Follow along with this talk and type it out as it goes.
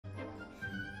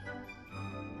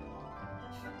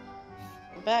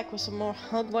Back with some more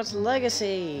Hogwarts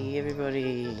Legacy,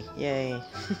 everybody! Yay!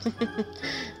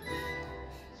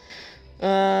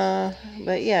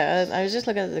 But yeah, I was just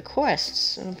looking at the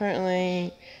quests, and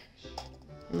apparently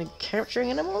I'm capturing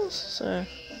animals, so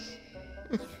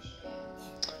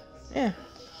yeah.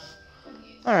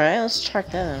 Alright, let's check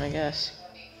that then, I guess.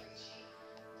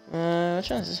 Which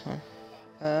one is this one?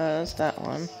 That's that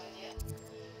one.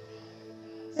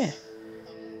 Yeah.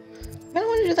 I kinda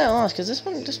want to do that last, because this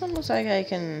one looks like I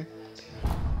can...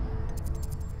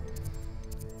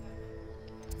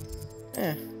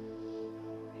 Yeah.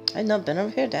 I'd not been over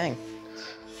here, dang.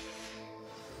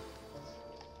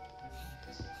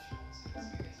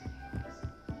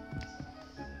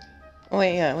 Oh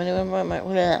wait, yeah,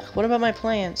 what about my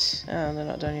plants? Oh, they're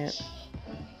not done yet.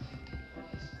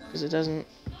 Because it doesn't...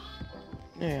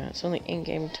 Yeah, it's only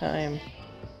in-game time.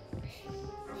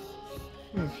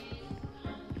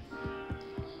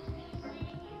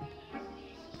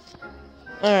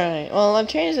 Alright, well, I've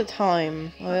changed the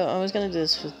time. I was gonna do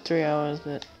this for 3 hours,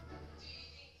 but...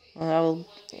 Well, I will...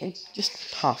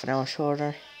 just half an hour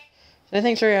shorter. I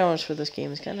think 3 hours for this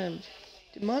game is kind of...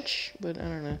 too much, but I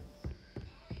don't know.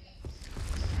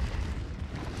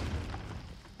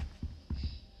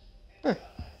 Huh.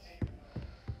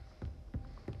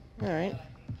 Alright.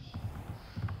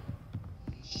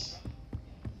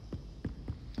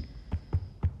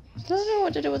 I don't know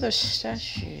what to do with those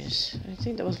statues. I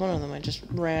think that was one of them I just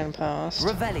ran past.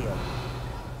 Revelio.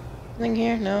 Anything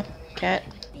here? No? Cat?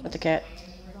 Not the cat.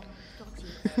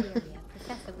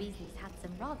 Professor Weasley's had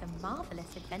some rather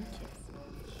marvelous adventures.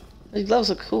 These gloves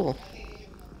look cool.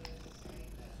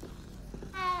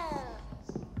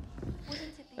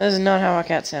 This is not how a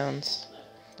cat sounds.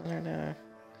 I don't know.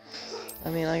 I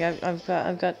mean, like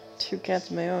I've got 2 cats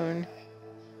of my own.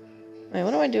 Wait,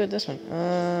 what do I do with this one?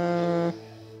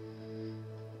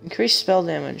 Increase spell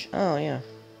damage. Oh yeah.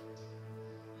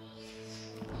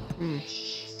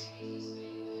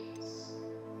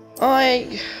 Oh,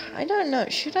 I don't know.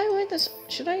 Should I wear this?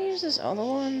 Should I use this other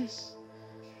one? It's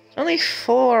only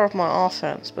 4 of my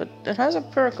offense, but it has a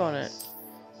perk on it.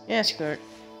 Yeah, skirt.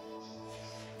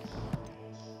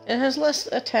 It has less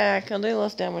attack, I'll do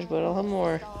less damage, but I'll have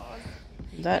more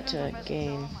that to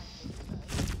gain.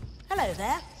 Hello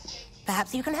there.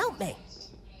 Perhaps you can help me.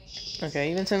 Okay,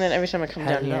 you've been saying that every time I come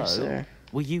down here, sir.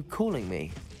 Were you calling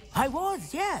me? I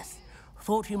was, yes.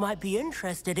 Thought you might be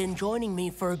interested in joining me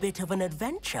for a bit of an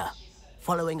adventure.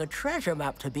 Following a treasure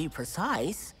map, to be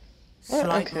precise.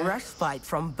 Slight respite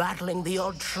from battling the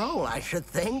odd troll, I should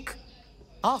think.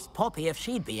 Asked Poppy if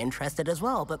she'd be interested as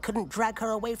well, but couldn't drag her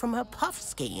away from her puff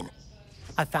skein.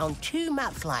 I found 2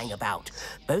 maps lying about,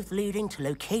 both leading to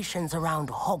locations around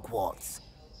Hogwarts.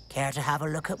 Care to have a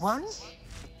look at one?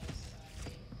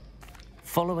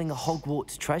 Following a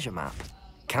Hogwarts treasure map.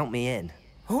 Count me in.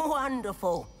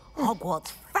 Wonderful.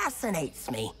 Hogwarts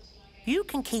fascinates me. You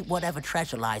can keep whatever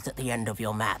treasure lies at the end of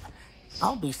your map.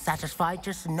 I'll be satisfied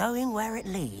just knowing where it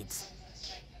leads.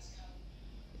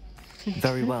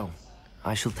 Very well.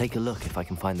 I shall take a look if I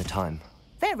can find the time.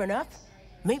 Fair enough.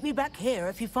 Meet me back here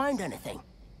if you find anything.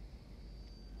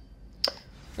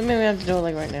 Maybe we have to do it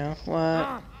like right now.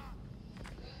 What?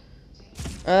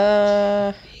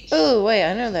 Oh, wait,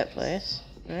 I know that place.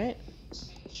 Right?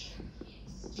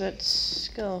 That's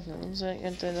skeletons. Is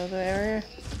that another area?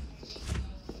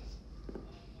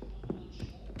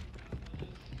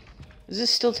 Is this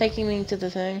still taking me to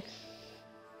the thing?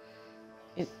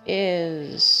 It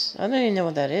is. I don't even know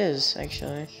what that is,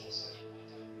 actually.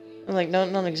 Like,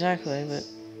 not exactly, but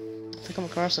if I come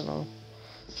across it, I'll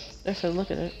definitely look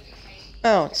at it.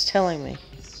 Oh, it's telling me.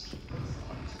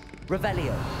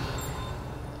 Revelio.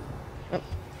 Oh.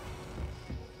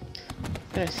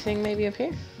 Got a thing maybe up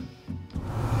here?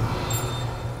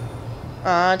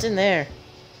 Ah, it's in there.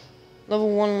 Level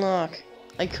 1 lock.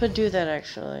 I could do that,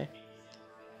 actually.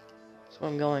 That's where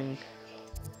I'm going.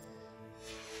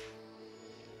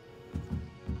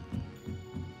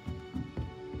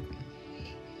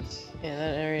 Yeah,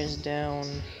 that area's down.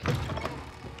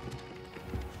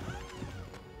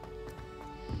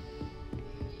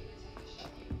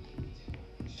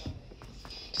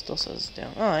 Still says it's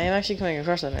down. Oh, I am actually coming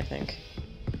across that, I think.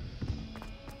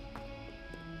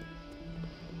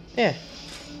 Yeah.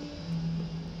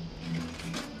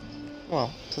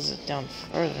 Well, it says it down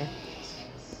further.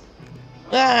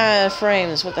 Ah,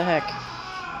 frames, what the heck?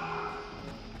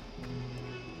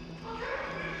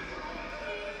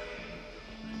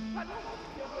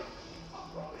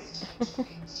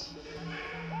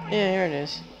 Yeah, here it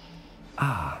is.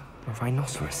 Ah, a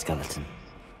rhinoceros skeleton.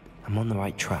 I'm on the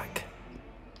right track.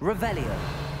 Revelio.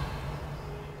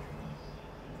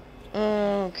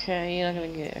 Okay, you're not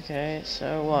gonna get... Okay,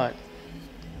 so what?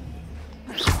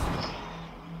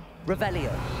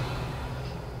 Revelio.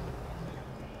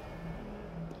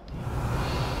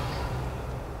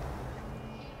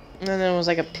 And then there was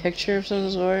like a picture of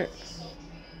some sort.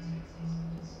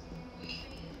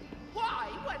 Why,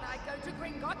 when I go to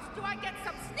Gringotts, do I get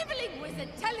some sniveling wizard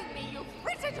telling me you've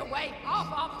frittered away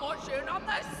half our fortune on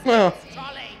the sixth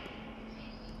trolley?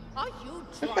 Are you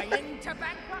trying to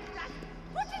bankrupt us?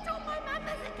 Put it on my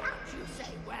mother's account, you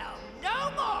say? Well,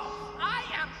 no more! I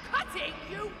am cutting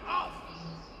you off!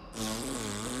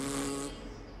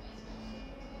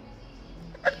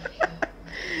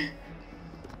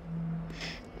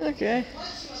 Okay.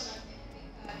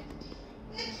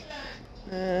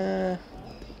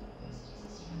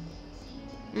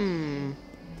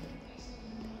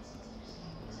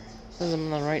 Says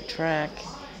I'm on the right track.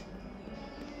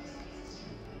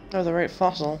 Or the right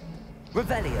fossil.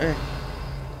 Revelio.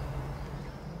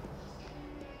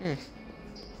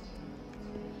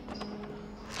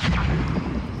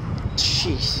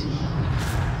 Jeez.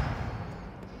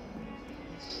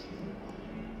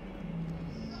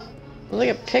 Look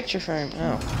at picture frame.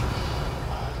 Oh.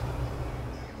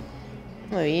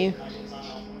 Hello, you.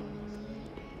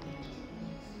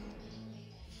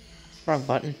 Wrong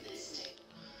button.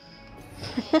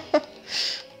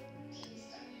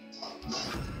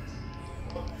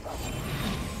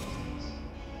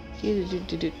 do do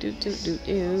do do do do do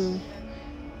do.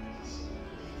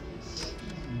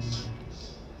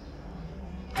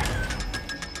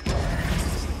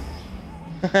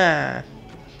 Haha.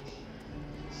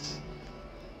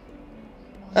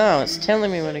 Oh, it's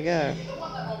telling me where to go.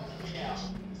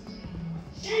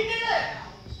 She did it!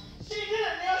 She did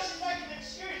it! Now she's making an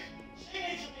excuse. She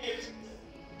needs to be evicted.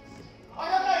 I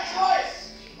have no choice!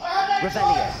 I have no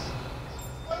Revelio. choice!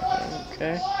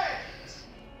 Okay. I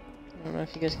don't know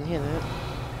if you guys can hear that.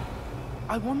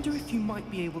 I wonder if you might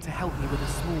be able to help me with a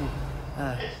small,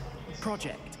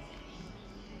 project.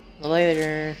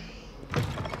 Later.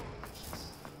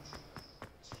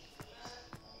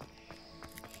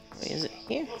 Wait, is it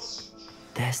here?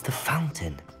 There's the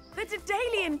fountain. The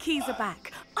Daedalian keys are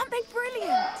back. Aren't they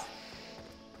brilliant?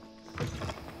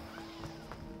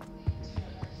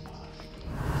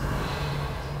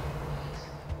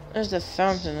 There's the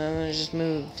fountain and then it just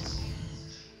moved.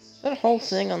 Is that whole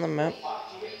thing on the map?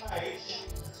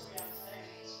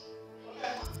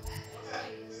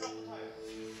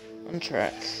 On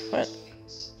track. What?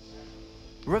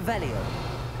 Revelio.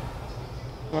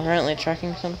 I'm apparently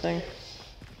tracking something.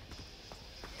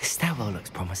 The stairwell looks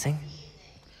promising.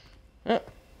 Oh.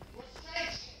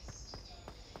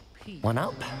 One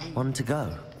up, one to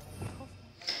go.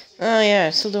 Oh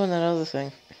yeah, still doing that other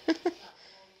thing.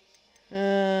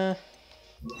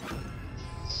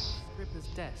 Ripper's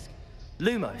desk.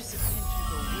 Lumos.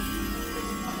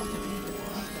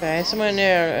 Okay, somewhere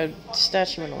near a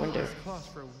statue in a window. Class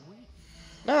for a week.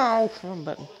 No, wrong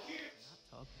button.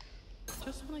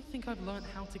 Just when I think I've learned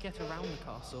how to get around the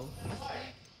castle.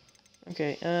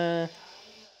 Okay, there.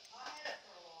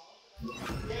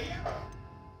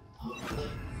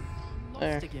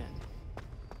 Lost again.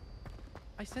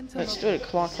 I sent a That stupid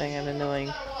clock thing I've been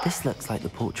doing. This looks like the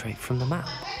portrait from the map.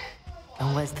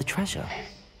 And where's the treasure?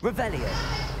 Revelio.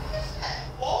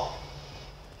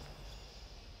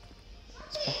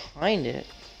 It's behind it.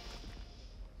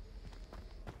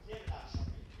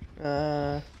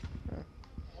 Ow!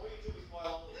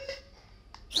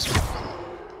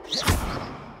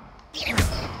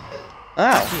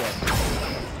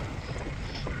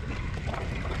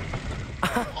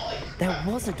 There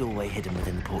was a doorway hidden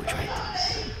within the portrait.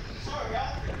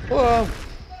 Whoa!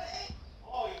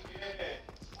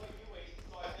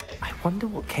 I wonder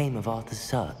what came of Arthur's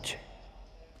search.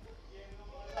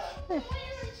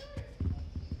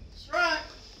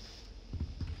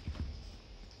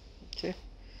 Okay.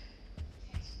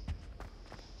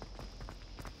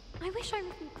 I wish I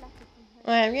received letters from her.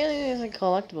 Oh, I'm getting these like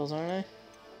collectibles, aren't I?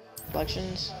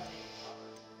 Collections.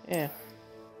 Yeah.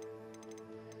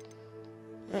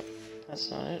 Oh, that's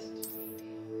not it.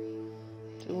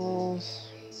 Tools.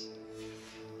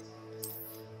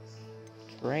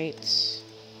 Traits.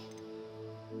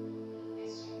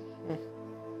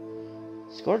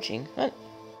 Scorching? What?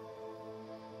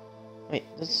 Wait,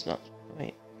 that's not...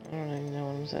 Wait, I don't even know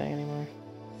what I'm saying anymore.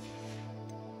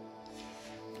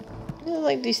 I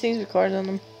like these things with cards on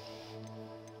them.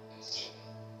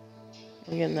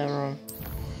 I'm getting that wrong.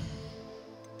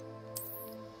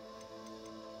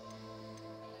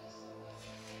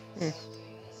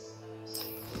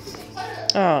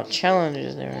 Oh,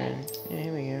 challenges they're in. Yeah,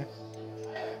 here we go.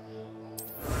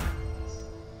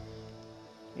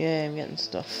 Yeah, I'm getting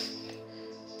stuff.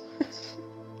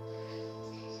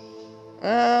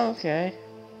 Oh, okay.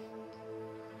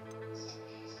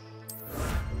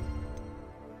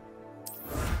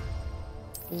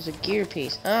 There's a gear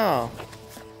piece. Oh.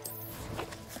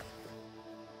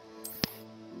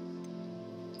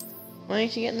 Why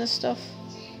ain't you getting this stuff?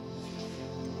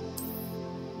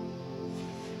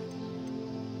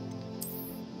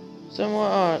 So more.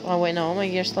 Oh wait, no. All my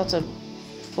gear slots are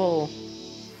full.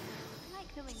 I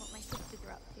like knowing what my sisters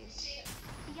are up to.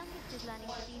 The youngest is learning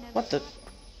to be no What the?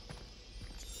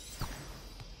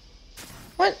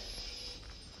 What?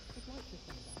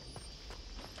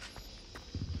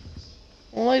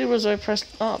 All I did was I pressed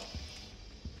up.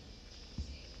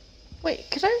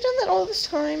 Wait, could I have done that all this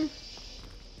time?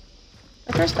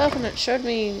 I pressed up and it showed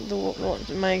me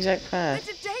my exact The path.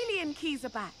 Daedalian keys are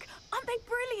back. Aren't they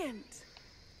brilliant?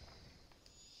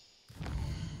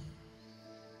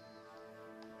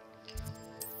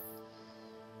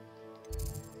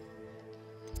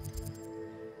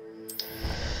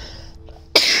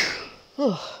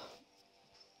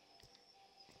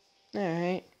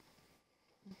 Alright.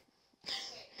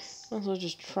 Might as well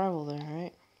just travel there,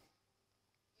 right?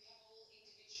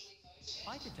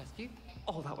 I could test you.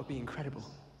 Oh, that would be incredible.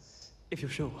 If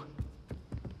you're sure.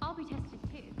 I'll be tested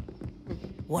too.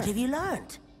 What have you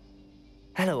learned?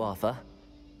 Hello, Arthur.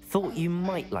 Thought you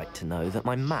might like to know that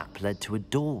my map led to a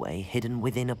doorway hidden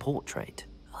within a portrait.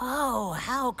 Oh,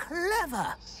 how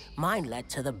clever! Mine led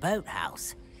to the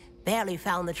boathouse. Barely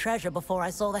found the treasure before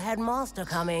I saw the headmaster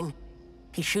coming.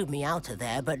 He shooed me out of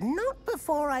there, but not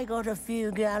before I got a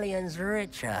few galleons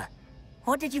richer.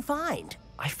 What did you find?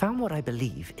 I found what I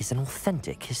believe is an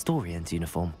authentic historian's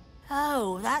uniform.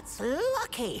 Oh, that's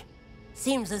lucky.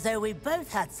 Seems as though we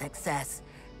both had success.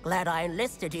 Glad I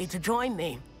enlisted you to join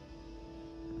me.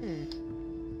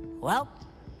 Well,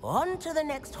 on to the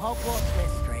next Hogwarts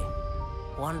mystery.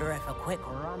 Wonder if a quick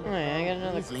run Alright, I got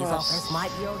another Weasley's quest. office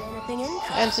might yield anything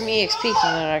interesting. And some EXP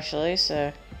from that actually,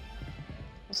 so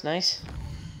that's nice.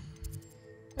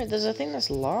 Wait, there's a thing that's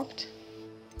locked?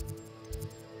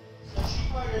 So she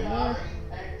voted Ari,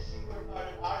 and she would have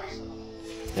voted Ari's the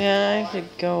last. Yeah, I have to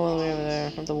go all the way over there. I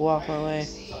have to walk my way.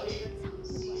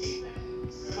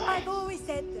 I've always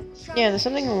said that. Yeah, there's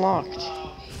something locked.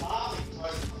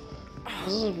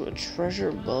 This is a treasure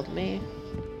above me?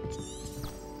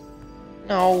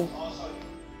 No.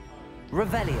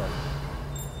 Revelio.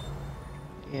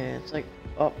 Yeah, it's like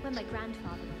up. When my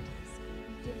grandfather went to the school,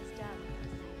 he did us down.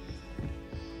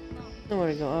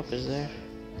 Nowhere to go up, is there?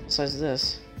 Besides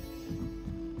this.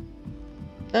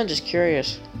 I'm just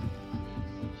curious.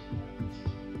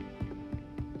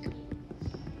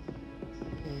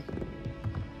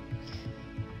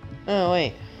 Oh,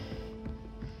 wait.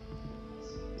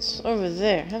 It's over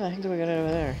there. How the heck do we get over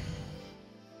there?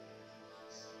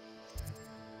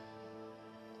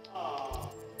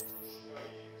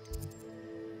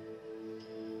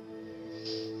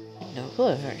 No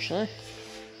clue, actually.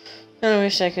 I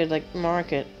wish I could, like,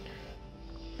 mark it.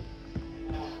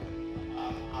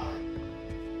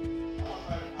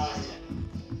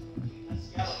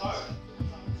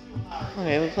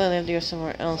 Okay, we clearly have to go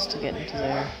somewhere else to get into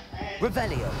there.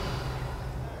 Revelio.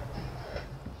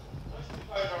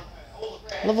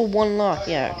 Level 1 lock.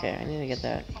 Yeah, okay, I need to get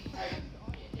that.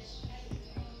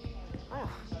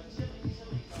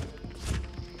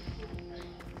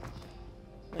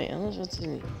 Wait, unless what's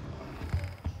in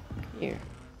here?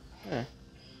 Huh.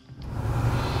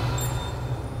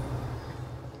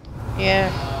 Yeah.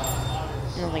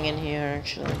 Nothing in here,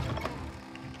 actually.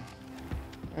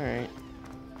 Alright.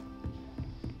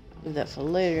 Leave that for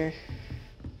later.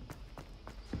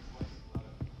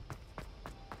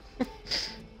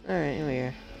 Alright, here we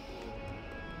are.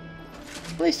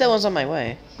 At least that one's on my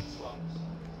way.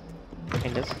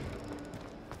 Kind of.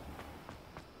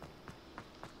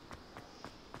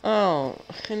 Oh,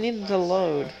 I needed to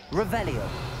load. Revelio.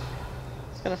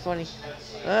 It's kind of funny.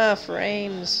 Ah,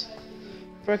 frames.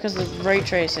 Because of the ray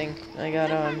tracing I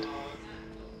got on.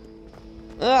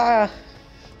 Ah!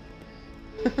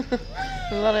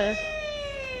 A lot of...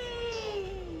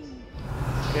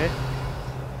 Okay.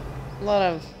 A lot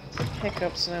of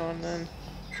hiccups now and then.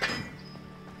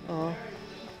 Oh.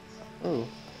 Ooh.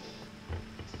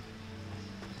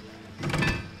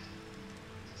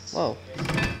 Whoa.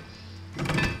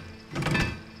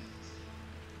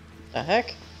 The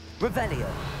heck? Revelio.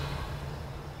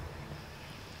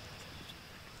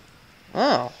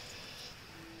 Oh.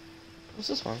 What's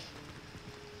this one?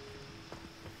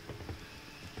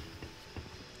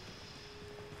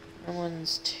 That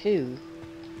one's 2.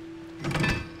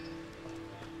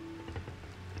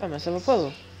 I must have a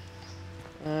puzzle.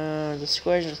 The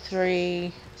squares are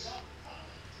 3.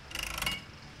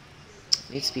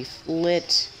 needs to be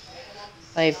lit.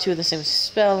 I have 2 of the same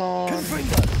spell on.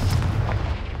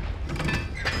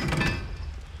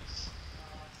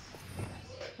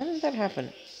 How did that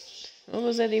happen? What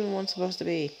was that even once supposed to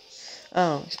be?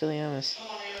 Oh, Expelliarmus.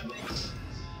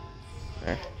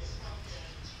 There.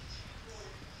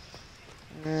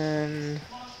 And...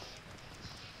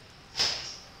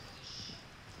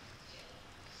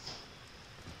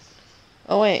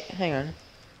 oh wait, hang on.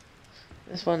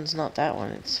 This one's not that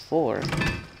one, it's 4.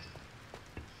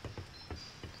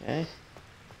 Okay.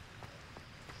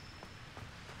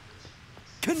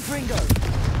 Confringo!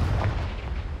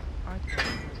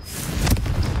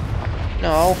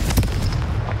 No.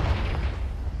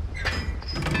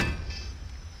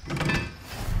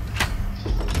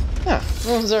 Ah,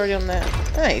 no one's already on that.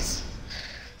 Nice.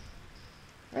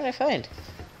 What did I find?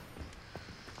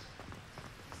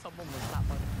 Someone was lit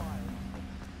by the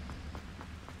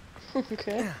fire.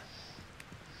 Okay.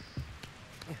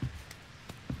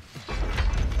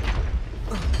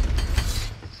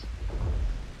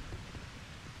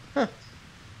 Huh.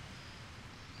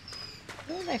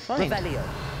 What did I find? Revelio.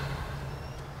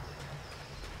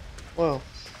 Whoa.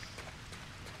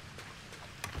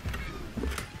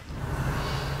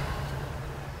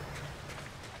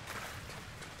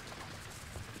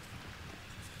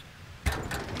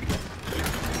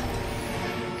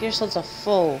 Gear slots are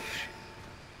full.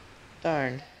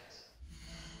 Darn.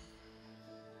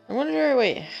 I wonder,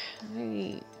 wait,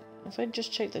 maybe if I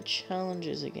just check the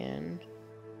challenges again.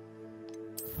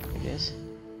 I guess.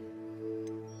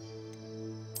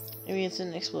 Maybe it's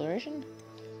an exploration?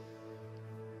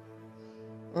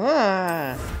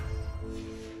 Ah!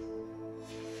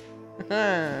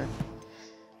 Haha!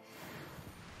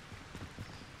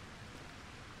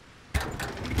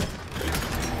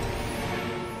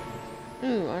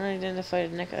 Ooh,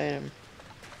 unidentified neck item.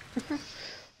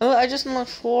 Oh, I just unlocked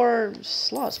 4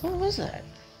 slots. What was that?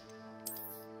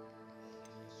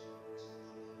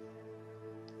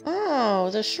 Oh,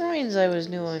 the shrines I was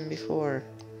doing before.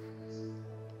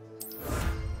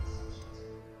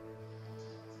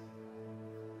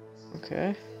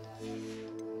 Okay.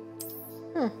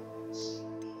 Huh.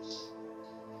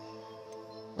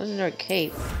 Wasn't there a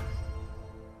cape?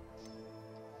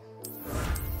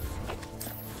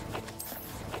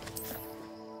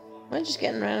 Am I just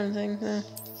getting random things?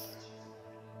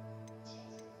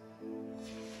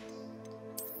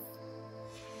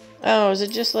 Oh, is it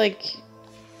just like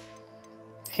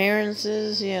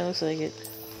appearances? Yeah, looks like it.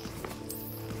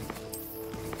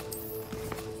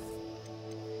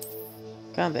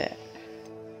 Combat.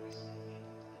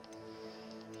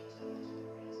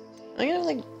 I have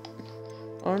like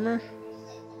armor.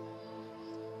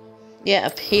 Yeah,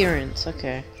 appearance.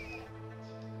 Okay,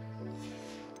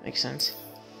 makes sense.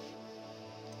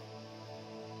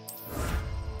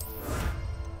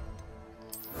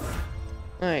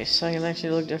 Nice, I can actually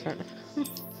look different.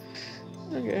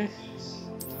 Okay.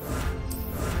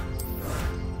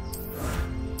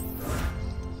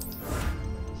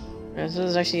 Yeah, so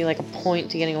there's actually like a point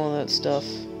to getting all that stuff.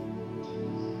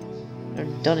 I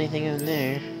haven't done anything in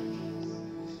there.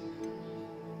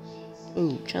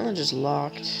 Ooh, challenge is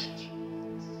locked.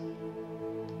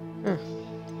 Huh.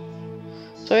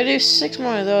 So I do 6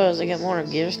 more of those, I get more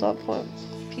gear slot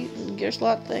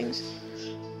things.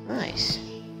 Nice.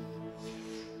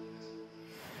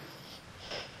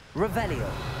 Revelio.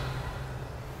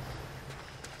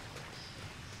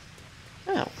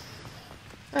 Oh.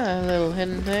 A little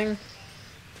hidden thing.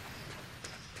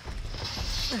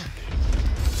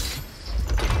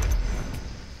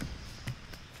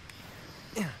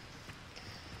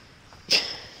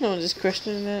 No one just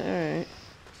questioning that? Alright.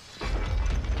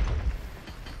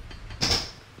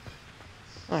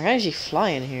 Oh, I can actually fly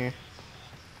in here.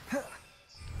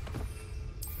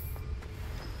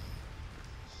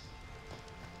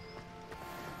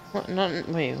 What? Not.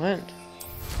 Wait, what?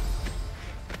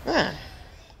 Ah.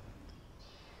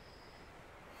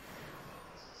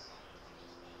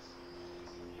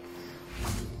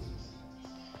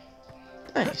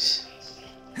 Nice.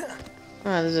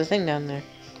 Ah, there's a thing down there.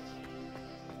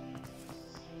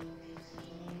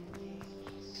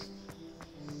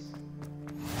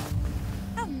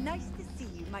 How nice to see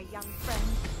you, my young friend.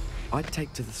 I'd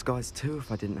take to the skies too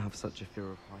if I didn't have such a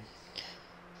fear of heights.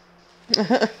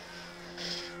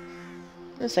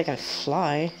 Looks like I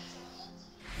fly.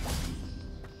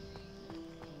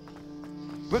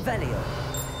 Revelio.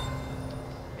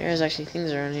 There's actually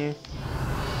things around here.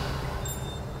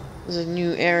 There's a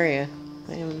new area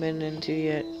I haven't been into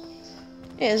yet.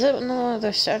 Yeah, is that one of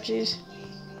those statues?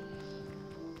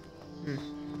 Hmm.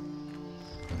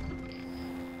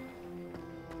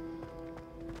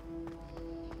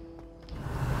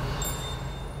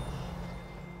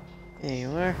 There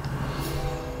you are.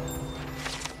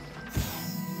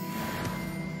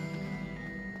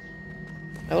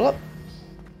 Level up.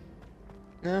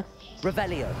 No.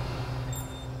 Revelio.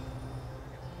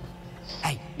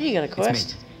 Hey, You got a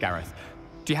quest. it's me, Gareth.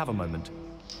 Do you have a moment?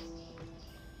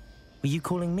 Were you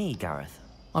calling me, Gareth?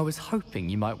 I was hoping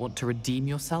you might want to redeem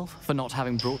yourself for not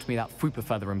having brought me that Fupa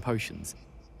Feather and potions.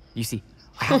 You see,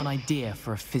 I have an idea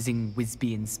for a fizzing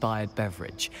Wisby-inspired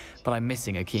beverage, but I'm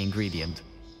missing a key ingredient.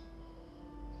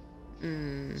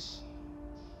 You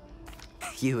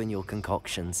and your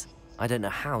concoctions. I don't know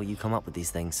how you come up with these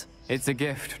things. It's a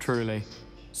gift, truly.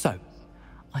 So,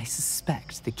 I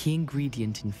suspect the key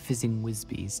ingredient in fizzing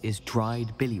Wisbies is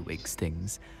dried billywig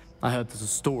stings. I heard there's a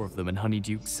store of them in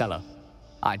Honeyduke's cellar.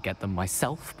 I'd get them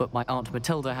myself, but my Aunt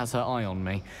Matilda has her eye on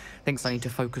me. Thinks I need to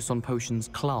focus on potions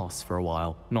class for a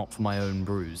while, not for my own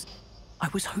brews. I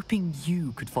was hoping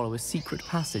you could follow a secret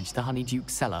passage to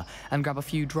Honeyduke's cellar and grab a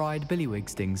few dried billywig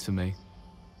stings for me.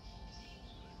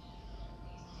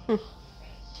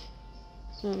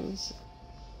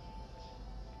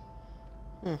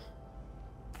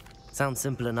 Sounds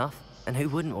simple enough. And who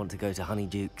wouldn't want to go to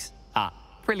Honeyduke's? Ah,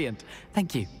 brilliant.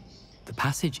 Thank you. The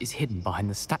passage is hidden behind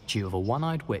the statue of a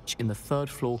one-eyed witch in the 3rd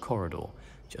floor corridor.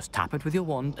 Just tap it with your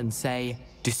wand and say,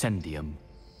 Descendium.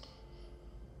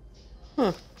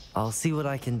 I'll see what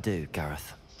I can do,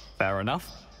 Gareth. Fair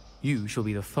enough. You shall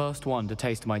be the first one to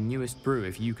taste my newest brew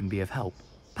if you can be of help.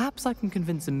 Perhaps I can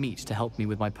convince a meat to help me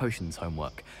with my potions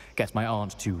homework. Get my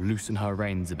aunt to loosen her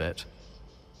reins a bit.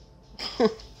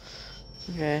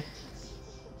 Okay.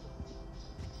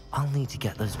 I'll need to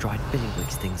get those dried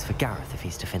billywig stings for Gareth if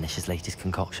he's to finish his latest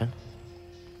concoction.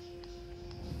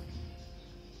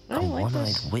 I A don't like one-eyed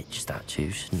this. witch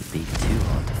statue shouldn't be too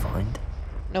hard to find.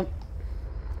 Nope.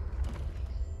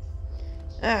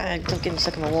 Ah, I'm getting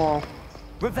stuck in the wall.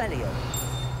 Revelio.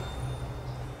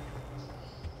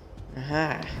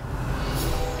 Aha.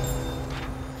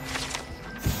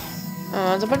 Oh,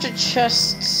 there's a bunch of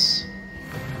chests.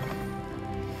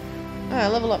 Ah,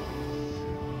 level up.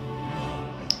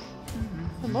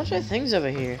 A bunch of things over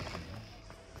here.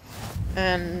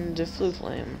 And a flue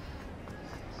flame.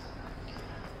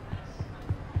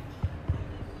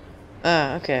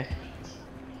 Ah, okay.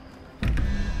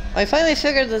 I finally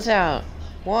figured this out.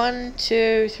 1,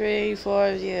 2, 3, 4,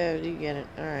 yeah, you get it.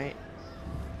 Alright.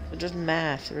 So just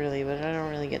math, really, but I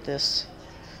don't really get this.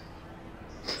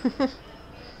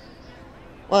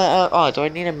 Well, oh, do I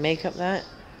need to make up that?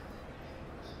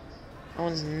 That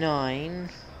one's 9,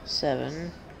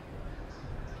 7.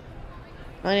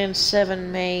 9 and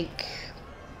 7 make...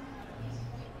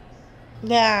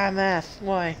 Nah, math,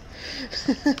 why?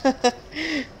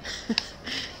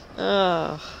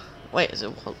 Oh. Wait, is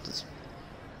it... Well, it's,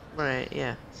 right,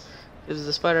 yeah. Because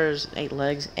the spider's 8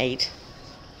 legs. 8.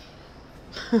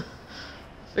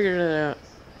 Figured it out.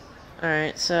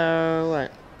 Alright, so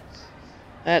what?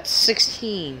 That's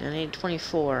 16. I need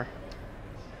 24.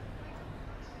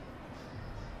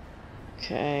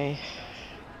 Okay.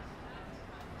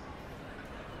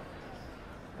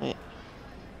 Wait.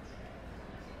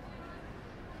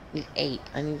 Need 8.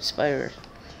 I need spiders.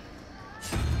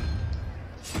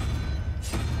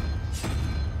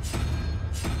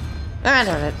 Ah,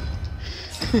 darn it.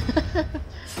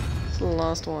 It's the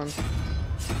last one.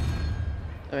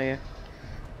 There we go.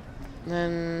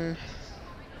 Then...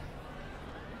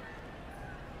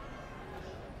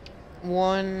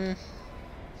 1...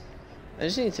 I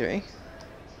just need 3.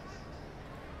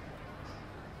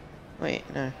 Wait,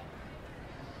 no.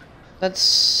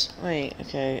 That's... Wait,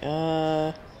 okay,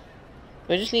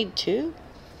 do I just need 2?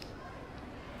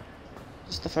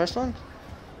 Just the first one?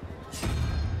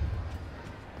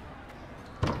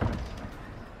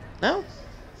 No?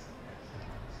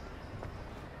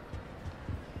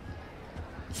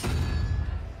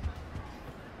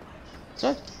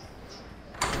 So?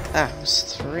 Ah, it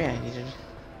was 3 I needed.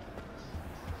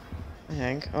 I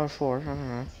think. Or 4, I don't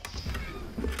know.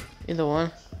 Either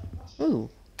one. Ooh.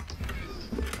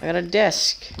 I got a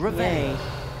desk. Yay.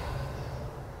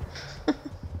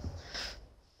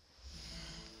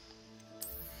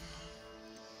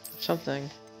 Something.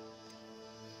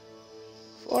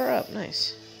 4 up,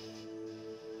 nice.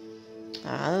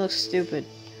 Ah, that looks stupid.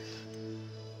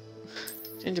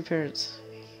 Change appearance.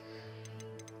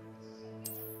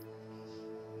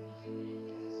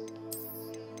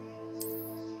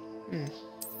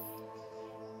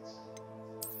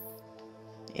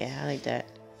 Yeah, I like that.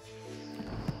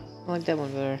 I like that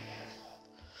one better.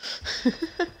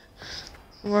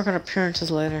 We'll work on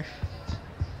appearances later.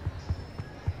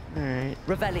 Alright.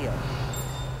 Revelio.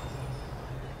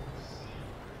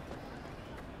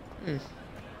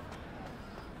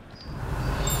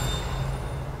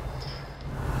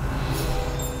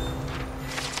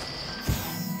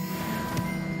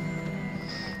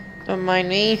 Don't mind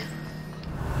me.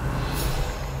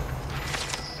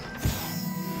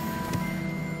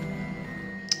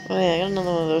 Oh yeah, I got another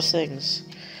one of those things.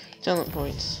 Talent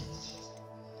points.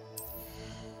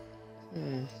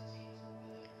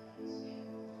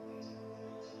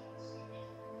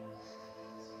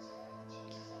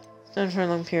 Done for a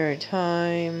long period of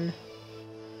time.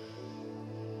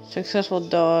 Successful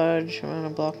dodge around a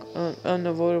block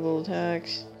unavoidable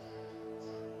attacks.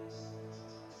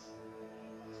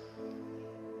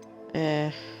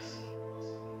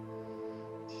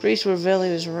 Priest will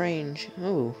value his range.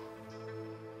 Ooh.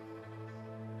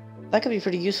 That could be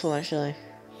pretty useful actually.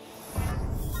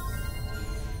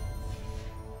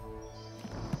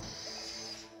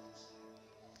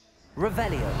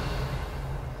 Revelio.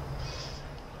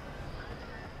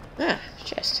 Ah,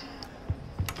 chest.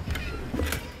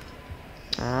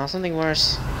 Ah, something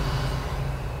worse.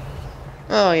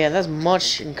 Oh yeah, that's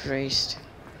much increased.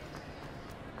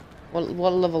 What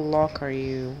level lock are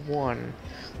you? 1.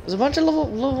 There's a bunch of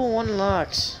level 1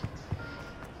 locks.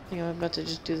 I think I'm about to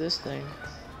just do this thing.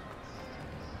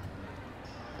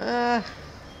 Oh,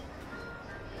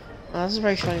 this is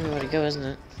probably showing me where to go, isn't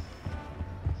it?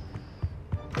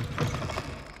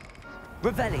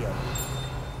 Revelio.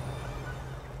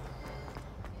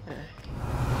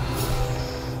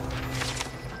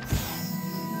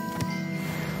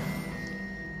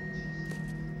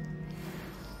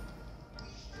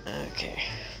 Okay.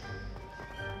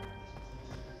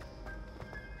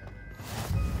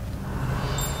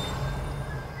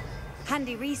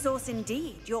 Handy resource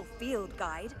indeed, your field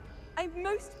guide. I'm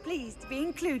most pleased to be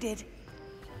included.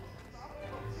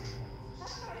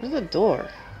 Where's the door?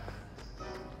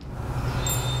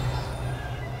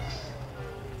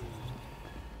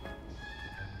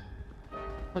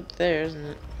 Up there, isn't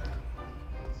it?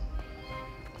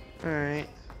 Alright.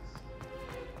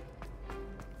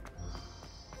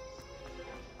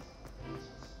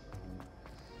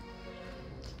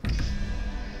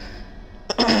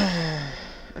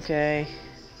 Okay.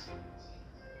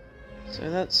 So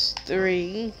that's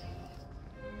 3.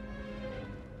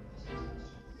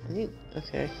 I need.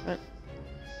 Okay. What?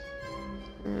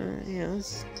 Yeah,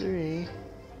 that's 3.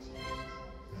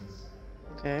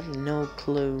 Okay, I have no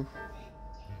clue.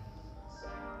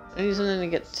 I need something to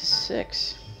get to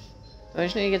 6. Do I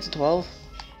just need to get to 12?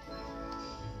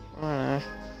 I don't know.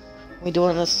 We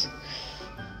doing this?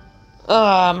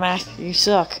 Ah, math, you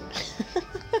suck.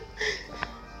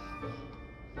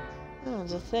 Oh,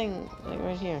 there's a thing like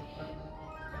right here.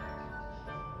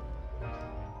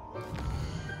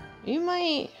 You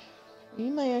might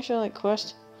actually like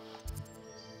quest.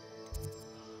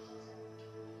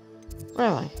 Where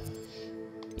am I?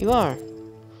 You are.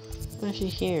 I'm actually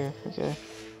here. Okay.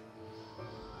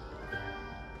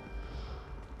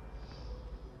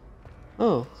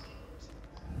 Oh.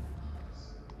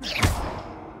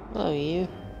 Hello, you.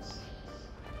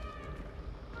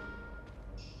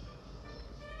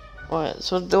 What?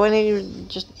 So do I need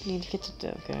to need to get to?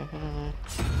 Okay, I don't know.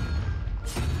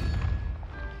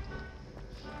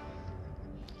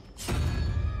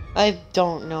 I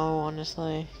don't know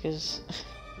honestly, because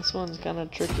this one's kind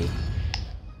of tricky.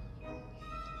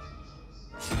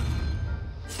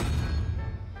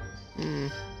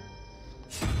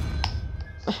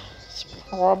 It's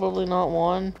probably not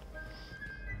 1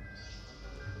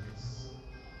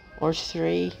 or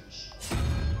 3.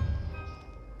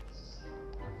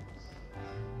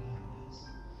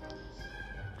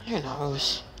 Who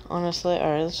knows? Honestly,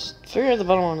 alright, let's figure out the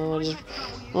bottom one and we'll just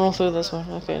roll through this one.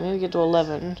 Okay, I need to get to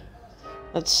 11.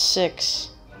 That's 6.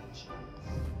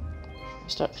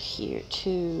 Start here.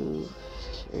 2,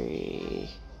 3.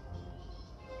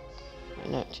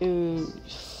 No, 2,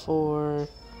 4.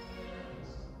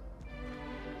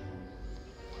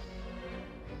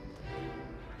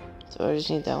 So I just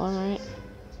need that one, right?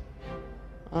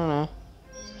 I don't know.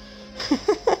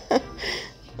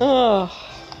 Oh.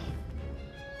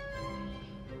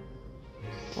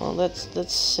 Well,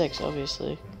 that's 6,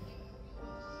 obviously.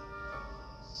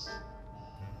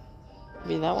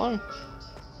 Be that one?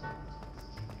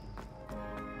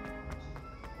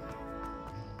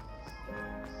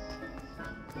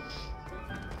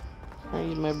 I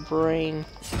use my brain.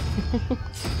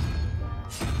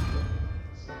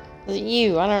 Is it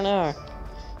you? I don't know.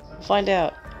 We'll find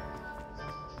out.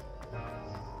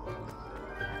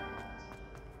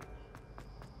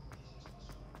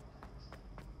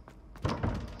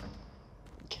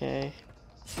 Okay.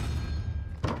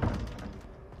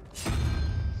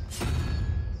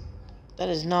 That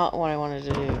is not what I wanted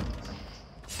to do.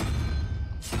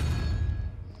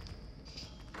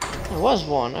 There was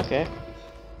 1, okay.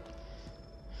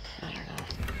 I don't know.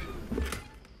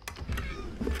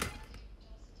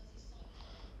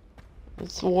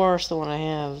 It's worse than what I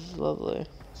have. Lovely.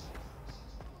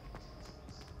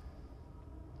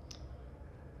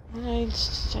 Night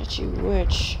statue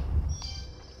witch.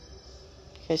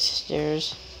 Okay,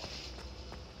 stairs.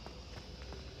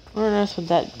 Where on earth would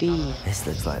that be? This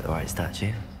looks like the right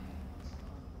statue.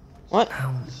 What?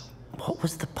 What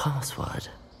was the password?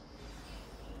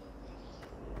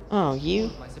 Oh,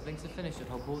 you? My siblings have finished at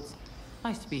Hogwarts.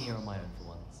 Nice to be here on my own for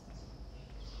once.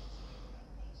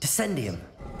 Descendium.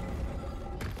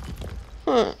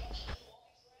 Huh.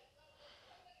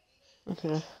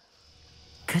 Okay.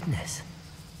 Goodness.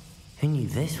 Who knew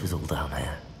this was all down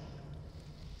here?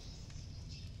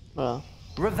 Well.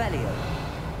 Revelio.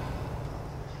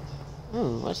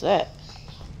 Ooh, what's that?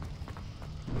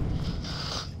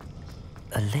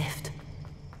 A lift.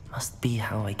 Must be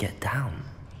how I get down.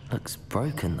 Looks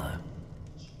broken though.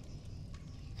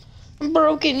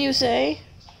 Broken, you say?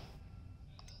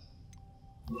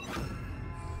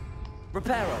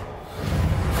 Reparo.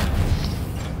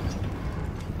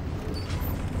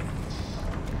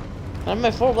 I'm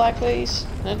my 4 black, please.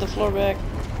 I have the floor back.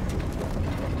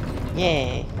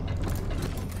 Yay.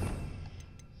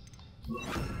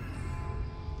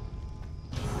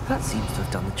 That seems to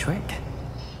have done the trick.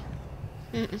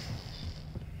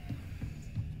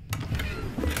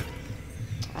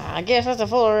 I guess that's a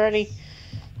full already.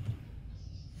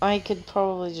 I could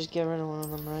probably just get rid of one of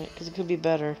them, right? Because it could be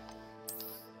better.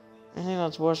 I think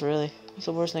that's worse, really. What's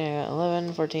the worst thing I got?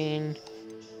 11, 14.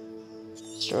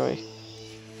 Destroy.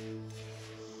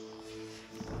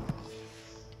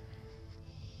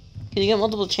 Can you get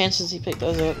multiple chances to pick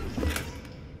those up?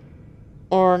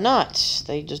 Or not.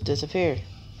 They just disappear.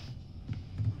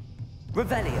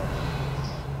 Revelio.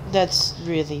 That's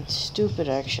really stupid,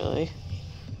 actually.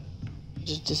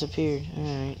 Just disappeared.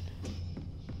 Alright.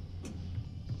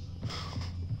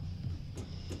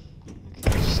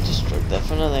 Just destroyed that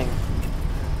for nothing.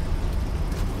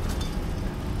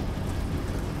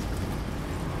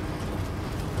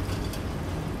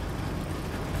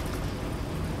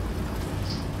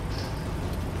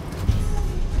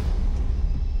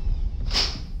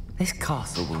 This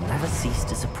castle will never cease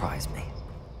to surprise me.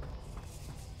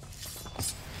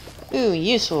 Ooh,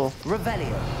 useful.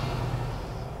 Revelio.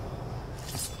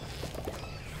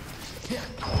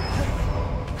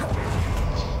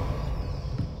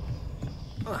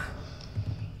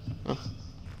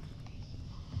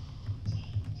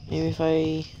 Maybe if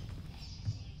I...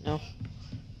 No.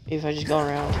 Maybe if I just go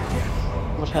around.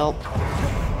 Would help.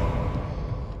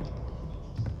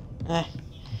 Ah.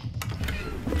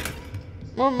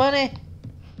 More money!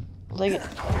 I'll take it.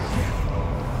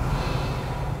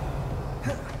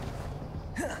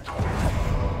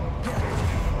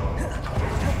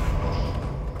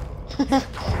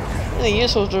 Really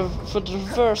useful for the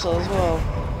reversal as well.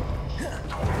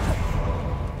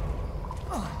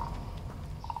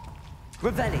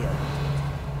 Revelio.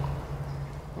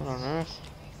 What on earth?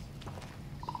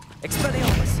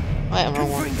 Expelliarmus. I am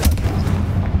wrong one.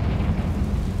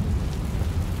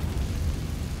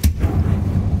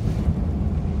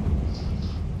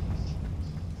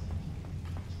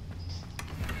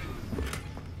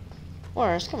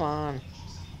 Worse, come on.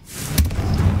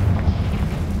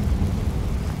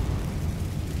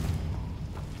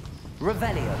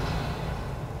 Revelio.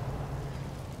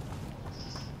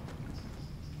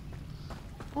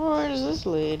 Where does this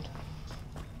lead?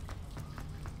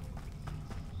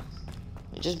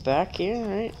 Just back here,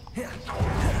 right?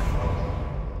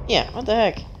 Yeah, what the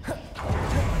heck?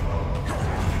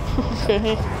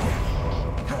 Okay.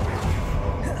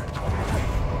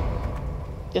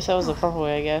 Guess that was the proper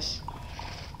way, I guess.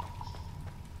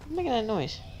 I'm making that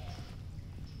noise.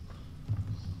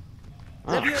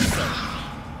 Oh.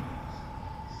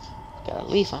 Got a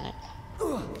leaf on it.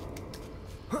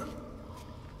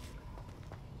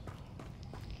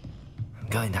 I'm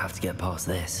going to have to get past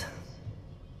this.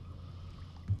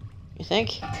 You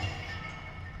think?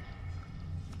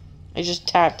 I just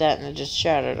tapped that and it just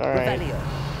shattered, alright. Revelio.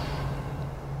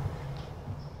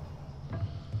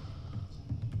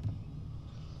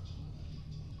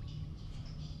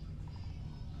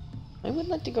 I would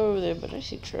like to go over there, but I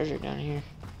see treasure down here.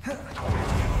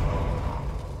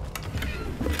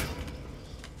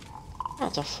 Oh,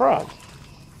 it's a frog.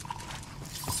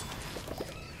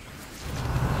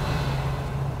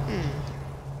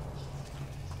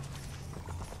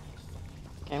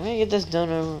 Okay, I'm gonna get this done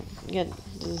over. Get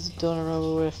this done and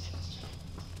over with.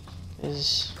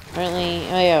 Is apparently,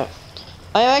 oh yeah,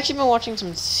 I've actually been watching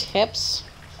some tips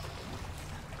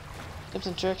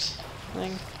and tricks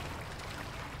thing,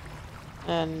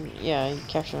 and yeah, you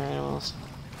capture animals.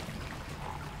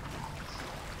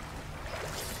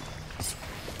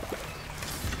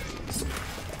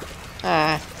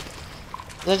 Ah.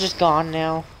 They're just gone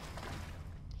now.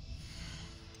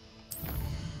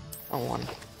 I won.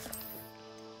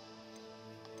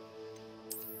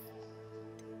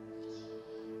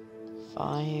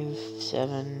 Five,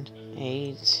 7,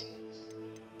 8.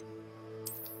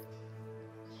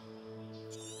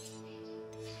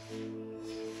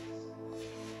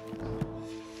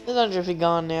 These are be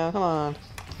gone now. Come on.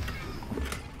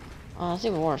 Oh, it's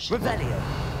even worse. Revelio.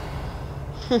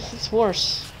 It's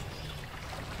worse.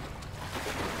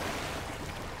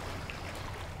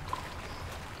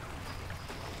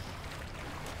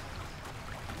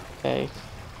 Okay.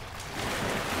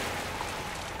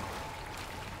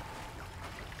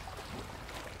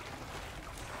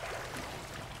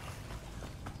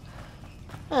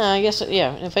 I guess,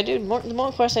 yeah, if I do more, the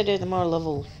more quests I do, the more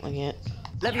level I get.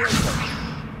 Levioso.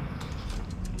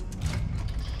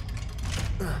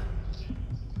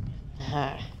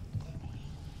 Aha.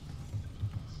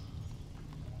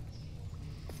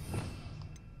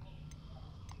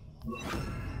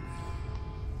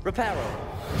 Reparo.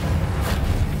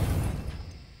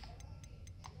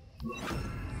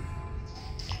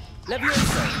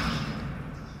 Levioso.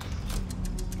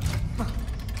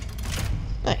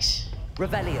 Nice.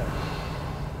 Revelio.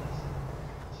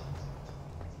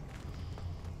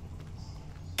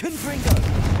 Confringo.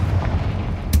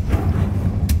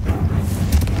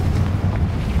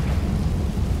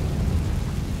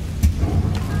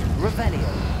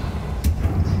 Revelio.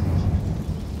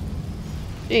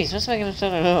 Jeez, what's making a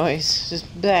ton of noise?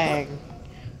 Just bang.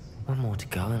 One more to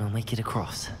go and I'll make it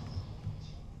across.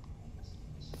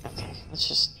 Okay, let's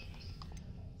just...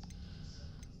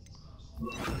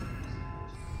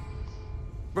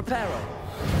 Reparo.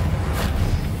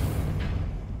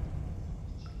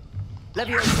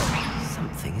 Levioso.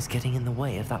 Something is getting in the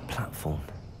way of that platform.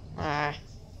 Ah.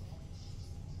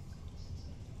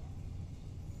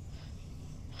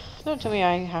 Don't tell me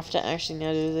I have to actually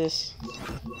now do this.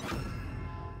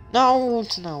 No,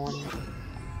 it's no one.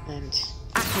 And...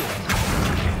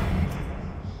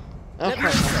 Of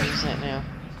course I'll use that now.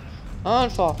 On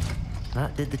fall.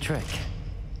 That did the trick.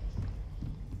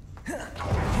 I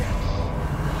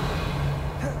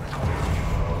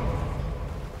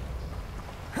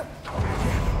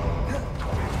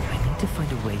need to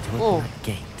find a way to open that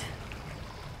gate.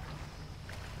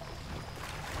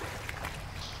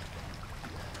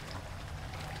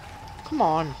 Come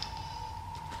on.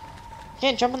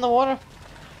 Can't jump in the water?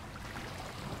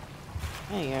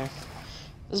 There you go.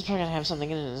 This is probably gonna have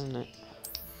something in it, isn't it?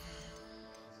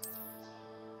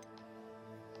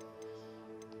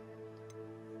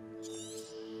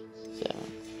 So.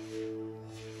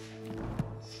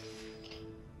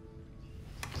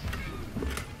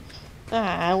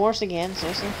 Ah, worse again,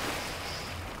 seriously.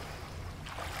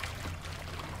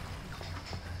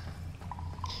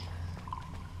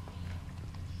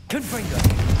 Confringo.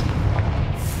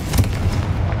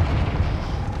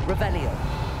 Revelio.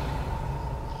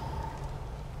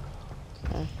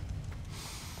 Okay.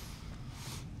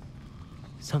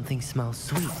 Something smells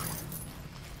sweet.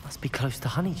 Must be close to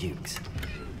Honeydukes.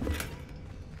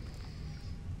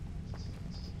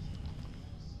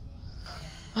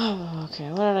 Oh, okay,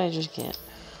 what did I just get?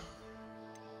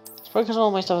 It's probably because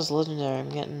all my stuff is legendary, I'm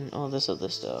getting all this other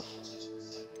stuff.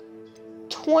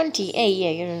 28,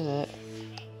 yeah, get rid of that.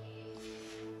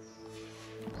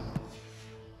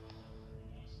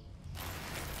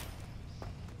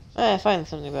 I find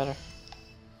something better.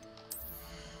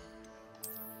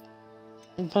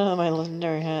 And put on my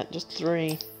legendary hat, just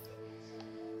 3.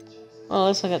 Well,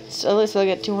 at least I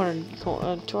get 200,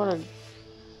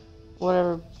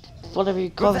 whatever you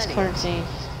call this currency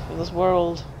in this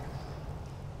world.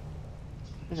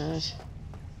 Who knows?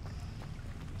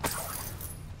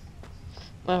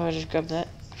 Why don't I just grab that?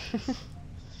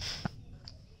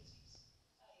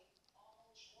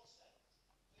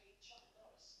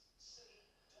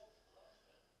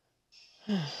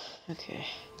 Okay.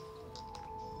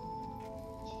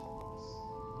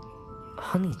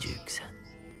 Honeydukes.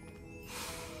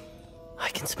 I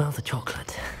can smell the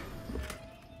chocolate.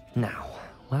 Now,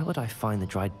 where would I find the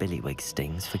dried billywig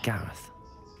stings for Gareth?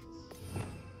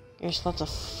 Here's lots of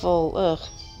full. Ugh.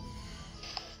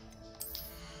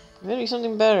 Maybe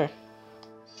something better.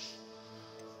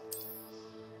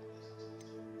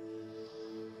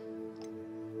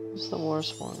 What's the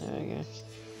worst one? There we go.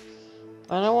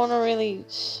 I don't want to really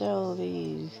sell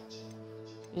these.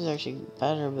 These are actually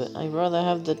better, but I'd rather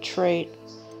have the trait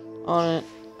on it.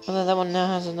 Although that one now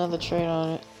has another trait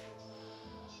on it.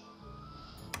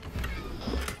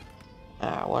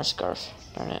 Ah, one scarf.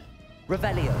 Darn it.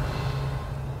 Revelio.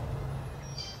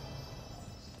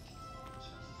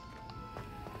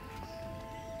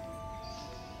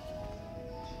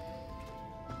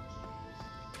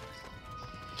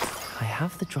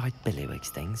 have the dried billywigs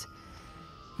things.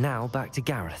 Now back to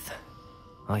Gareth.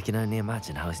 I can only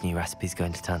imagine how his new recipe's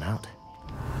going to turn out.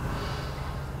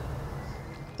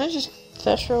 Can I just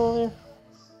fast travel there?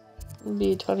 It'd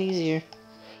be a ton easier.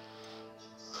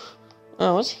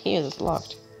 Oh, what's here that's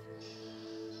locked?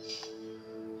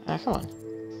 Ah, come on.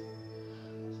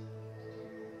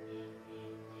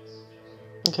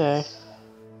 Okay.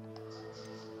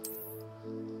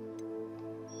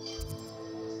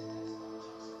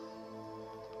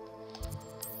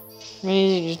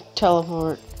 Maybe just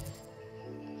teleport.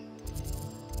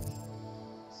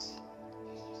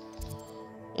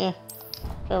 Yeah,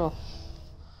 travel.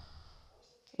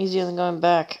 Easier than going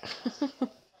back.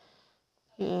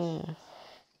 Yeah.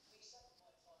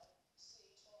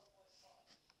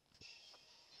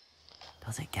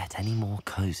 Does it get any more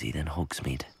cozy than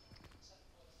Hogsmeade?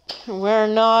 We're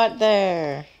not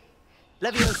there.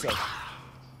 Leviosa.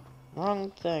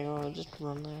 Wrong thing. Oh, just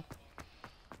run there.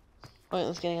 Wait,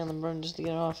 let's get on the burn just to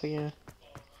get off again.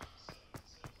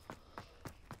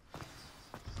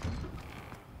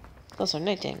 Plus our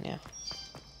nighttime now.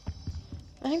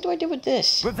 What the heck do I do with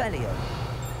this? Revelio.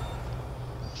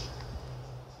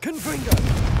 Confringo.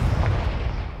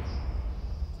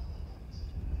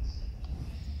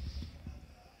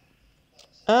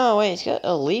 Oh wait, it's got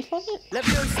a leaf on it?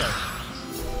 Leviosa.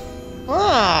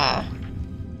 Ah!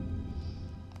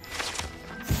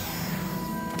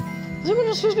 Is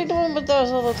it supposed to be doing with those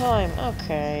all the time?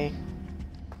 Okay.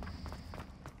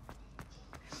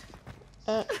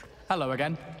 Hello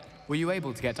again. Were you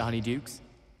able to get to Honeydukes?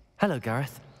 Hello,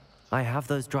 Gareth. I have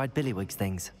those dried billywigs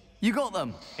things. You got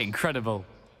them! Incredible.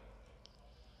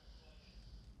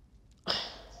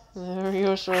 They're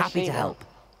yours for Happy to help.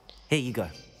 Here you go.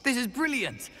 This is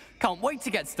brilliant! Can't wait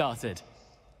to get started.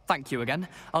 Thank you again.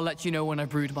 I'll let you know when I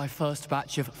brewed my first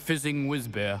batch of fizzing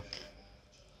whizbeer.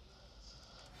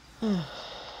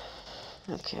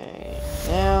 Okay.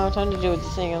 Now, time to do the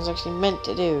thing I was actually meant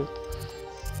to do.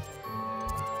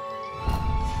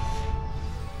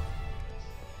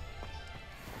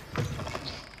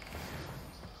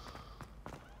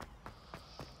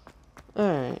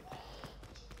 Alright.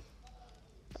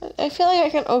 I feel like I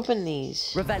can open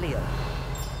these. Revelio.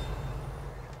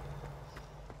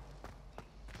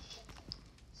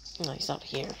 No, he's not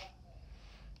here. I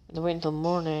have to wait until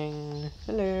morning.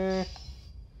 Hello.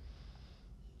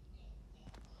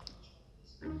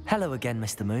 Hello again,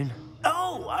 Mr. Moon.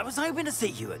 Oh, I was hoping to see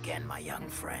you again, my young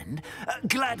friend.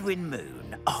 Gladwin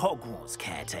Moon, Hogwarts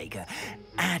caretaker,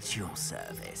 at your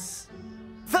service.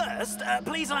 First,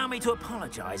 please allow me to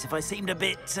apologize if I seemed a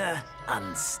bit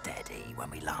unsteady when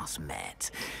we last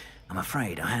met. I'm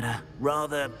afraid I had a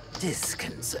rather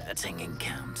disconcerting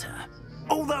encounter.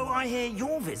 Although I hear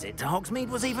your visit to Hogsmeade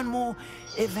was even more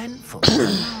eventful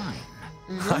than mine.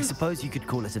 I suppose you could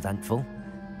call it eventful.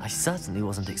 I certainly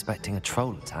wasn't expecting a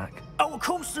troll attack. Oh, of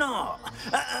course not.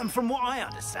 From what I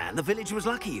understand, the village was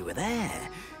lucky you were there.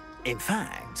 In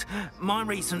fact, my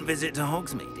recent visit to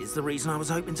Hogsmeade is the reason I was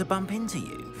hoping to bump into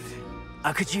you.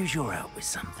 I could use your help with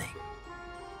something.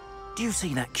 Do you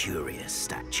see that curious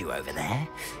statue over there?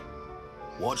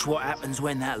 Watch what happens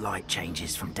when that light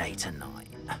changes from day to night.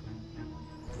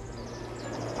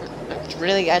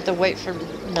 Really, I had to wait from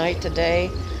night to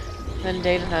day, then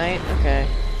day to night? Okay.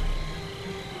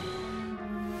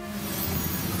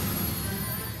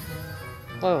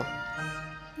 Whoa.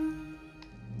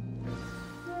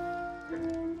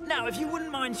 Now, if you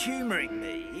wouldn't mind humoring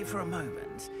me for a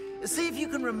moment, see if you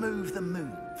can remove the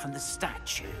moon from the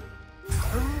statue.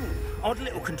 Ooh, odd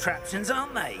little contraptions,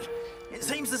 aren't they? It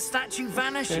seems the statue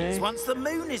vanishes once the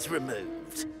moon is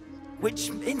removed. Which,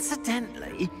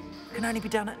 incidentally, can only be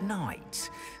done at night.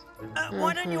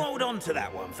 Why don't you hold on to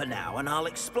that one for now, and I'll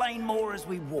explain more as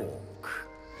we walk.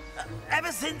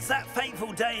 Ever since that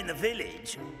fateful day in the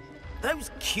village,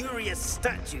 those curious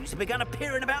statues have begun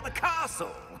appearing about the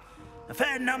castle. A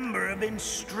fair number have been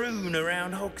strewn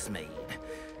around Hogsmeade.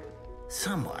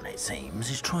 Someone, it seems,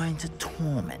 is trying to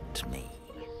torment me.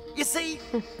 You see,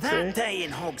 that day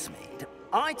in Hogsmeade,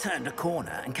 I turned a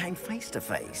corner and came face to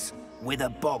face with a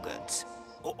boggart.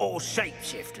 Or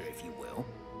shapeshifter, if you will,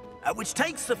 which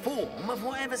takes the form of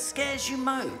whatever scares you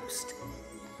most.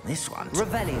 This one's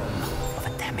Revelio of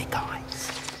a demiguise.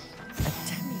 A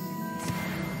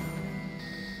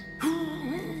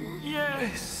demiguise?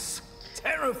 Yes!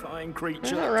 Terrifying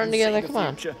creature. We're not running together, come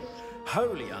on.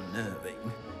 Wholly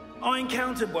unnerving. I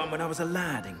encountered one when I was a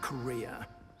lad in Korea.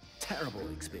 Terrible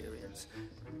experience.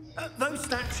 Those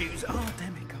statues are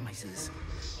demiguises.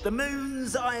 The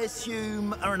moons, I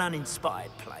assume, are an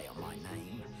uninspired play on my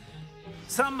name.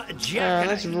 Some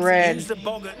jackass used a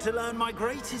boggart to learn my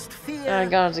greatest fear I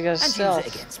got it and stealth. use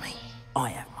it against me. I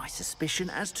have my suspicion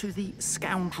as to the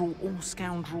scoundrel or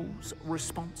scoundrels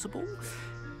responsible.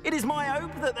 It is my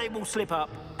hope that they will slip up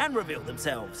and reveal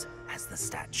themselves as the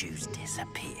statues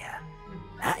disappear.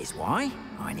 That is why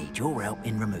I need your help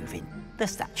in removing the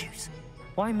statues.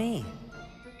 Why me?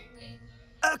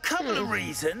 A couple of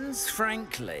reasons,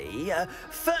 frankly.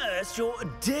 First, your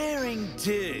daring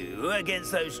do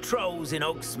against those trolls in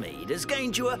Hogsmeade has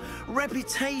gained you a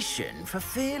reputation for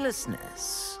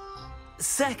fearlessness.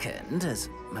 Second, as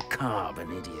macabre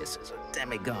and hideous as a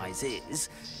demiguise is,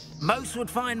 most would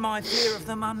find my fear of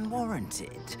them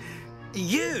unwarranted.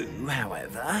 You,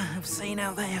 however, have seen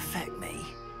how they affect me.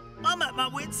 I'm at my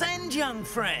wit's end, young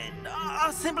friend.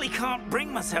 I simply can't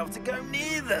bring myself to go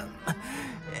near them.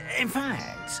 In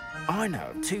fact, I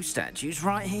know of 2 statues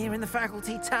right here in the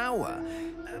faculty tower.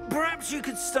 Perhaps you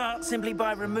could start simply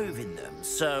by removing them,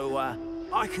 so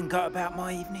I can go about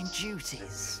my evening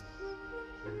duties.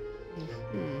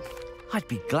 I'd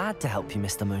be glad to help you,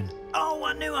 Mr. Moon. Oh,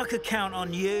 I knew I could count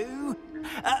on you.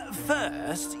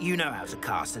 First, you know how to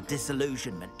cast a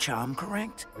disillusionment charm,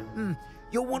 correct?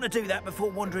 You'll want to do that before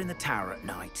wandering the tower at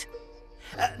night.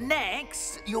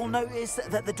 Next, you'll notice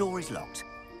that the door is locked.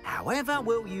 However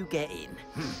will you get in?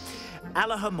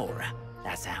 Alahomora,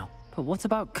 that's how. But what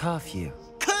about curfew?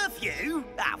 Curfew?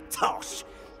 Oh, tosh.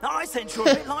 I sense you're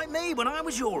a bit like me when I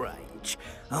was your age.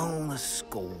 Oh, the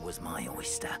school was my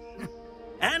oyster.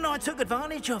 And I took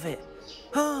advantage of it.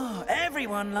 Oh,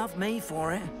 everyone loved me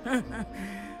for it.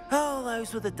 Oh,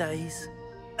 those were the days.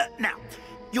 Now,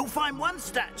 you'll find one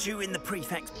statue in the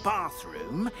prefect's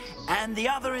bathroom and the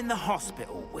other in the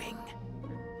hospital wing.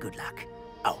 Good luck.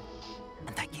 Oh,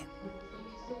 and thank you.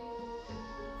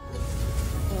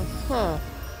 Huh.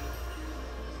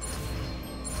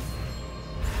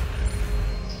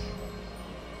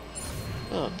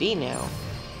 Oh, B now.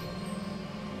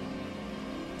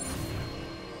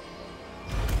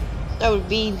 That would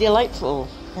be delightful.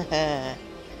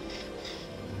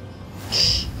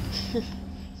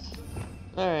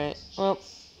 Alright, well.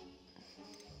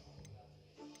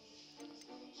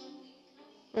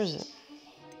 Where is it?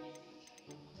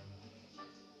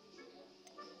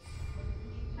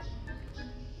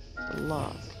 A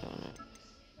lock on it.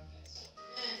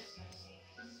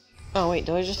 Oh wait,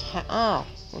 do I just oh,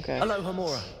 okay. Hello,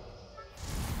 Homora.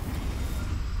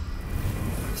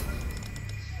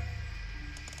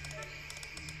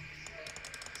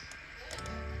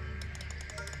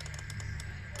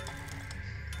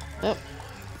 Yep.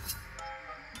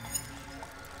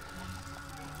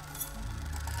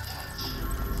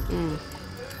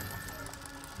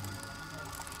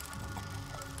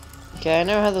 Okay, I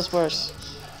know how this works.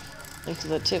 Thanks to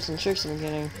the tips and tricks I'm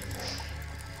getting.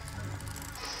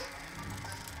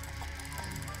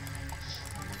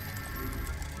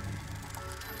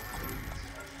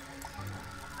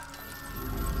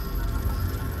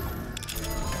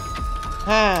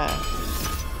 Ha!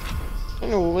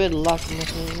 A weird lock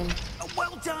mechanism.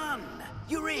 Well done!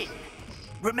 You're in!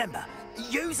 Remember,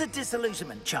 use a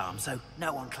disillusionment charm so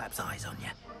no one claps eyes on you.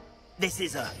 This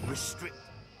is a restrict...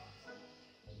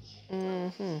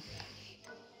 The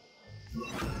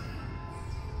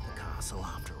castle,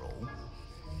 after all.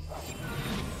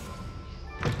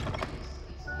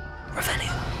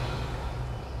 Revelio.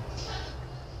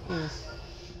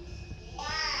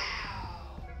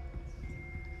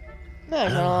 No,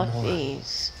 I'm gonna lock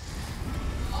these.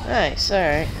 Nice,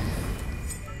 alright.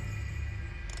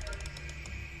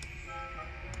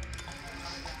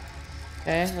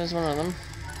 Okay, there's one of them.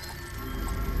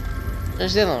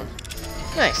 There's the other one.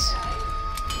 Nice.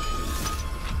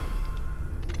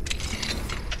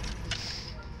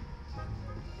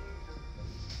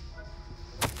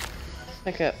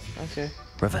 Pick up. Okay.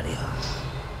 Revelio.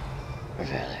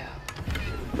 Revelio.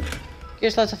 Gear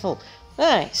slots are full.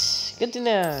 Nice. Good to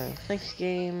know. Thanks,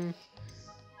 game.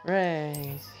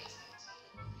 Right.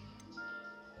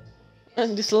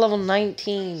 This is level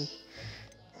 19.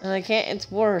 And I can't, it's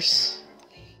worse.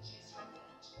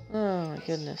 Oh my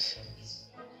goodness.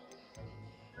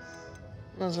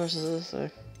 Not as worse as this though.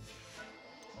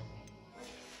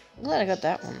 I'm glad I got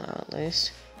that one though, at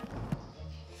least.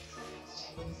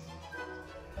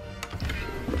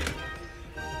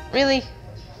 Really?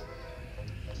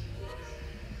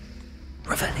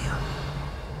 Revelio.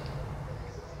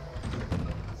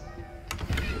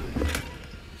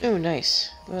 Ooh,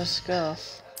 nice. Got a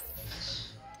scarf.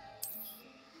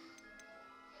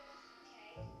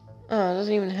 Oh, it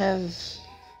doesn't even have...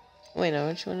 Wait, no,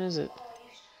 which one is it?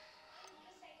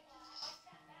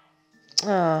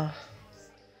 Ah.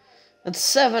 It's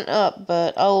 7 up,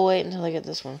 but I'll wait until I get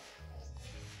this one.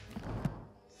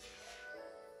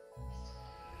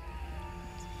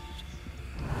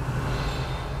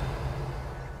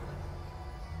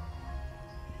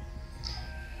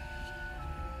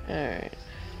 Alright.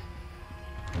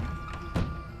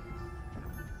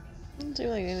 Doesn't seem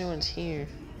like anyone's here.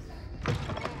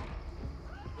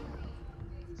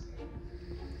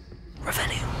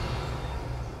 Revenue.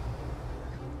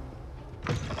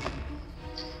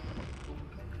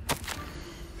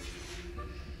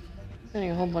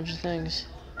 Getting a whole bunch of things.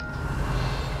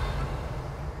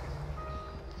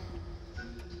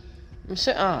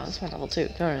 That's my level 2.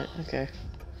 Darn it. Okay.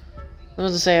 I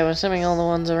was to say, I was assuming all the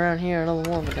ones around here are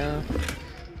level 1, but no.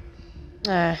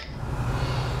 Ah.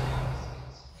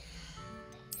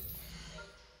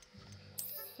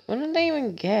 What did I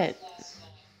even get?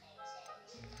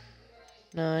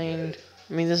 9.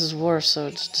 I mean, this is worse, so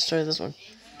it's destroy this one.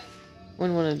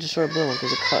 Wouldn't want to destroy a blue one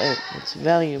because it's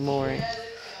value more.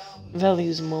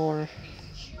 Values more.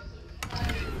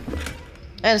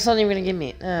 And it's not even gonna give me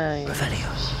it. Revenue.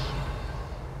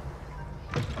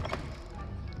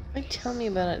 Why tell me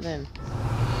about it then?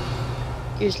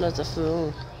 Useless a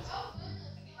fool.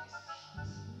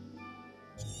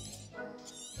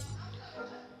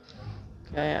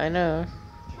 Okay, I know.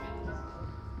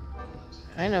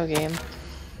 I know, game.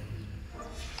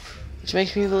 Which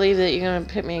makes me believe that you're gonna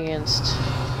pit me against...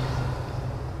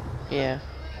 Yeah.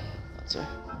 That's right.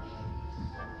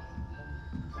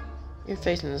 You're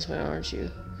facing this way, aren't you?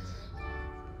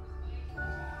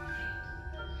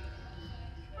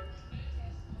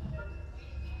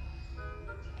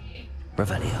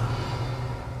 Revelio.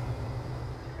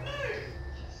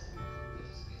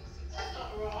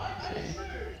 Okay.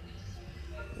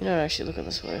 You know what, actually, look at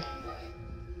this way.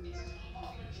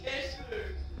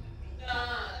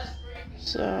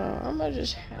 So, I'm gonna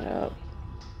just head up.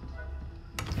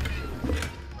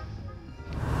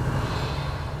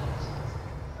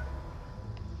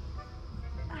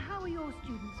 How are your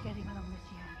students getting along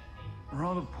this year?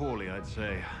 Rather poorly, I'd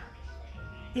say.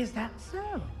 Is that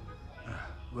so?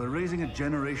 We're raising a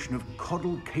generation of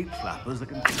coddled cape flappers that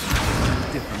can tell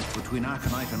the difference between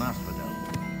aconite and asphodel.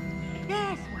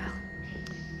 Yes, well,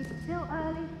 it's still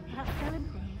early. Perhaps they'll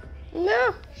improve.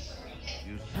 No!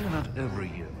 You say that every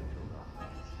year, Matilda.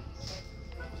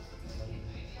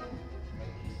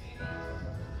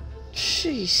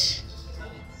 Jeez.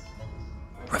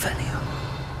 Revelio.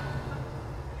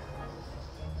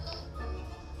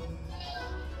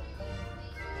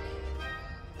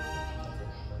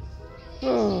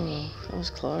 Oh, that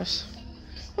was close.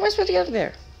 How am I supposed to get up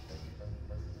there?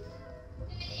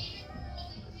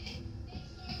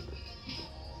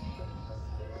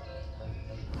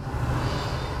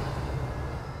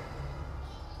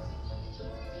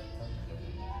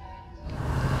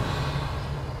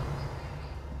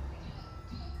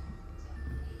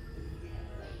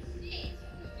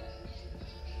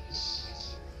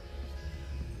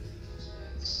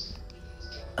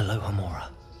 Aloha Mora.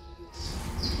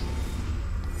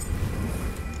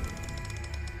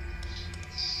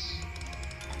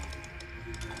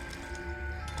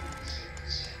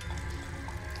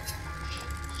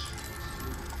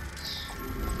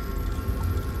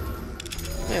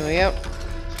 There we go.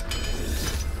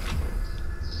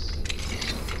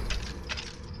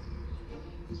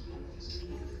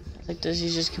 Like this,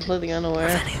 he's just completely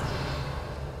unaware.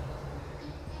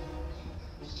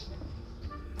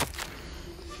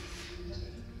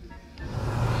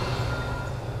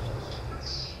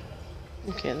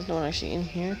 Okay, there's no one actually in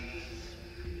here.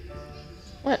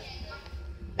 What?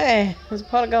 Hey, there's a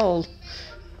pot of gold.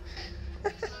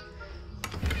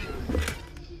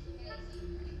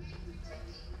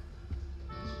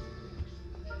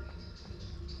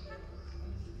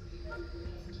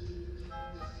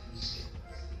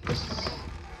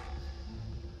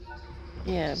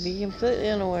 Yeah, be completely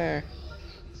unaware.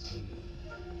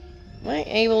 Am I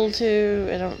able to?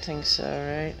 I don't think so,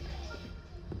 right?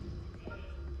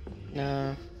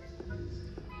 No.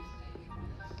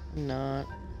 I'm not.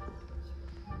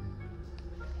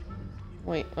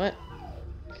 Wait, what?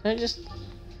 Can I just...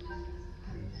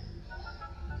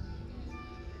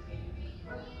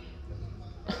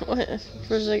 What?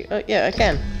 For a sec... yeah, I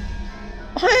can.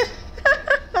 What?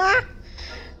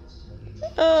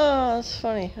 Oh, that's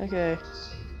funny. Okay.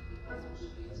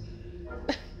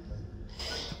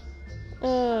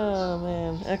 Oh,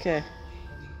 man. Okay.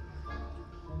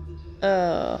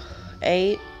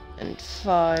 8 and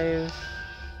 5.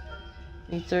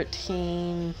 Need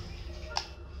 13.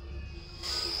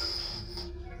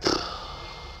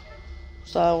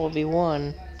 So that will be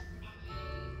 1.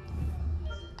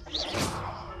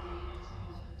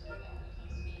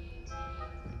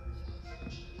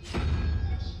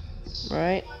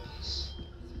 Right?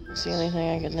 That's the only thing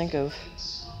I can think of.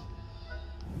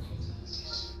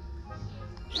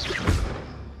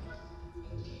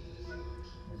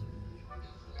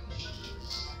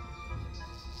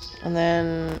 And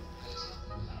then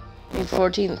need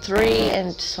 14, 3,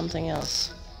 and something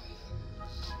else.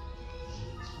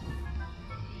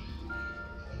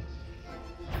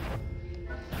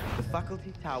 The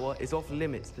faculty tower is off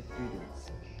limits to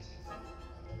students.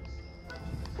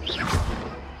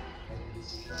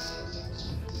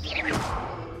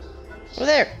 Over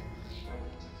there.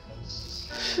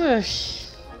 Shush.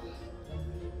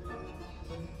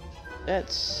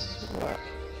 That's what?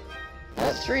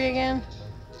 That's 3 again?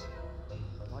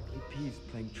 Likely Peeves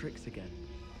playing tricks again.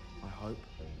 I hope.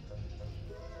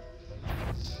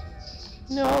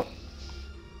 No.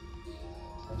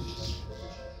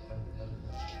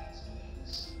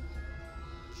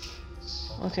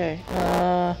 Okay,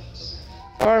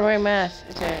 far away math.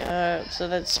 Okay, so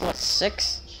that's what,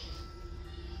 6?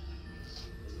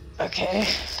 Okay.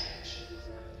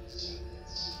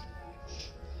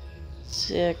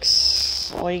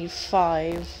 6, wait,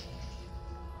 5.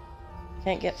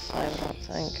 Can't get 5, I don't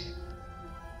think.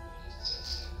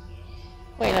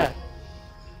 Wait, no.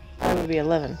 That would be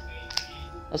 11.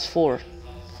 That's 4.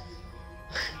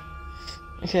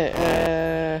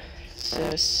 Okay,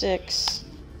 so 6.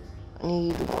 I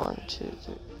need 1, 2,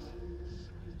 3.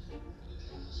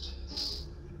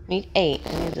 I need 8.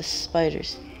 I need the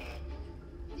spiders.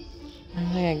 I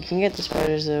don't think I can get the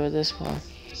spiders though with this one.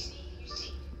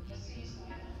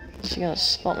 Just gonna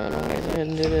spot me. I'm gonna go ahead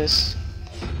and do this.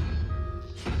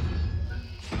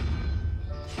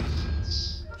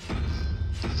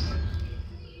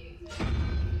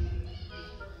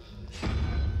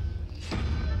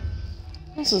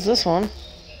 This is this one.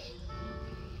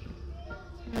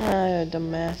 Ah,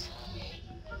 dumb math.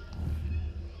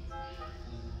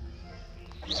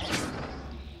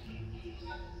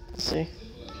 Let's see.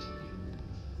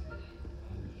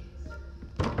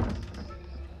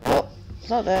 Oh, it's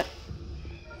not that.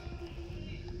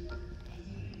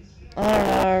 I don't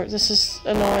know. This is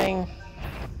annoying.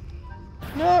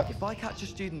 No. If I catch a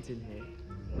student in here,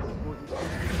 I thought you pointed them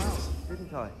out,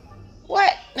 didn't I?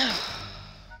 What?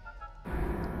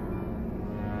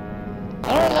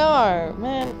 I don't know,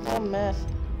 man. Dumb math.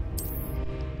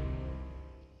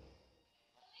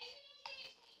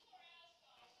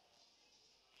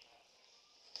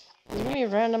 Is it gonna be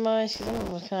randomized? Because that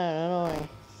one was kind of annoying.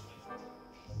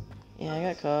 Yeah, I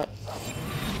got caught.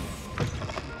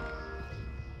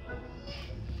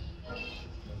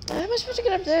 How am I supposed to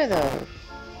get up there, though?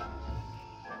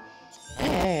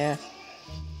 Yeah.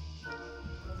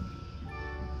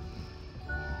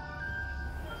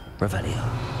 Revelio.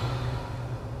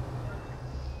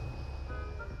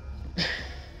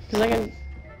 Because I can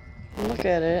look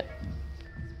at it.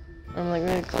 I'm like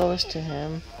really close to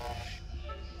him.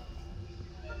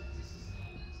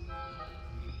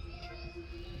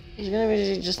 He's gonna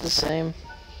be just the same.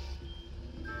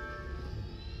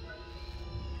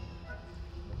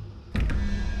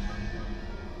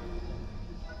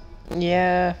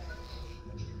 Yeah.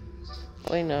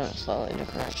 Wait, no, it's slightly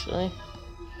different actually.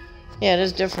 Yeah, it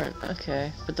is different.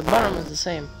 Okay, but the bottom is the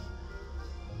same.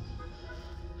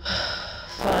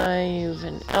 5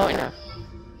 and oh wait, no,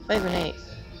 5 and 8.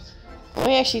 Let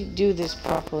me actually do this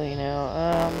properly now.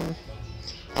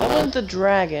 I want the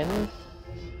dragon,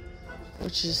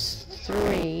 which is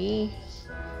 3.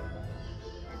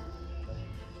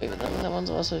 Wait, but that one's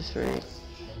also 3.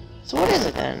 So what is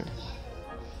it then?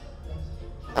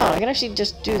 Oh, I can actually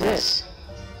just do this.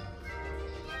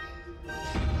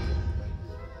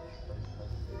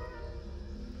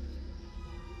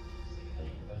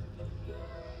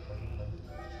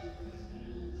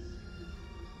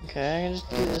 Okay, I can just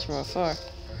do this from afar.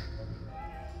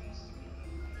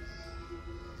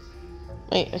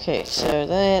 Wait, okay, so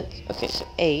that... Okay, so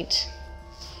 8.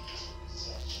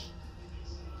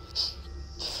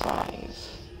 5.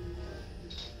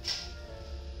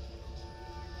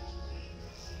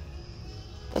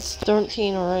 That's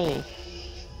 13 already.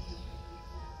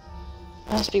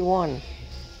 Has to be 1.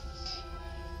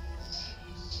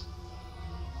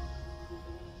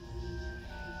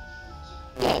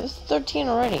 Yeah, this is 13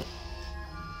 already.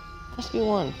 Has to be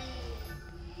 1.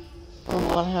 I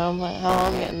don't know how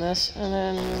I'm getting this, and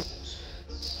then...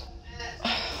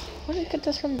 Where did I get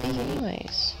this from be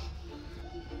anyways?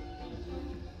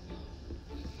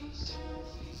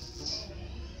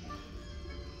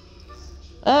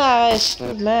 Ah, I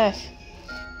screwed math.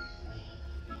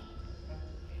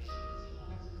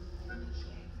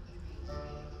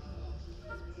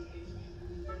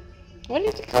 What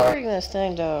is recording this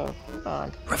thing, though? Hold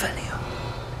on. Revelio.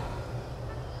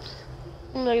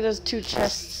 Look, there's 2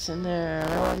 chests in there.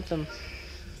 I want them.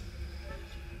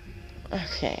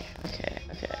 Okay.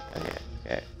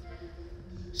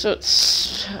 So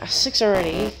it's 6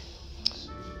 already.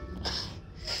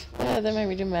 They might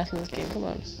be doing math in this game. Come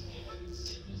on.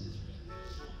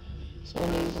 So I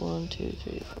need 1, 2,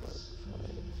 3, 4, 5,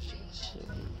 6,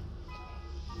 7.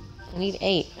 I need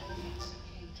 8.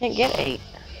 Can't get 8.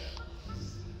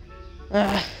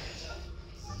 Ah.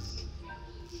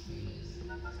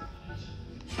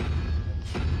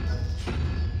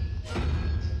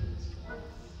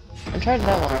 I tried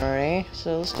that one already,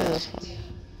 so let's do this one.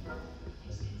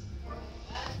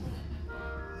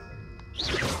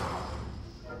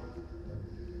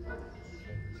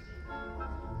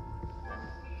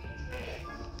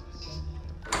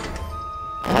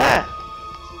 Ah!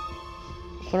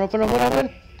 Open.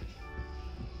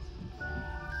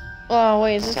 Oh,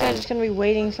 wait, is this guy just gonna be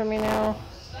waiting for me now?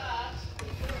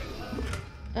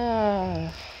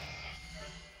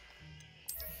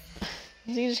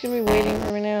 Is he just gonna be waiting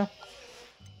for me now?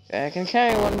 Okay, I can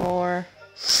carry one more.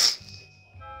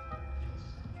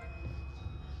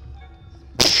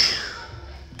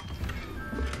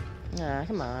 Nah,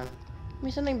 come on. Give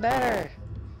me something better.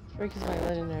 Freak is my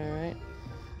legendary, right?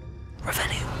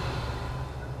 Revenue.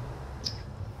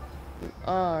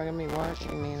 Oh, you're gonna be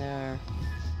watching me there.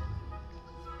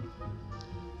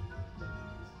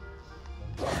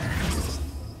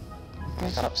 I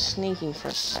stopped sneaking for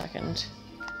a second.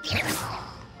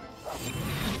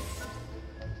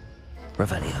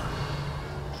 Revelio.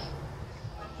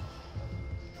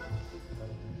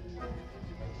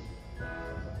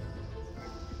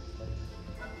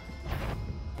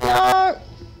 No!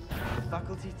 The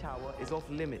faculty tower is off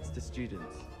limits to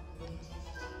students.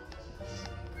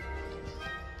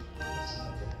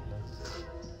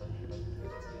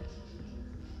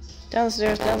 Down the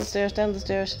stairs, down the stairs, down the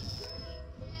stairs.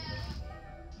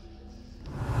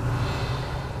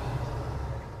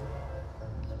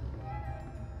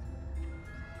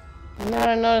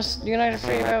 I noticed you're not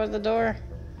afraid right with the door.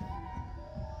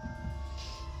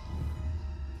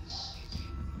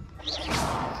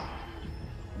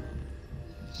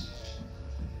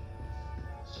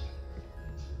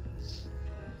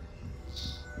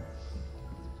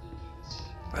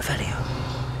 Revelio.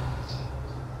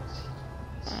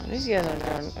 Oh, these guys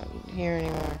aren't here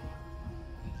anymore.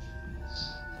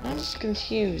 I'm just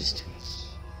confused.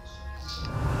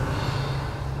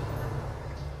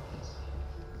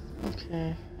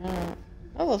 Okay.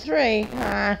 Level 3?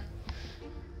 Ah.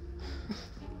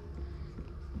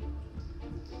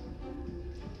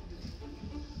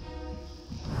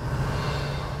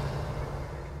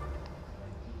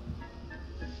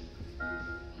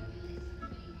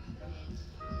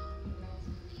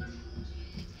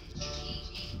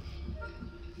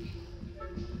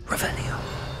 Revelio.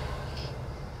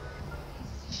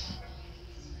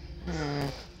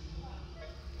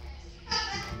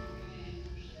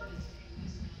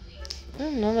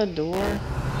 Another door.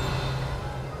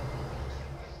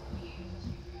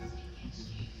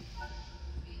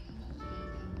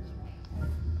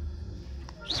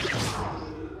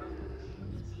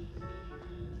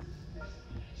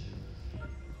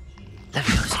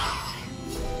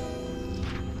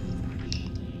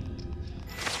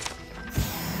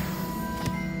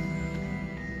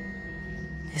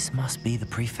 This must be the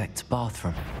prefect's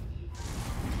bathroom.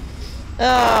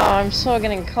 Oh, I'm so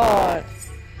getting caught.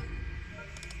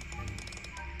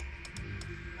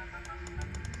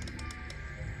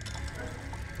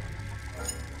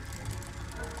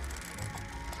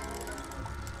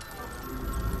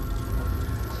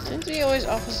 Since we always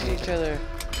opposite each other.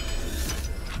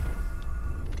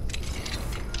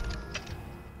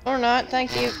 Or not,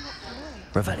 thank you.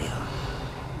 Revelio.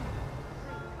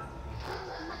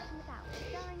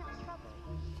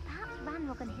 Perhaps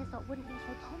Ranrock and Hyssop wouldn't be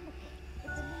so complicated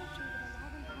if the ministry would allow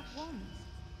them to have wands.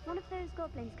 One of those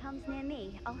goblins comes near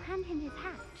me, I'll hand him his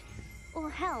hat. Or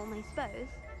helm, I suppose.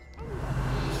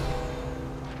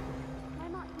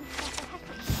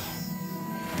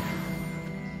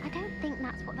 I don't think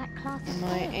that's what that class is. Am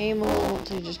I able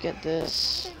to just get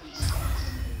this?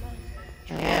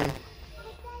 I am.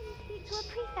 Speak to a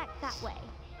prefect that way.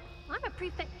 I'm a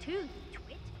prefect too, you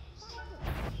twit.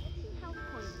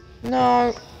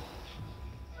 No.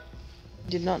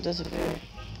 Did not disappear.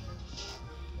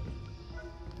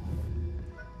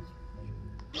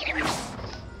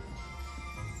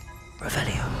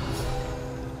 Revelio.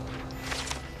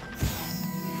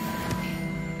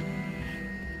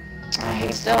 I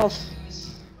hate stealth.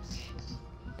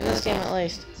 In this game at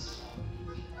least.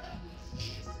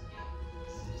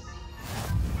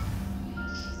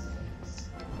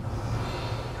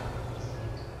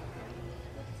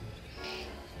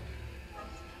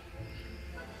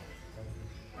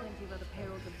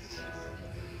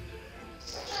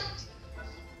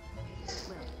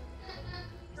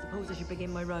 should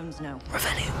begin my rounds now.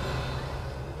 Revelio.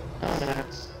 Oh no.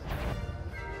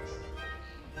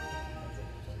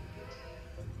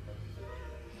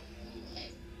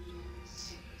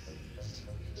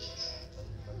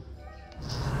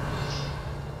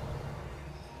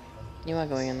 You are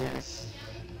going in there.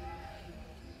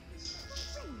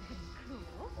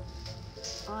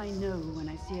 I know when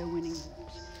I see a winning boot,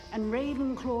 and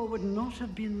Ravenclaw would not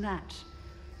have been that.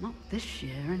 Not this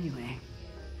year, anyway.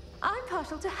 I'm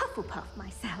partial to Hufflepuff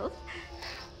myself.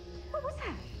 What was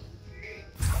that?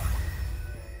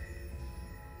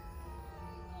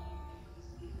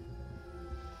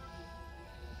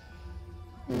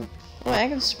 Oh, I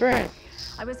can sprint.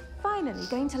 I was finally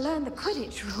going to learn the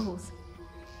Quidditch rules.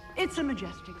 It's a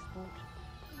majestic sport.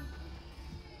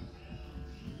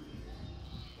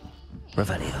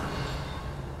 Revelio.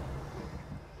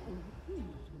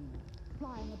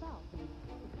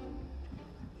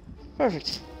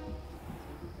 Perfect.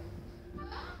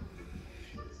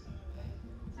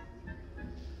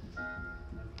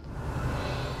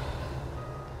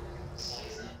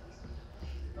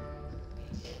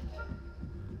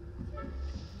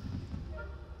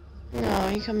 No,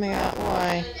 you coming out?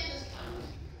 Why?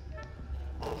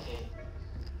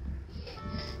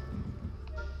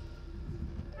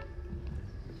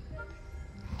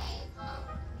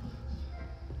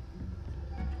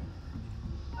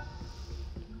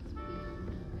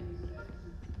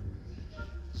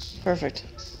 Perfect.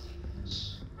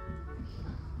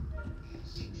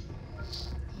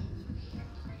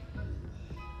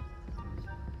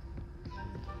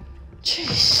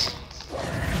 Jeez.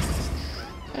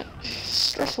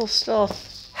 Stressful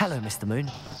stuff. Hello, Mr.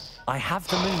 Moon. I have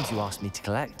the moons you asked me to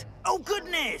collect. Oh,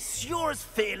 goodness! You're as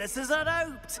fearless as I'd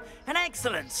hoped. An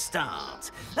excellent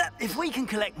start. If we can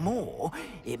collect more,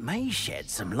 it may shed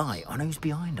some light on who's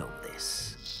behind all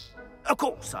this. Of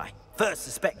course, I first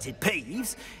suspected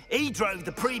Peeves. He drove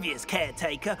the previous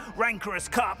caretaker, Rancorous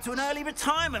Carp, to an early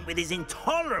retirement with his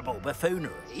intolerable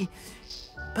buffoonery.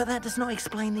 But that does not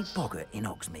explain the boggart in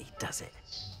Hogsmeade, does it?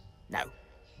 No.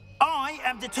 I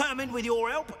am determined, with your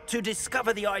help, to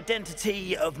discover the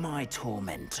identity of my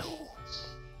tormentor.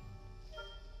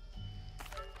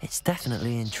 It's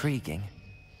definitely intriguing.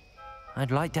 I'd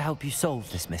like to help you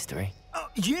solve this mystery.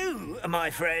 You, my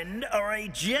friend, are a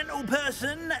gentle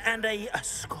person and a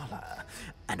scholar,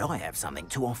 and I have something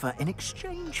to offer in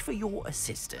exchange for your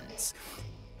assistance.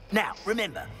 Now,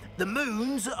 remember, the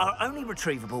moons are only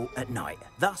retrievable at night.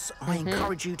 Thus, I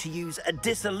encourage you to use a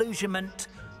disillusionment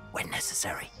when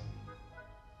necessary.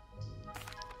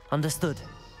 Understood.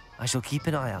 I shall keep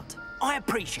an eye out. I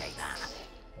appreciate that.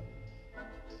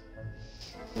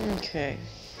 Okay.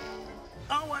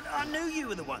 Oh, I knew you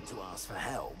were the one to ask for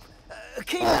help.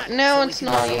 Now it's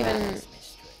not even...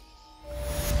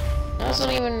 Now it's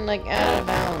not even, like, out of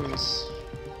bounds.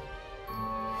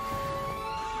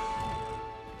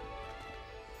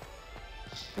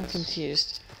 I'm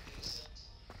confused.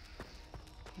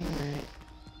 Alright.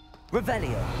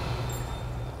 Revelio.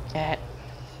 Cat.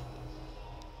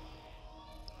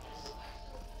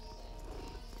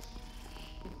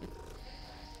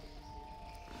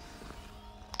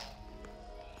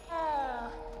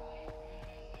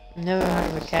 Never heard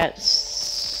of a cat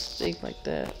speak like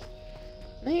that.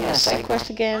 Now you got a side quest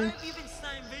again. I hope you've been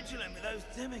staying vigilant with those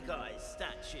demiguise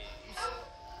statues.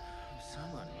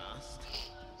 Someone must.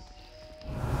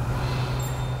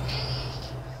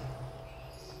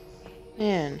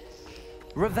 Man.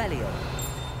 Revelio.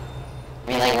 I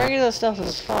mean, like, regular stuff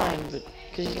is fine, but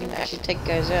because you can actually take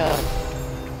guys out.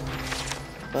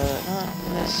 But not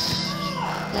in this.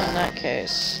 Not in that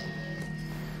case.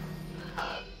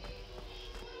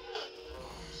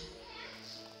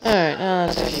 Alright, now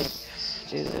let's actually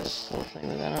do this whole thing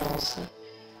with that also.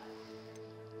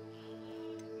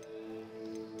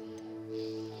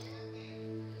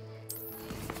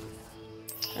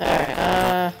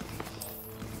 Alright,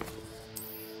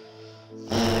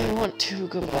 I want to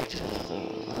go back to the...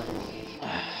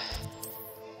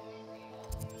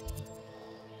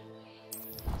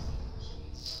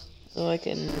 so I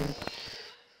can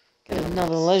get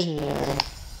another legendary.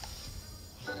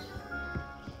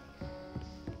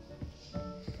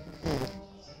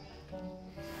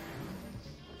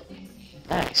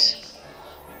 Nice.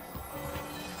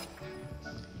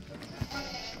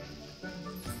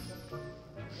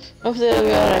 Hopefully I'll be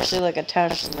able to actually, like,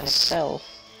 attach to myself.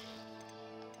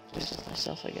 Just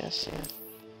myself, I guess, yeah.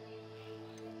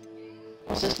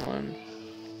 What's this one?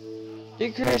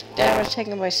 Decrease damage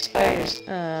taken by spiders.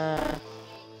 That's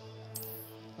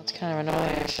kind of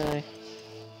annoying, actually.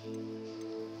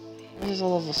 This is a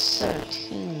level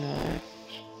 17, though.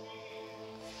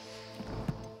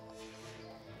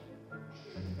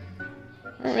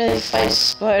 I don't really fight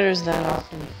spiders that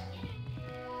often.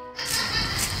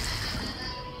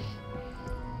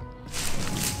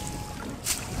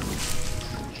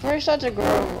 We're starting to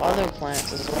grow other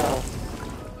plants as well.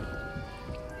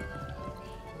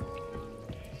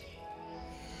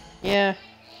 Yeah.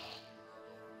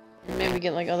 Maybe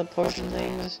get like other potion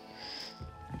things.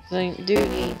 So I do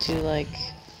need to like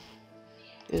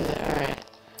do that. Alright.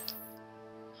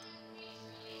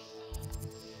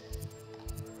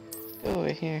 Go over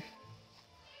here.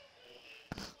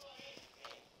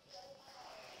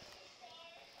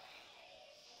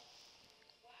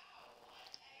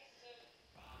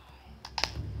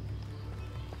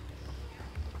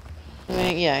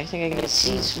 Yeah, I think I can get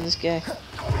seeds from this guy.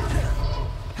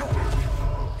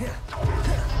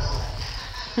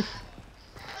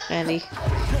 Andy.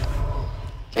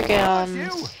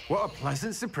 Chickens. What a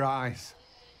pleasant surprise.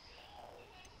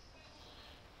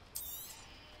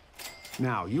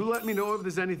 Now, you let me know if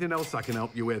there's anything else I can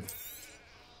help you with.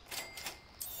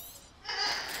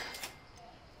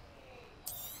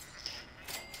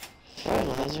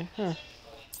 Fertilizer, huh.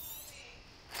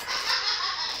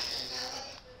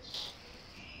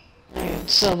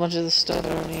 So much of the stuff I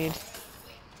don't need.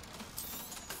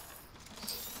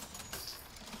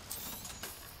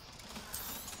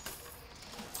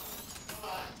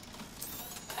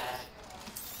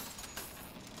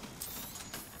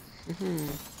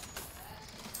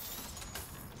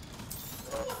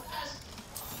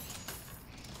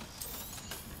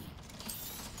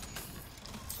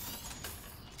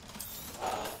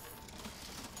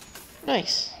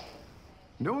 Nice.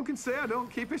 No one can say I don't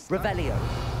keep it. Revelio.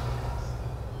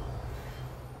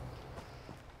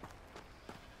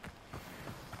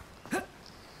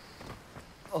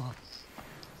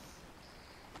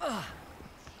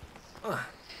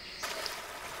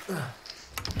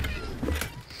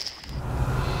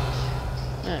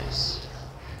 Nice.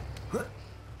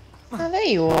 Oh, there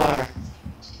you are.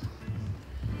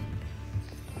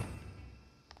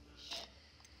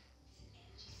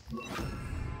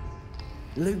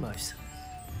 Lumos.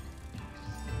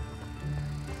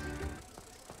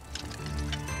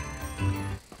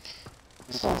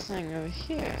 This whole thing over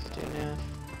here I have to do now.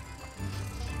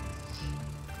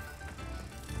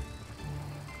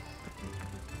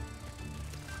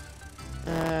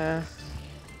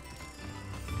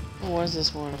 What is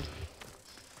this one?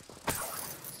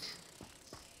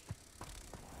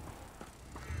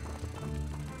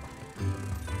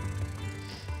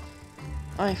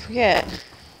 I forget.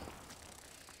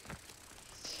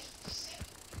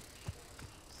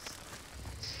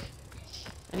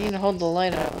 I need to hold the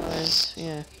light up, otherwise,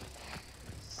 yeah.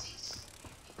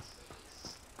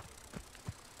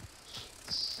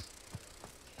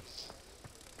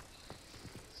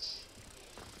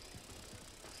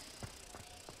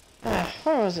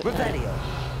 Where was it? Revelio.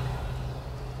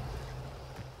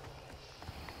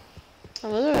 I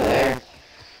was over there.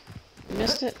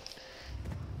 Missed it.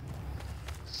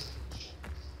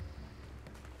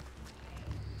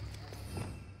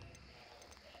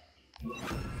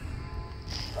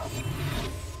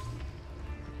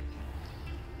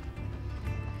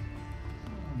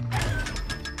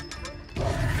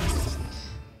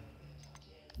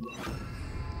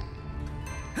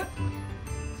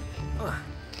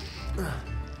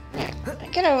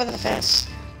 Get over the fence.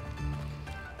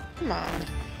 Come on.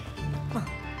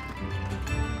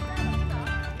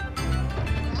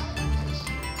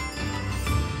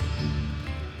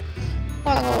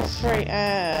 Level 3,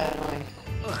 annoying.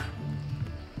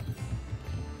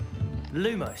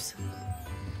 Lumos.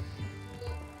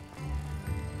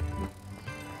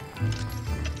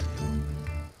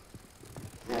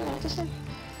 This one?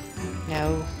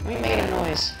 No, we made a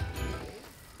noise.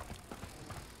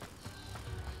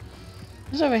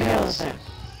 Who's over here all the time?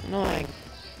 Annoying.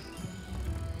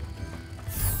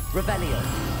 Revelio.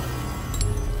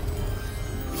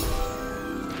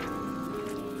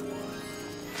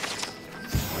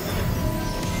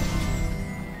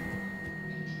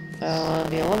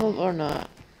 Be a level or not?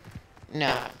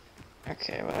 Nah.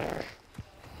 Okay, whatever.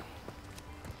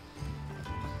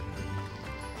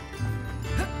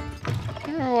 I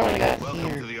don't know what I got Welcome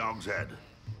here. to the Og's Head.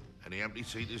 Any empty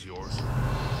seat is yours.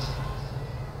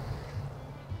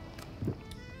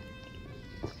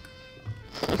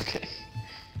 Okay.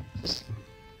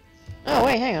 Oh,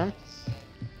 wait, hang on.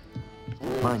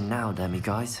 Mine now,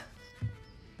 demi-guys.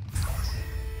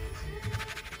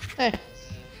 Hey.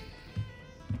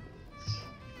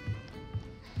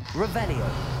 Revelio.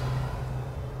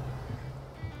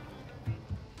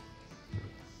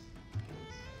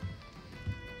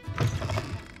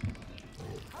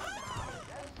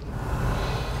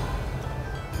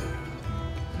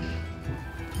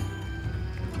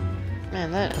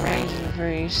 Man, that range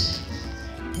increase.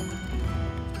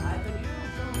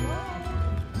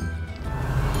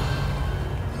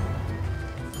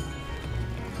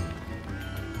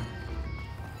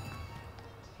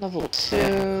 Level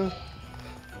 2.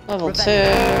 Level 2.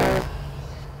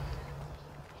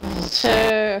 Level 2.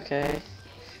 Okay.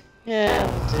 Yeah,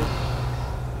 level 2.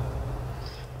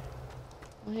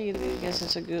 I guess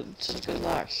it's such a good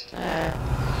lock.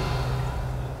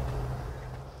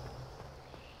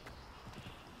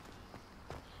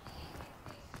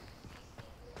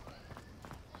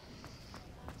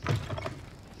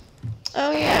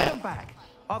 Oh yeah. Welcome back.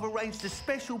 I've arranged a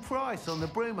special price on the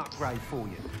broom upgrade for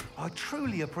you. I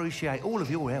truly appreciate all of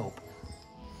your help.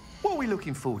 What are we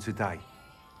looking for today?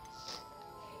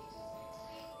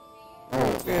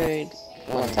 Upgrade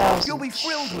 1,000. You'll be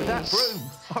thrilled with that broom,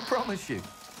 I promise you.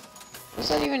 What's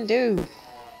that even do?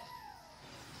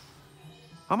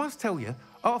 I must tell you,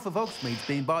 half of Hogsmeade's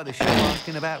been by the show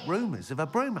asking about rumours of a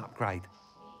broom upgrade.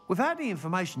 Without the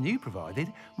information you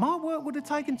provided, my work would have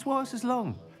taken twice as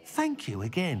long. Thank you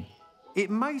again. It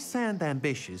may sound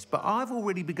ambitious, but I've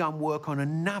already begun work on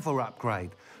another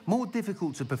upgrade, more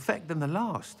difficult to perfect than the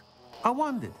last. I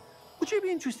wondered, would you be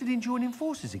interested in joining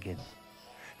forces again?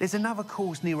 There's another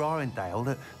course near Arendelle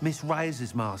that Miss Reyes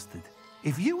has mastered.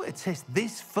 If you were to test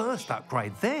this first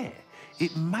upgrade there,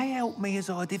 it may help me as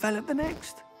I develop the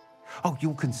next. Oh,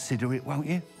 you'll consider it, won't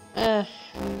you? Yeah,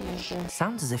 sure.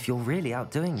 Sounds as if you're really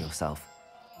outdoing yourself.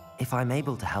 If I'm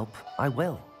able to help, I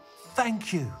will.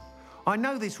 Thank you. I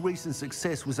know this recent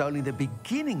success was only the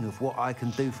beginning of what I can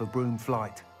do for broom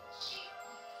flight.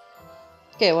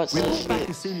 Okay, what's Report this? back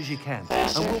as soon as you can,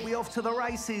 and we'll be off to the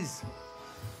races.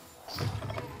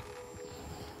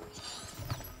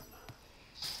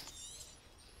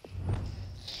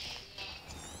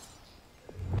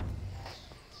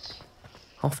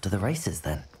 Off to the races,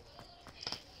 then.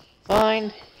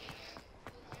 Fine.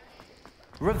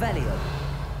 Revelio.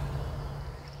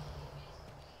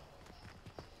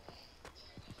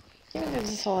 Even if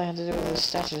this is all I had to do with those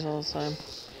statues all the time.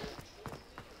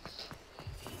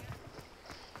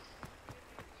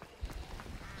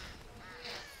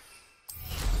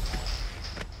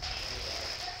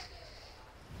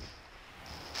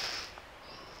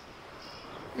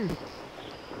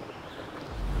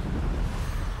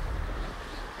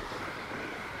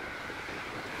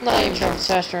 Not even sure if it's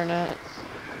faster or not.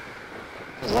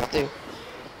 What does that do?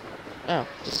 Oh,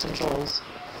 just controls.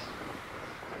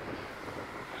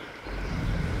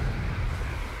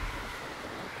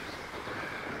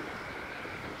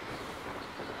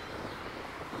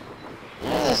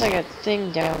 There's like a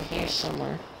thing down here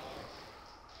somewhere.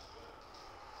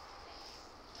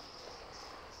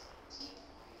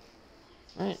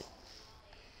 Right.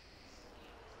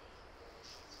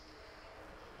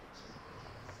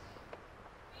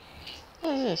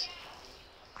 What is this?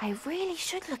 I really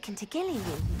should look into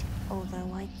Gillyweed,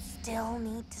 although I still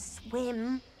need to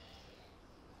swim.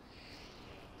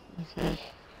 Okay.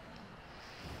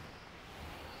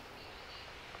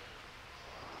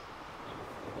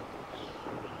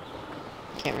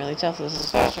 Can't really tell if this is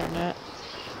faster or not.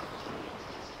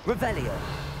 Revelio.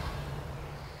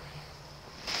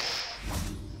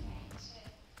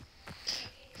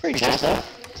 Pretty fast though.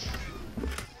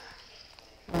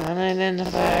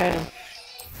 Unidentified.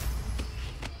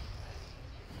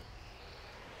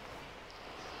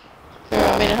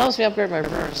 I mean, it helps me upgrade my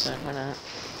birds, so why not?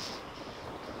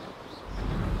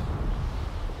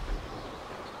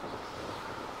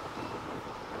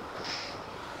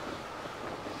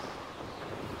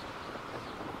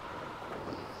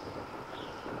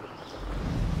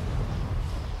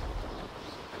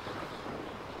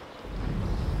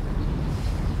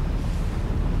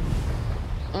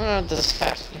 I don't know if this is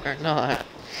fast or not.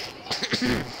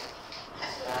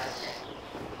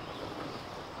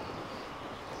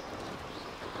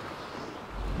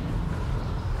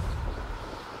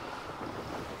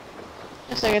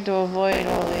 Guess I get to avoid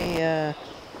all the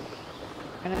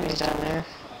enemies down there.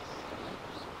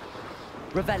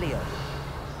 Revelio.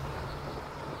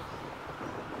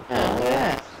 Oh, look at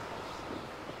that.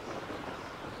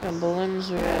 We got balloons,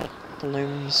 we got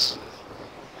balloons.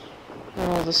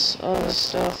 And all this other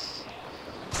stuff.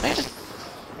 I just...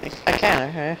 I can,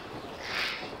 okay.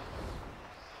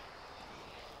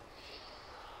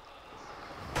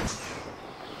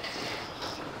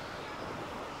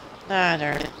 Ah,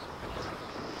 darn it.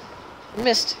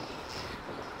 Missed.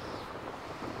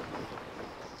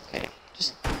 Okay,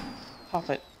 just pop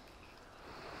it.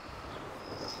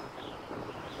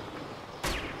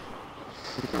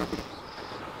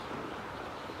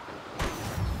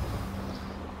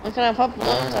 When can I pop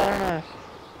balloons? I don't know.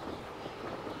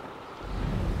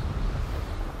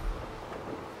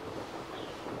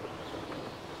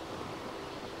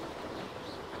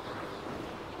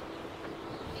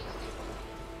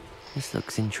 This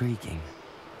looks intriguing.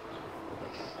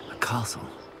 A castle.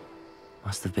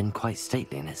 Must have been quite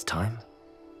stately in its time.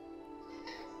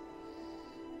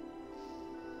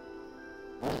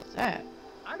 What is that?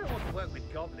 I don't want to work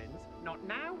with goblins. Not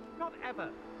now, not ever.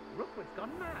 Rookwood's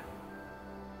gone mad.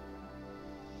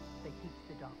 They teach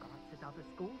the dark arts at other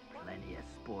schools. Plenty of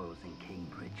spoils in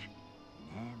Cambridge.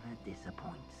 Never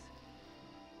disappoints.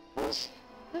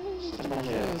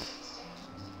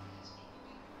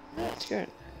 That's good.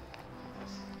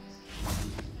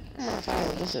 I'm gonna find out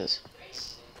what this is.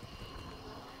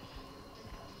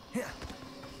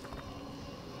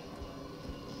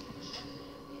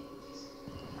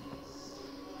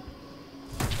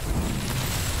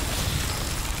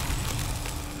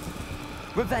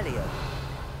 Revelio.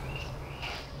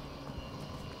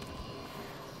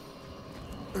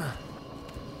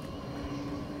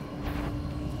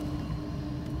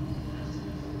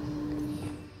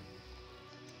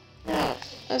 Yeah,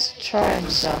 let's try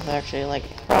stuff actually, like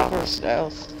proper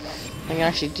stealth. I can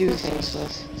actually do things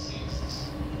with.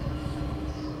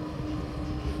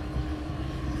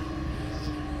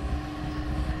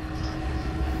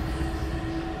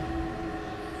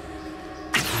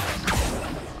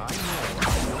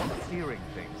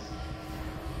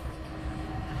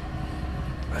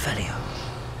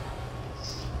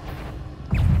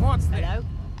 What's this? Hello?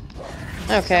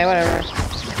 Okay, whatever.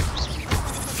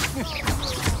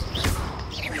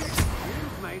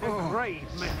 You've made a grave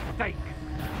mistake.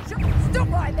 Stop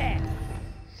right there!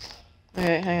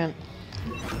 Okay, hang on.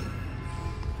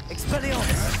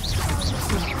 Expelliarmus!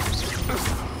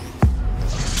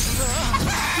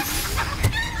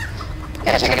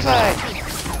 Yeah, check it fight!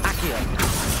 Accio!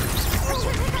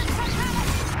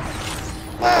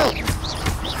 Whoa!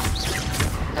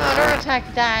 No, don't attack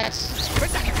that!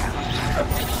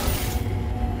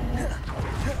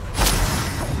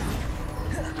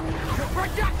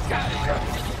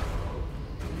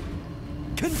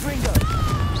 Confringo!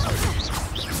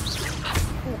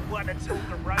 What a talk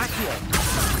of road. Accio!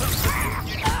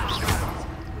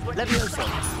 Levioso!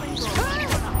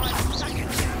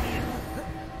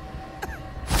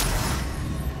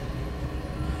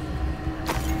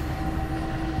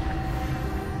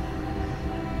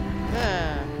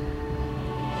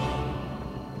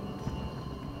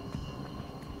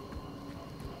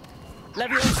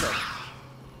 Levioso!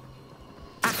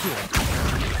 Accio!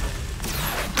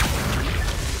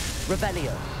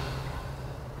 Revelio!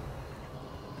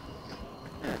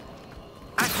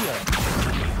 Accio!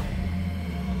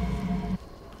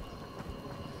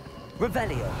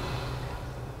 Revelio!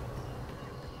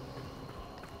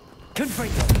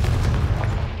 Confringo!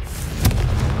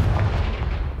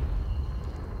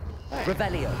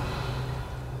 Revelio!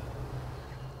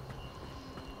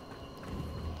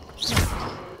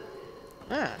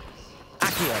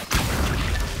 Accio!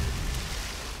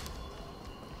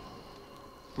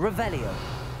 Revelio!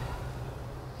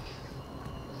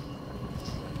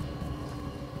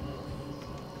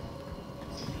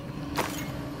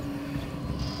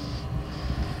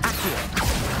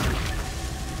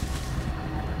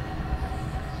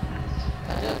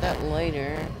 I'll do that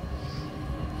later.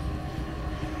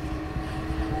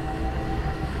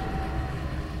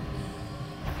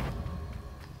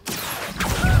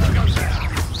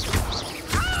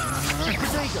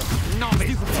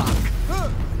 Novice fuck.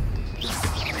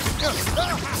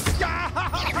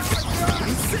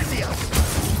 Incendio!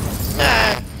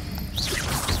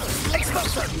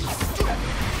 Expulso!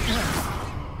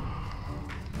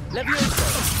 Levioso!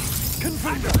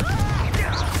 Confringo!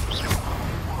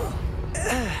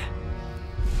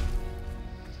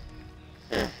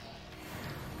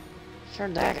 Sure,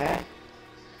 that guy.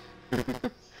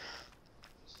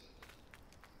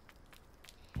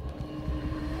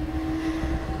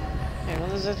 Okay, well,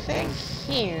 there's a thing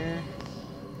here.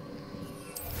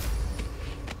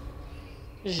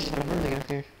 This is what I'm up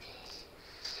here.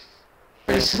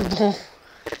 Pretty simple.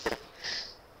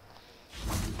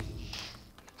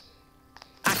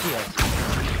 Accio!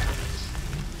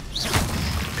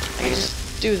 I can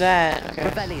just do that. Okay.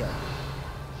 Revelio!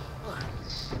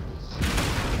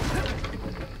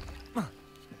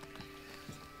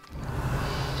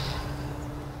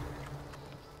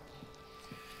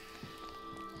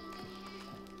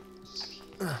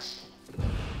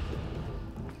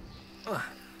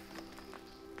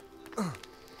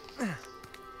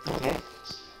 Okay.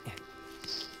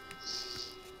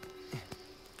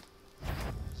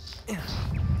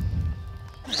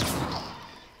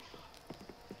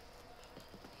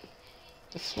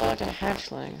 The flog a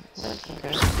hatchling. What?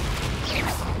 Okay.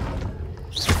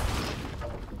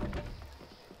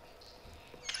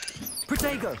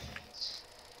 Protego!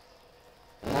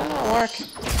 That don't work.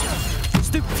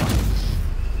 Stupefy.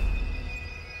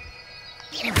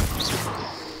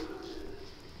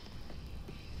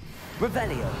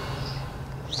 Revelio.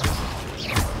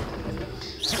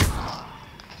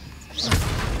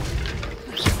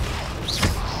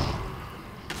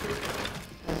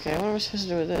 Okay, what am I supposed to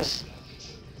do with this?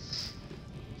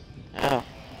 Oh,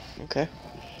 okay.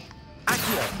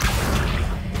 Accio.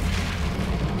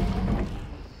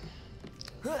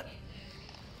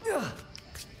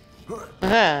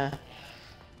 Aha!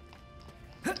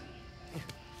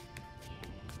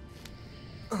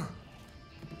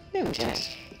 New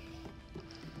chest.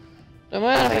 Don't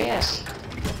mind if I guess.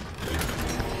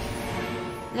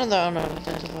 Another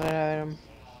unidentified item.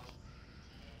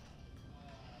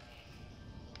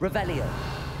 Revelio.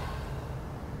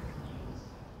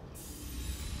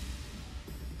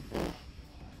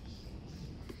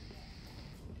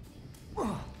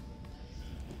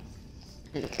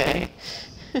 Okay.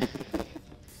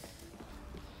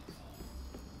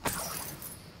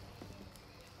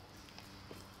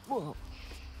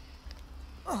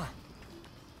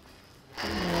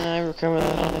 I recover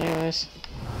that all anyways.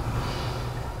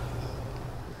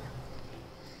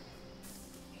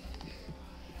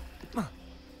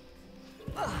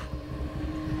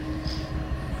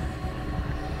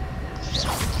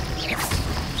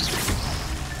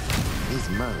 These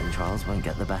Merlin trials won't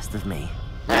get the best of me.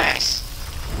 Nice!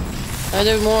 I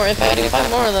do more, if I do 5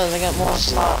 more of those, I got more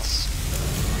slots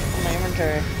in my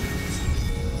inventory.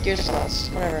 Gear slots,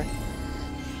 whatever.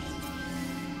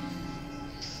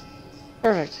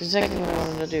 Perfect, exactly what I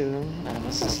wanted to do.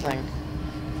 What's this thing?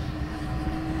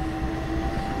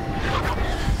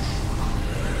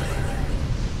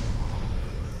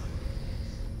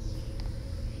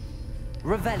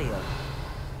 Revelio.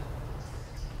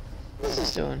 What's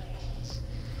this doing?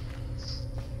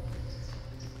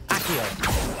 Accio.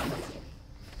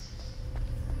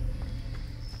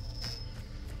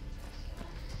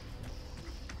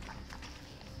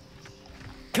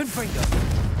 Confringo.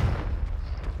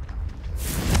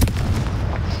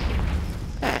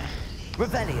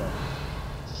 Revelio.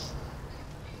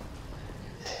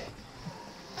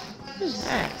 Who's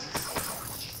that?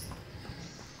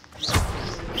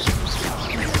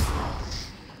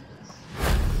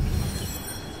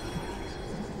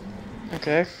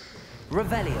 Okay.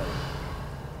 Revelio.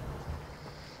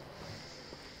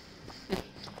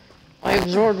 I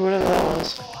absorbed whatever that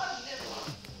was.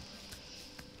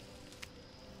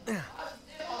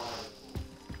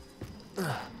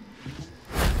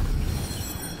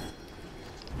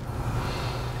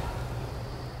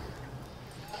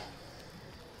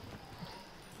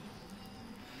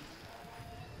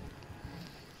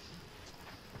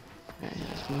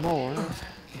 There's more.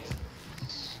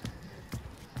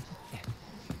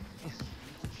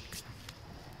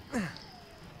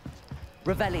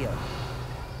 Revelio.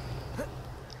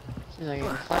 Seems like I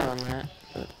can climb on that,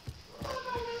 but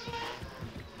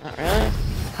not really.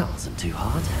 That wasn't too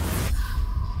hard.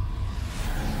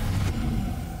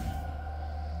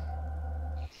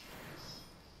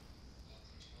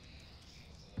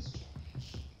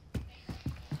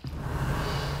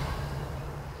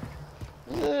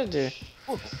 What did I do?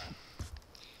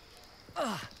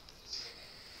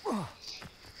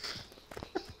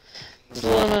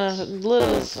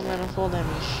 Little amount of full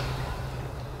damage.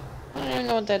 I don't even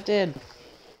know what that did.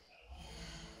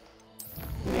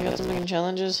 We got some making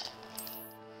challenges.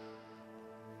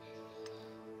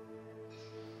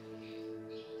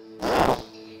 Wow.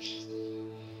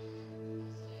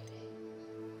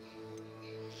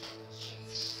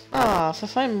 Ah, if I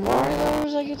find more of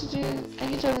those, I get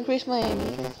to increase my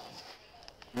aiming.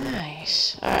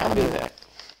 Nice. Alright, I'll be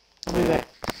back.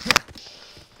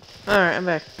 Alright, I'm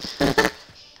back.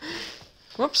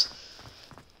 Whoops.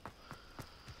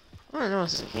 I don't know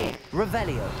what's in here.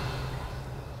 Revelio.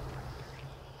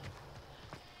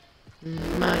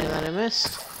 Money that I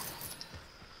missed.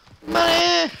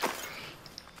 Money!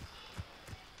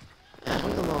 Ah,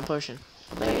 look at the little potion.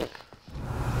 Dang it.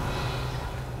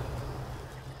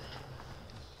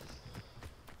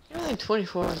 I think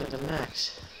 24 is like the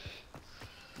max.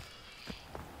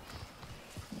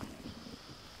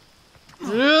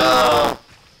 No!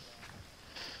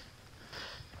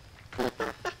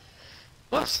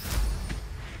 Whoops.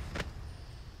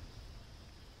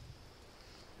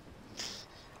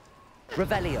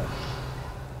 Revelio.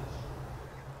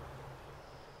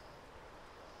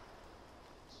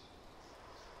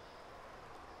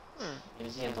 You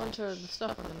see a bunch of the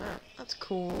stuff on the map. That's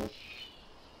cool.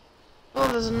 Oh,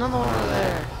 there's another one over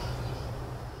there.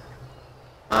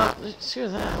 Screw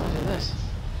that. I want to do this.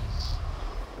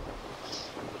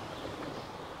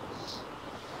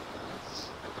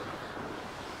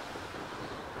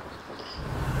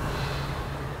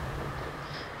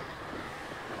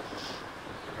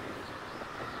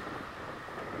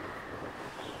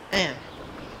 Man.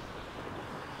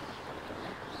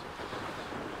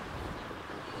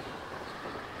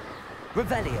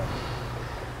 Revelio.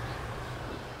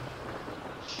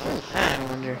 I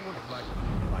wonder.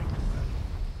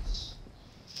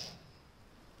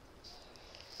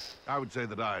 I would say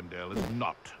that Irondale is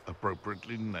not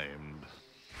appropriately named.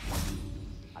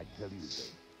 I tell you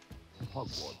this,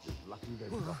 Hogwarts is lucky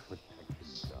they've got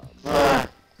protection guards.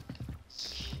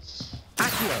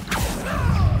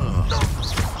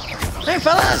 Hey,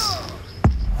 fellas!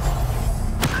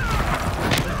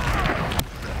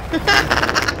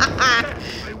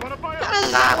 How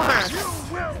does that work?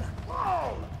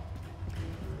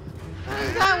 How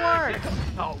does that work?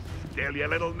 Oh, still, you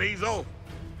little measle.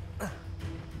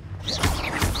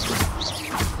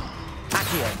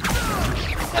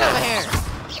 Get over here!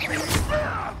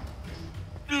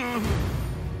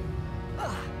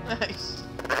 Nice.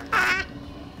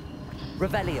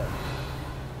 Revelio.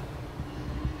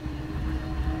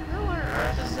 How on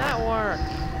earth does that work?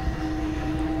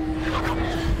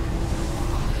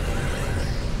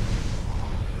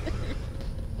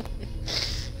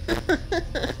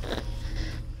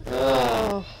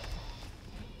 Oh.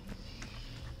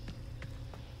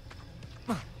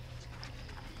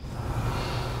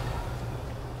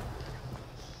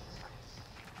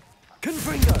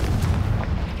 Confringo.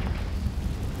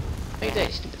 Look at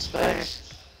that stupid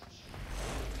spiders.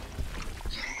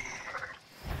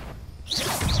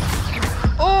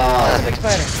 Oh, that's a big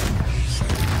spider.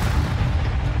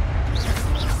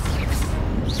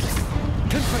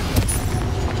 Confringo.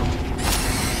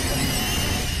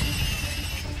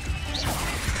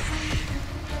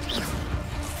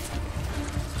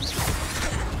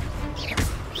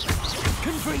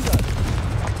 Confringo.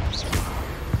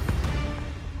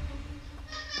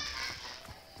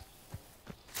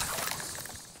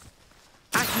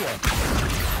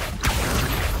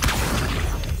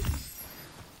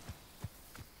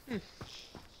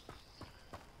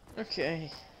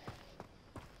 Okay.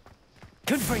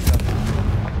 Confringo.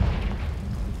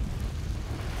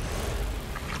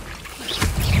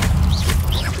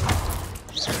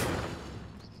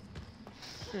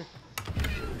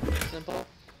 Simple.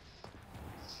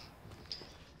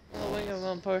 Oh, we got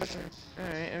one potion.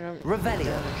 Alright,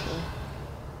 Revelio. Actually.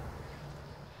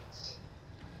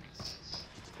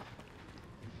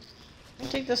 Can I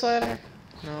take this ladder?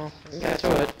 No, I gotta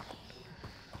throw it.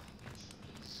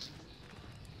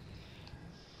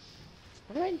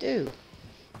 What do I do?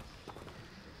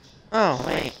 Oh,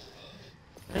 wait.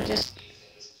 I just...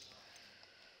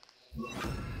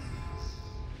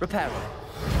 Repair.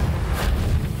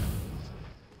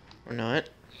 Or not.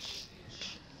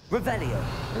 Revelio.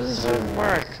 This doesn't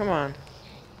work, come on.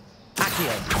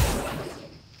 Accio.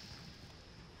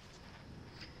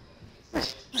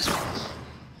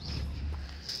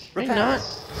 Wait, not?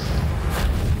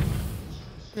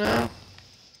 No?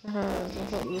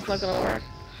 It's not gonna work.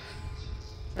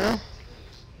 No?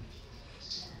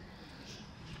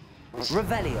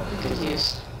 Revelio. I'm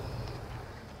confused.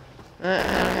 How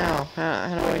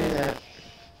do I do that?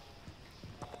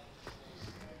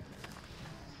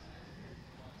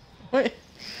 What?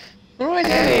 What do I do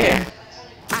here?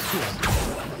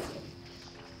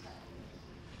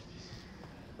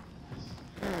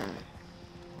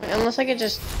 Wait, unless I could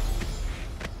just...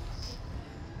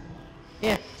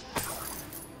 Yeah.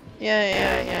 Yeah,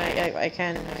 I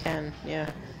can, yeah.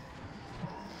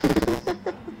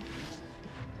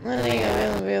 I don't think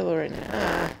I'm available right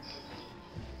now.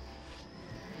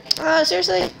 Ah,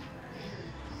 seriously?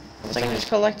 Unless I can just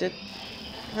collect it.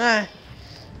 Ah.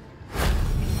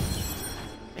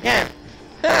 I can.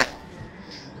 Ah!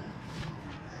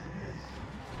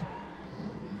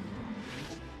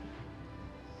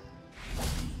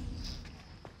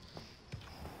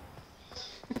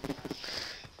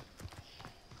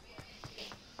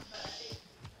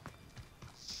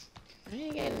 I need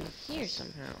to get in here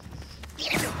somehow.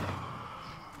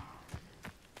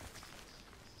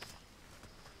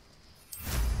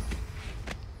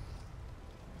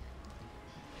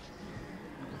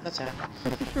 That's how.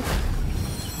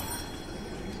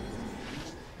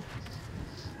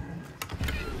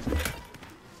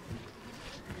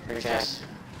 Chest.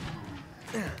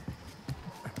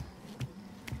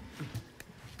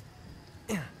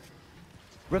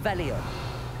 Revelio.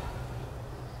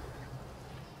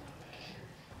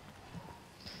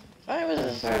 If I was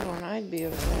the third one, I'd be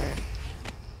over there.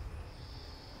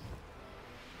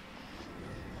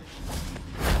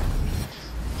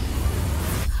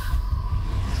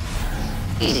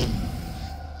 Easy.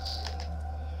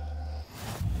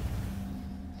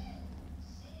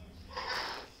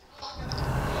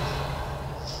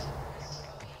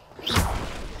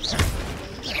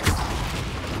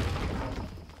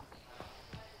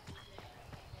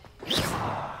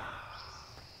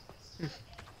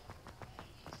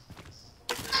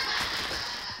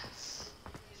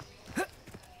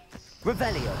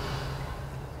 Revelio.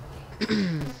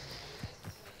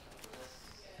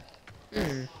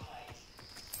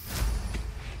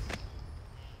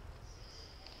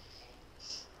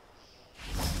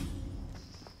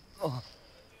 Oh.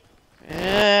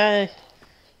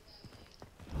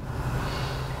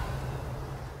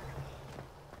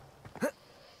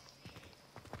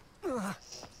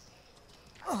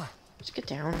 Just get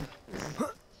down.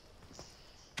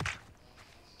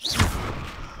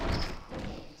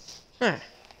 Huh.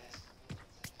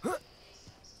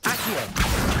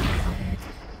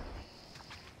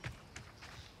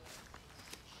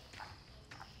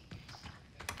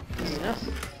 Easy enough.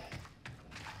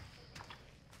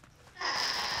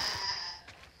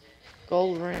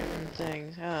 Gold ring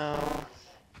things. Oh.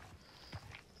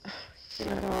 Get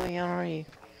annoying, are you?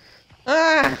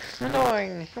 Ah!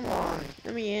 Annoying! Come on,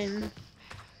 let me in.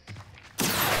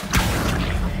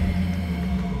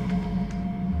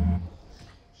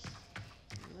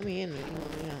 Let me in,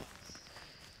 yeah.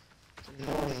 It's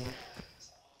annoying.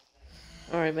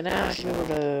 Alright, but now I should be able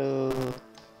to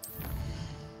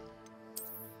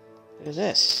do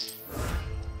this.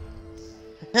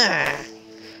 Ha!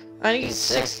 I need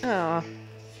 6. Oh.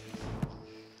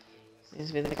 Seems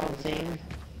to be the common theme.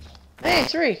 Hey,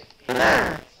 3!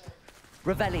 Ah!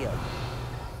 Revelio.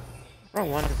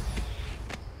 Wrong one.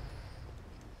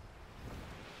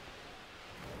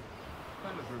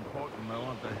 Manners are important though,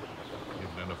 aren't they?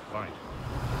 Even in a fight.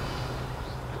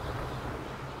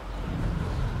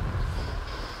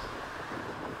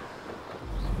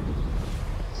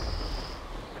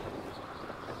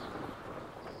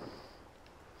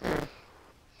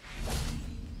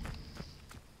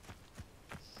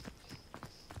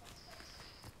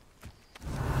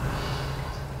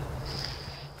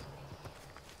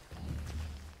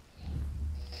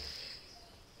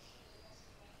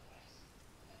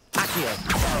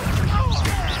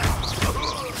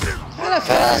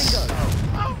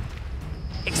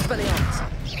 Expelliarmus.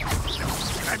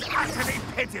 An utterly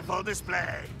pitiful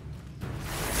display.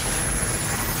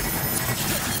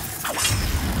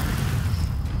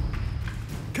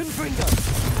 Confringo.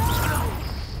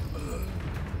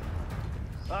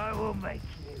 I will make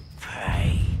you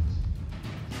pay.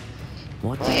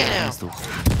 What do you know?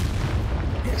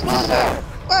 Closer!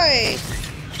 Wait!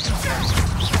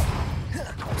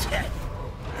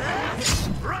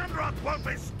 Ranrock won't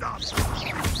be stopped.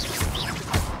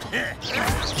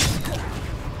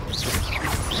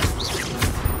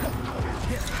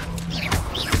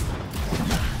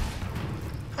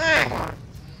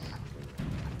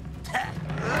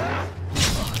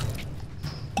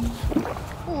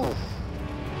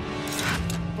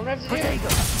 What do I have to do?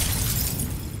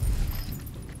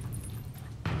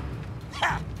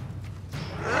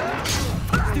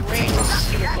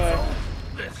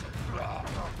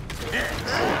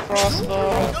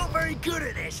 Crossbow. Not very good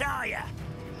at this, are you?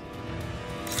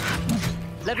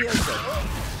 Levioso.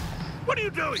 What are you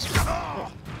doing?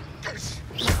 Oh.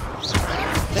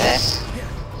 This.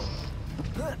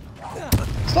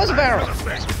 Explosive barrel.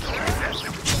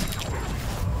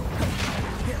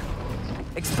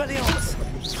 Expelliarmus.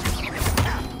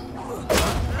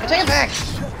 I take it back.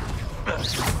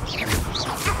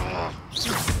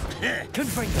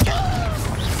 Confringo.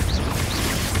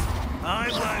 I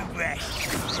won't rest.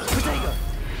 Protego.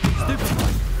 Stupefy.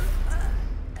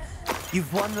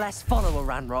 You've one less follower,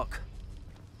 Ranrock.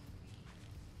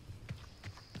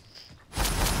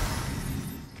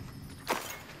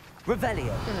 Revelio.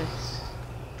 Nice.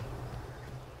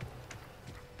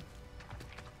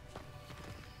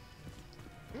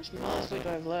 How much miles do I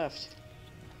have left?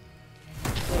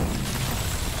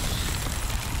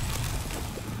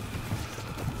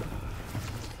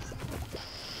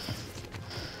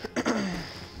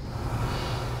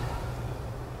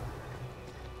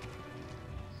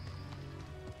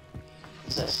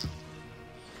 What's this?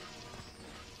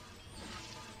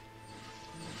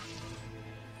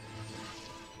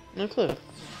 No clue.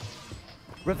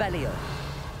 Revelio.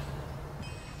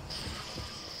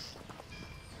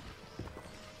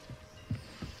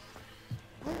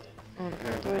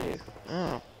 What do I do?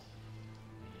 Oh.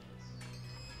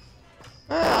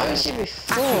 Oh, I see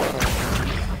before.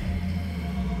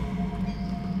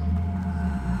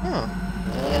 Oh,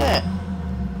 look at that.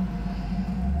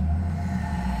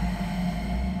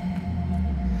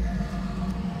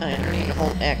 I don't need to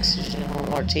hold X, just need to hold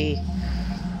RT.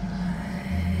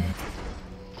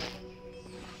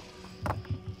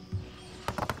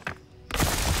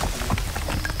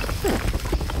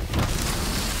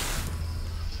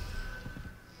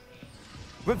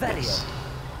 Revelio.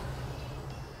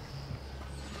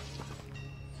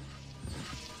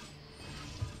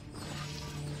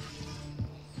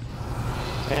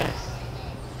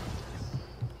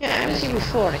 this here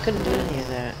before and I couldn't do any of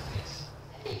that.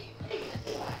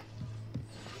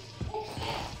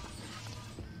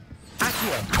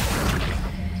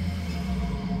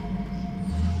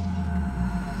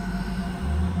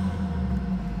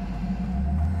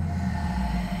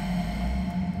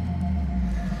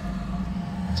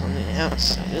 It's on the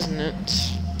outside, isn't it?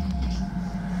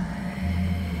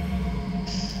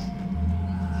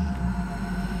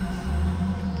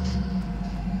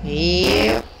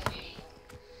 Yep.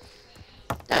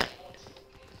 Ah.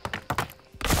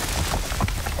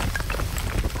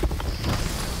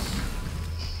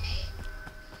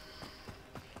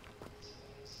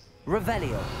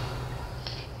 Revelio.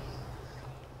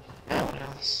 Now what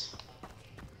else?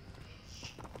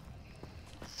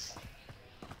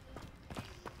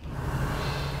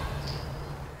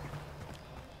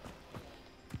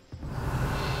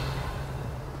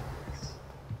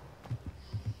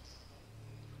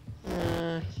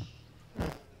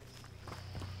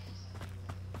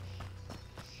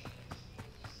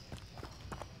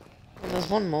 There's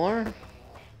one more.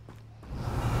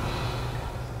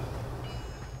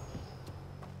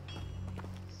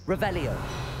 Revelio.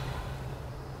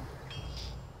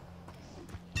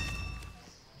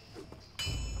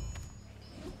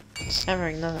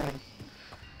 Hammering nothing.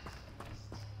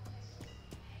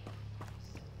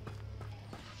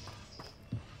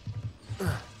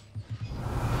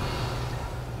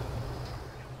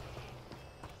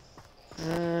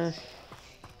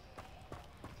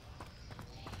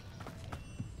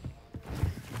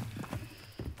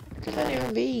 What could that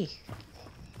even be?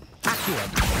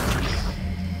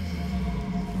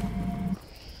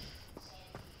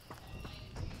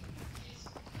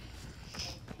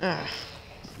 Ah.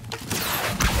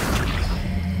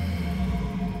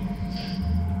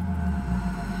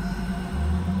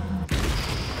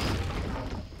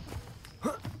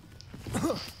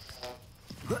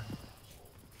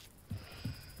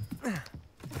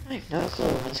 I have no clue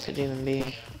what this could even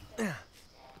be.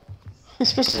 I'm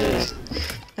supposed to do this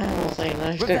animal thing and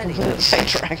I just got completely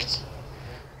sidetracked.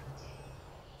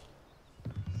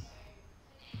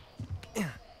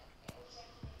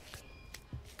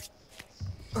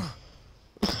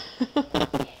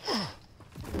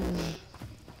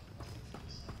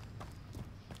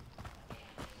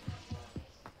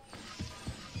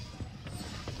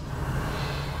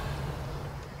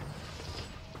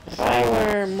 If I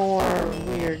were more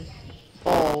weird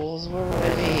balls, where would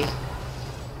I be?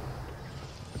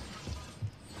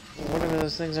 Whatever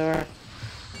those things are.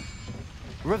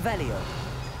 Revelio.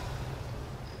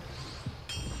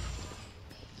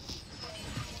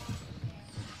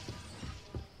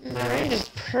 My range is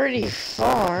pretty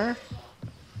far.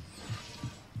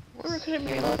 Where could it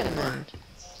be looking then?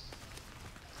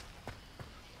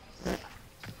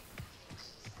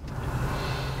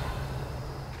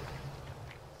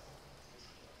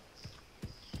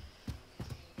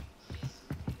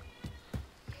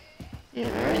 Yeah,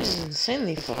 my range is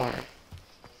insanely far.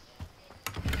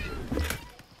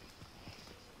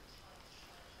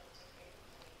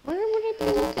 Where would I be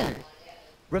looking?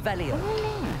 Revelio. I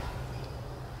don't know.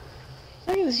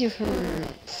 I can see from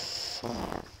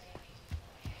far.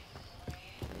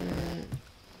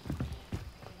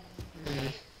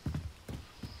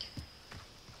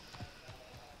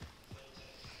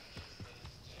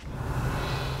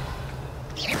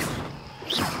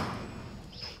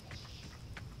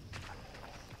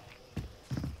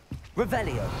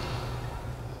 Revelio.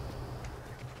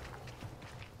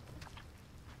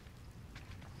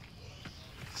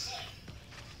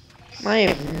 I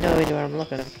have no idea where I'm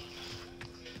looking.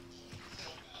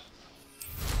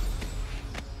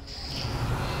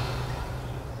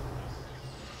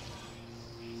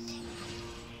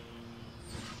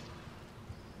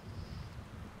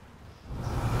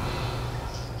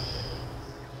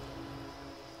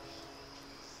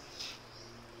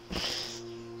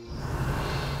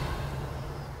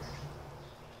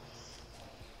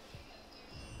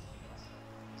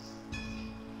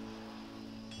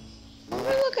 Where am I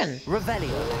looking? Revelio.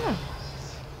 Yeah.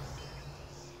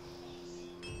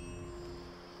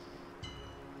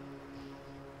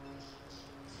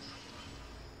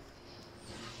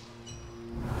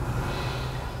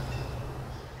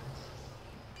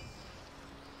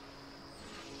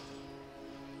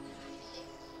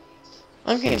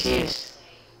 I'm confused.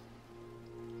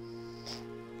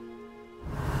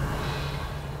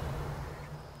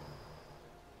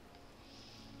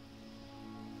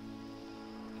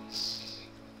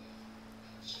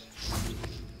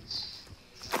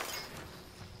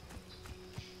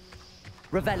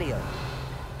 Revelio.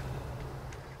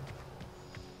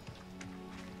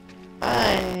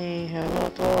 I have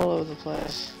looked all over the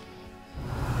place.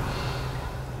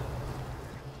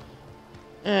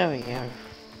 There we go.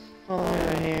 All the way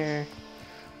over here.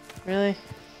 Really?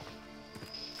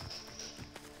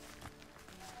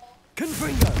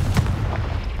 Confringo!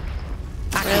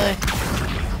 Really?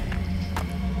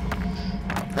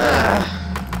 Ah,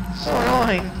 so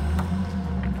annoying.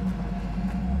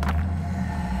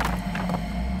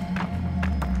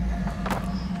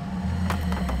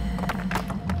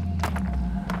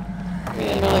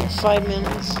 Yeah, like 5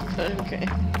 minutes. Okay.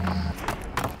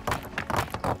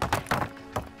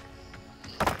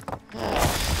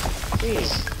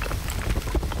 Jeez.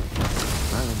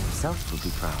 Merlin himself would be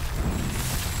proud.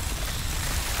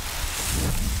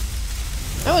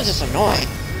 That was just annoying.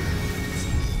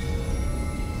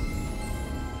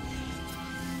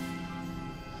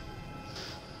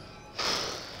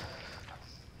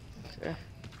 Okay.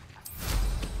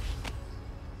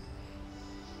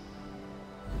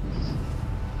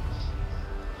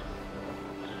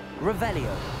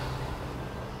 Revelio.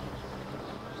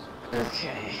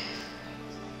 Okay.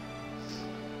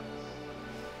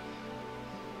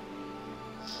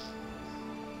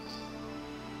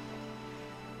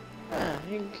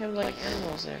 You can have like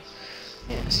animals there.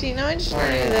 Yeah, see, now I just want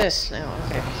to do this now.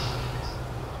 Okay.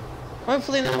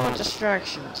 Hopefully no more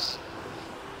distractions.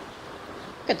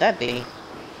 What could that be?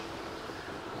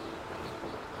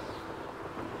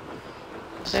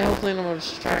 Say hopefully no more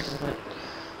distractions, but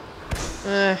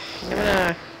never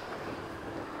know.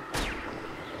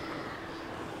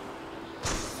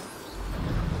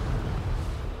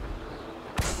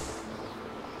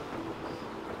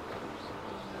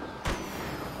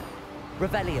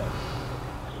 Revelio.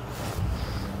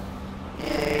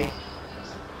 Yay.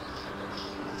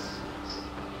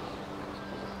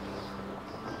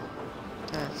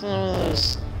 It's one of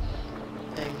those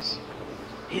things.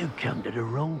 You come to the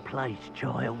wrong place,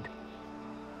 child.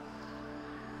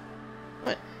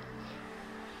 What?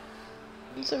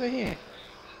 What's over here?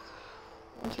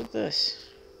 What's with this?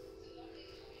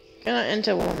 Cannot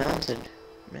enter while mounted.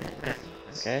 Man.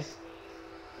 Okay.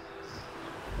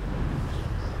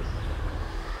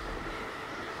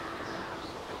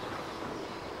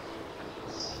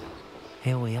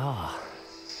 Here we are.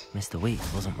 Mr.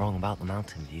 Weeks wasn't wrong about the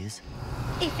mountain views.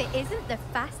 If it isn't the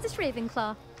fastest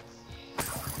Ravenclaw.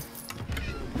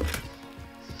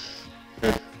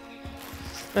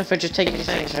 If I just take these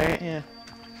things, right? Yeah.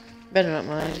 Better not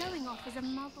mind.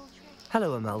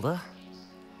 Hello, Imelda.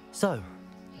 So,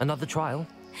 another trial?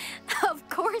 Of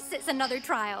course it's another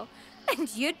trial. And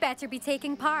you'd better be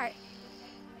taking part.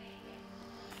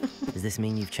 Does this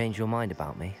mean you've changed your mind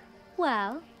about me?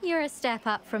 Well, you're a step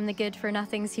up from the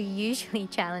good-for-nothings who usually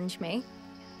challenge me.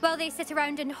 While they sit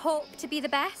around and hope to be the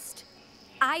best,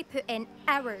 I put in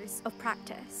hours of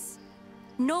practice.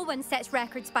 No one sets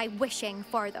records by wishing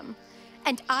for them,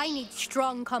 and I need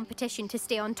strong competition to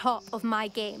stay on top of my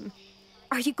game.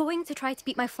 Are you going to try to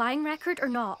beat my flying record or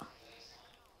not?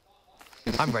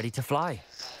 I'm ready to fly.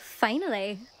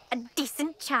 Finally, a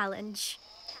decent challenge.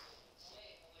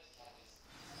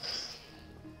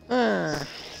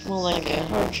 More like a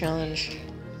hard challenge.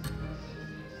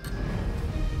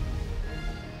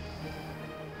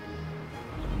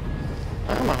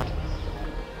 Oh, come on.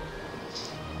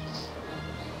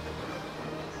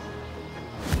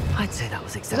 I'd say that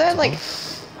was Is acceptable. that like...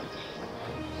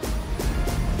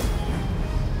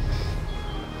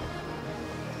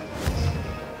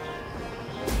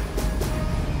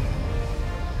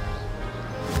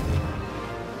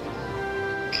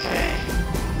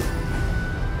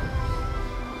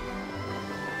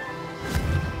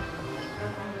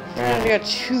 Go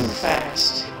too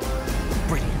fast.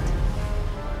 Brilliant.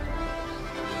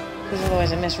 Because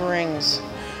otherwise I miss rings.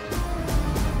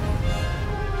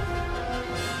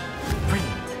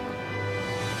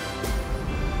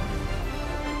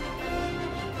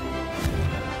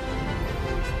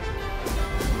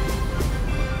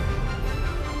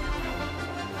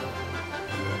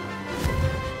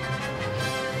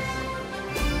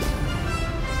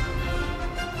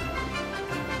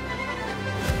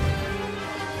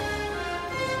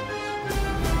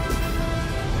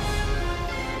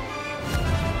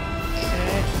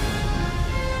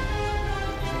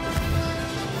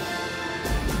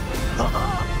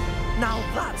 Now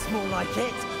that's more like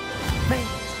it. Mate.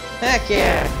 Heck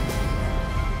yeah.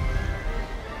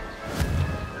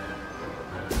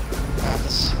 Got the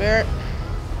spirit.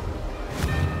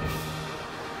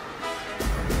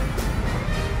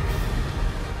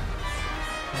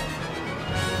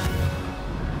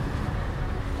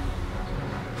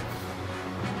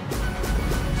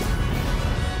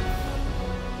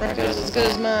 Record's as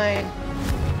good as mine.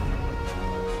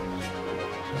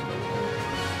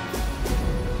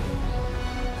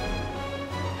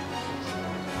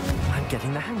 I'm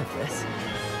getting the hang of this.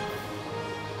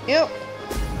 Yep.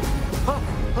 Oh,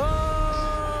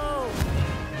 oh!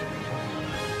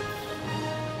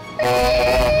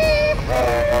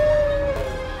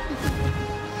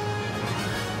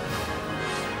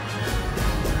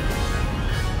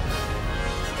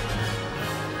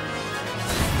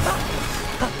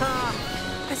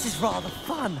 This is rather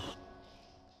fun.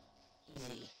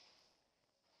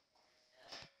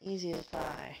 Easy as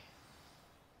pie.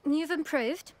 You've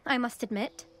improved, I must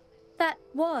admit. That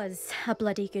was a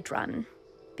bloody good run.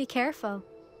 Be careful.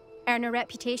 Earn a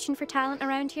reputation for talent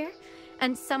around here,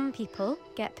 and some people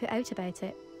get put out about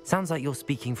it. Sounds like you're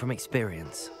speaking from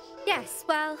experience. Yes,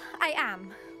 well, I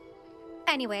am.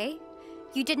 Anyway,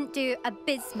 you didn't do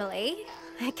abysmally.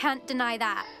 I can't deny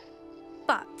that.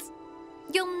 But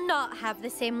you'll not have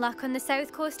the same luck on the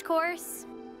South Coast course.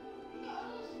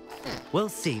 We'll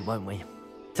see, won't we?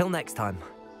 Till next time.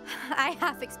 I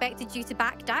half expected you to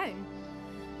back down.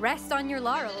 Rest on your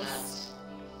laurels.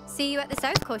 See you at the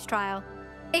South Coast trial,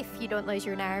 if you don't lose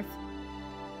your nerve.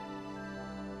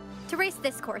 To race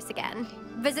this course again,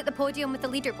 visit the podium with the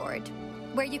leaderboard,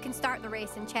 where you can start the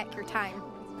race and check your time.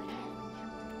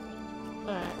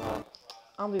 Alright, well,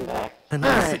 I'll be back.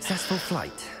 Another successful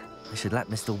flight. I should let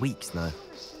Mr. Weeks know.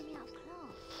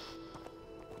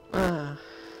 Huh.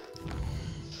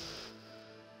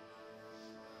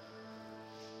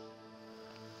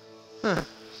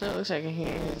 So it looks like I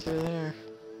can't get through there.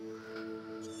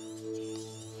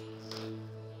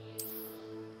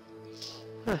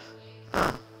 Huh.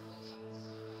 Oh.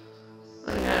 I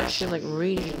got actually like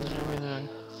regions and everything.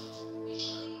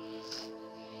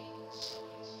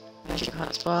 Magic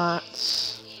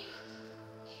hotspots.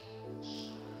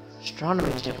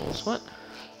 Astronomy tables, what?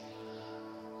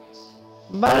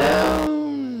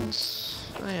 Balloons!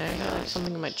 Oh yeah, I got like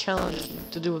something in my challenge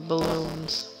to do with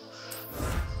balloons.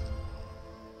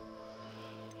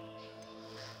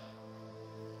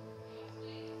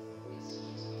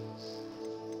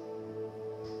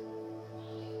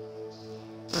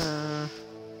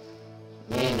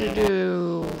 Need to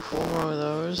do 4 more of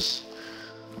those.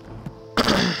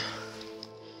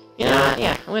 You know what?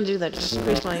 Yeah, I'm gonna do that. Just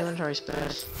increase my inventory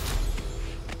space.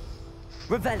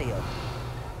 Revelio.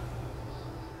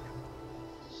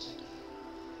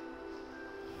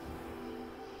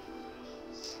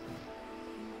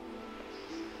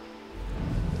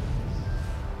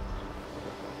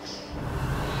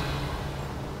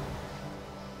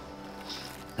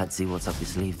 Let's see what's up your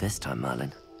sleeve this time,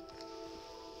 Merlin.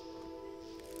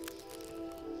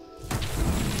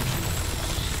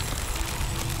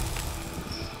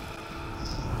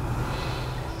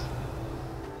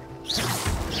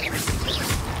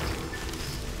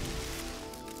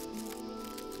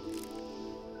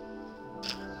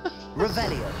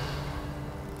 Revelio.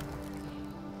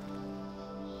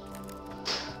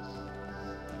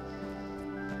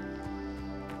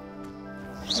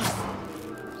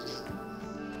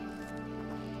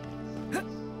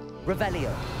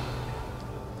 Revelio.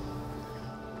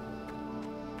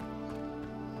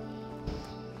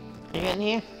 You getting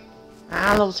here?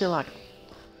 Ah, level 2 lock.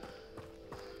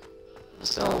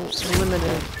 Still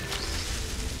limited.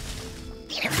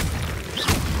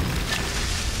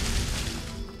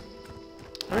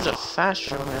 There's a fast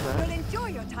show there. You'll enjoy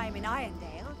your time in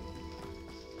Irondale.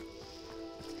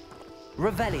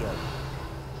 Revelio.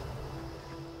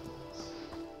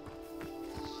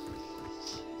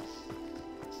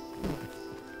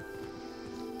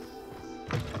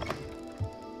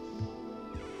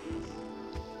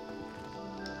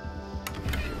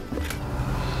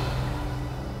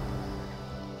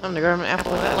 I'm the government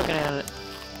apple without looking at it.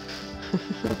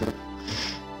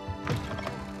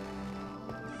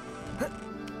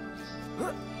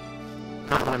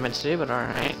 Not what I meant to do, but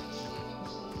alright.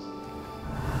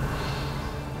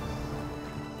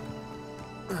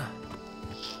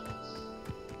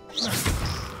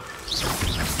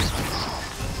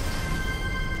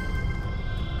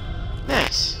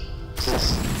 Nice.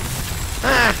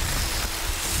 Ah!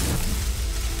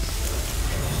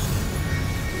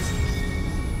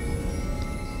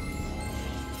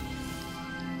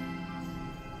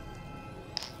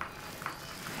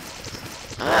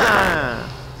 Ah!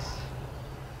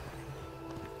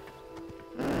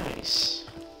 Nice.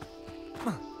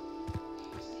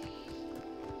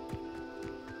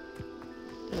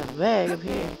 There's a bag up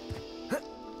here.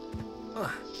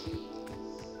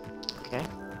 Okay.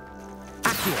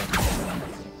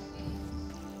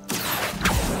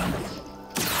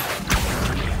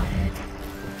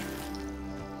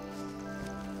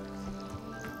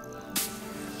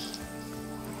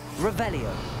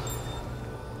 Revelio.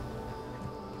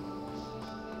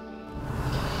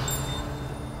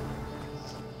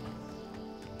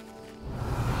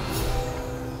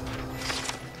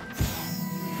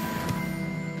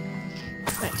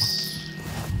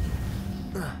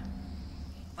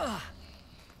 Ah.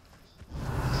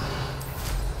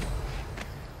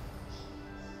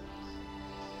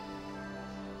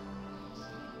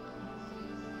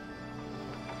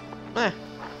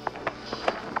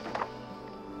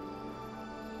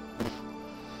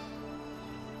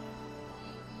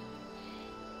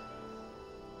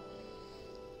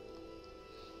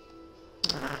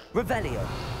 Revelio.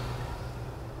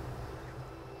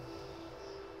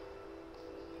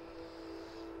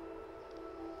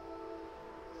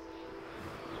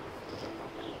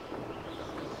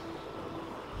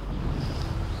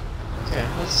 Okay,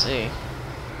 let's see.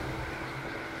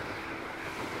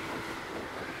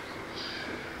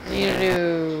 Need to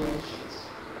do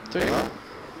 3 more?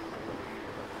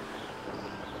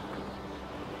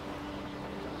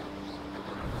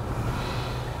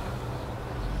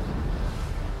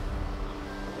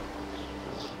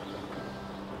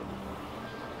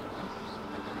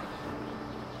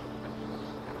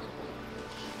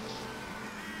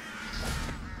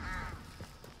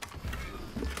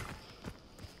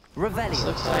 Revelio. This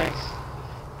looks like.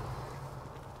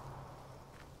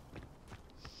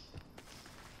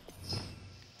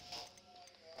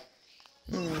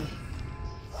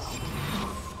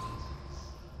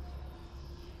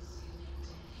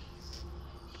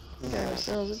 We got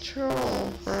ourselves a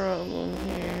troll problem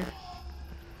here.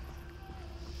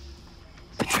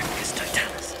 Patricus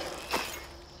totalis.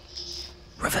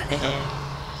 Revelio.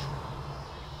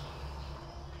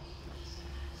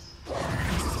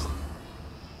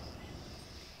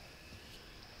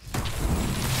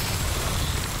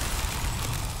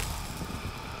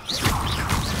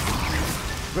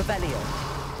 Revelio.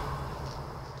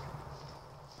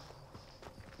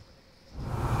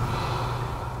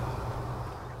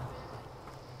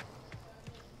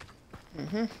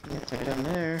 Take it in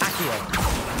there. Accio.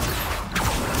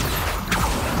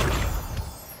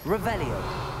 Revelio.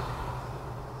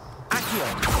 Accio.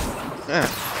 Ah.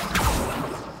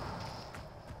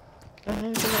 Can I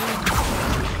do that?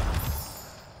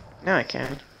 Now I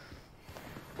can.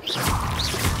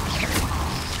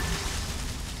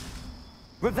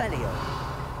 Revelio.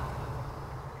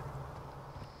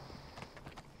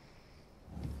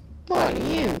 What are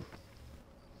you?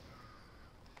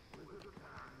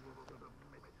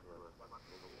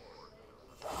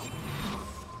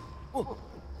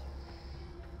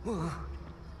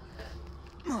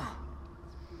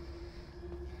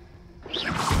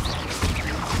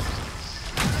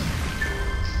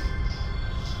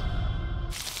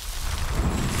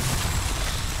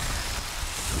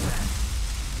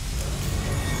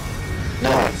 No.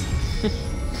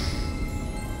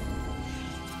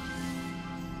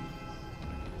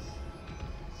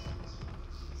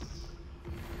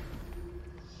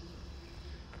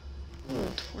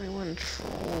 Oh, 21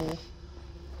 troll.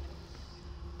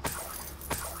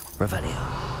 Revelio.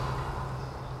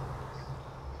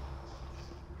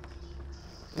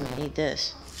 I need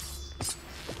this.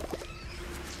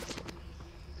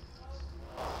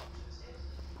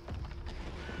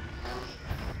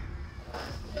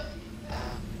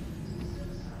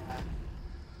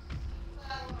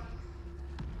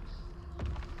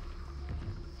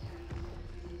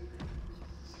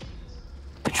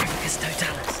 Patricus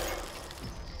totalis.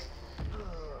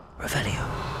 Revelio.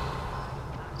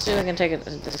 See if I can take it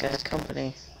this guy's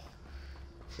company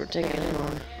for taking him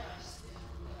on.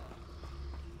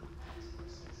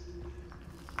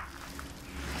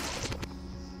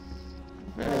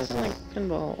 It's like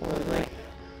pinball or like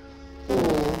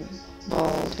pool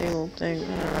ball table thing. I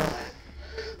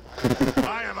don't know.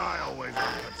 Why am I always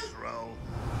on patrol?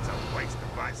 It's a waste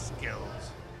of my skills.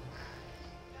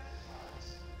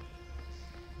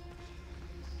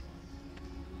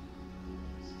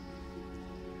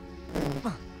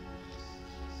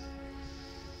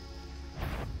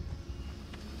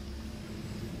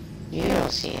 You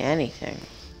don't see anything.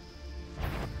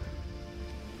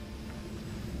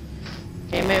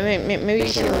 Okay, maybe you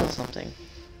see a little something.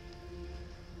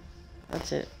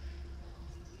 That's it.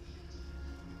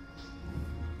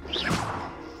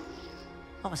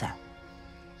 What was that?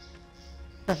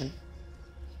 Nothing.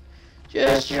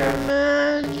 Just your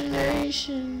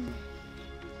imagination.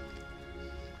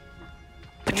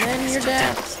 And then you're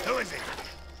dead. Who is it?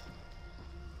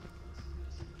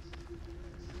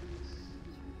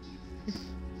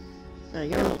 No,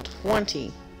 you're level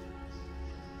 20.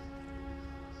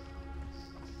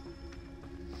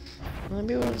 I'll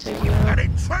be able to take you out. That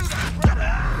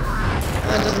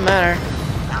doesn't matter.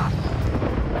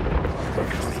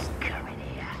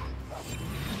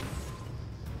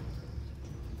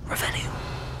 Revelio.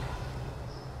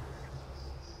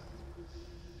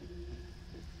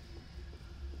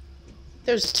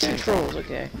 There's 2 trolls,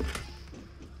 okay.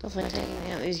 Definitely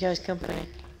taking out these guys' company.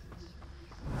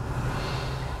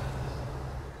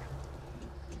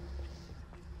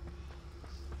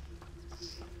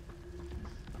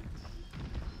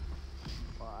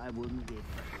 I wouldn't give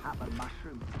a cup of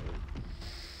mushroom.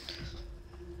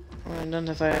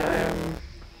 Identify item.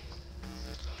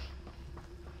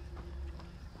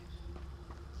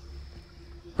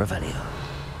 Revelio.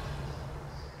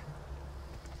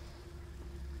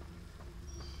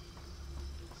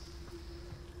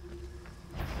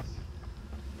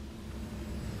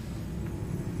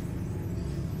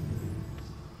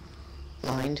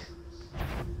 Blind.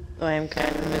 Though I am kind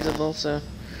of invisible, so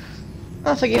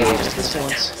I'll forgive you just this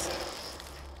once.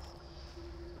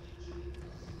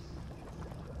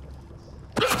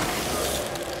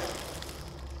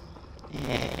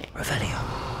 Revelio.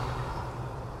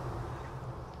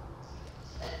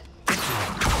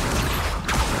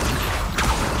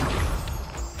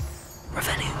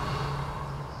 Revelio.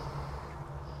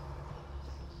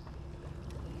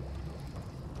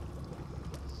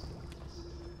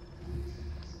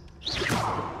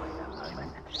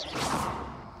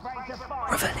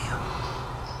 Revelio.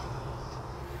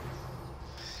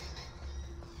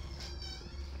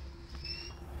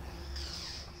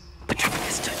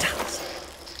 Petricus totalis.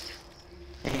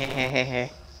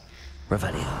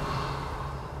 Revelio.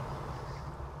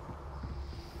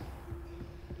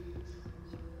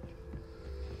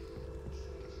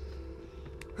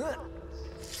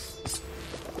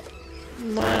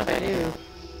 What if I do?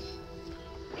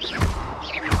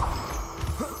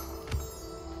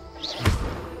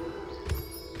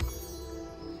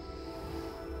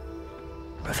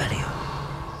 Revelio.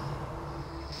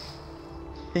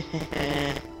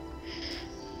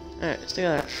 Alright,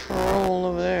 still got a troll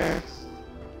over there.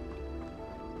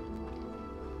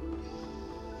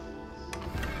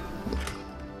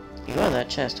 You got that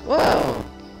chest. Whoa!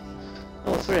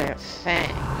 Oh, 3 I got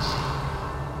fangs.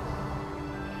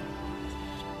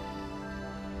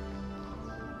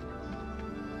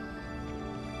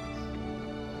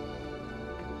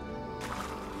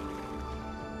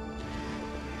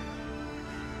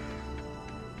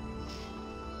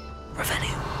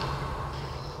 Revelio.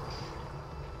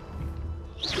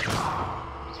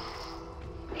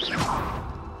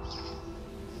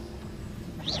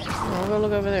 I'll go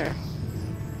look over there.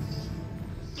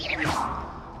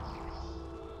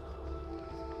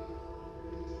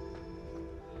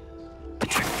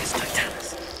 Petricus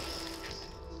totalis.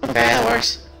 Okay, that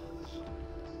works.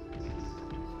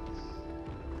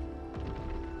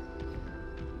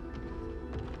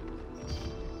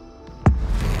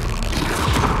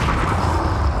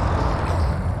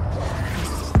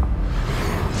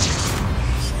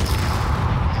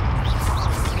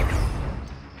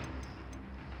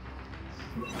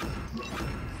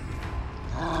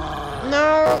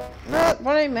 No, not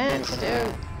what I meant to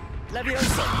do.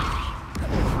 Leviosa.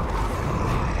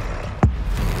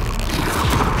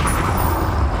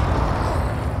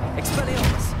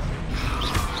 Expelliarmus.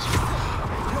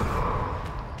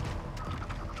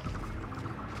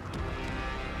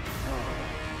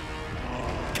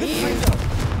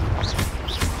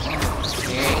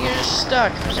 You're just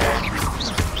stuck.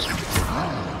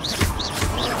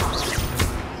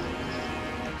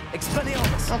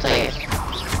 Expelliarmus. I'll take it.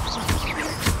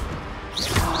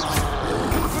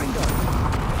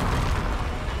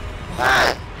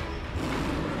 Ah!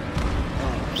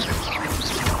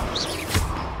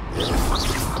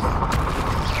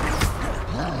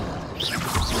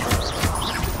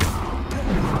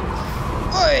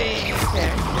 Oi!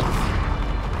 Okay.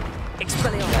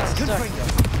 Expelliarmus. Confringo.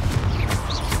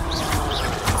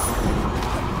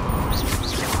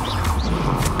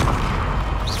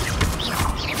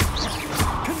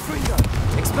 Confringo.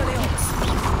 Expelliarmus.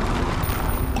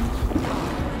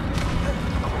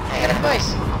 I got a voice.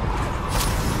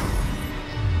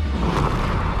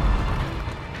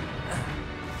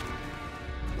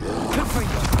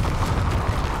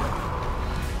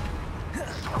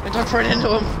 I jumped right into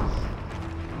him.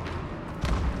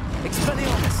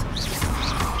 Expelliarmus.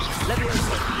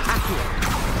 Leviosa. Accio.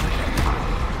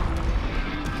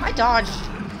 I dodged.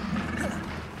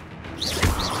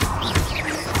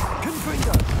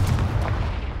 Confringo.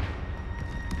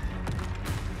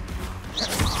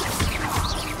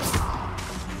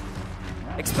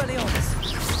 Expelliarmus.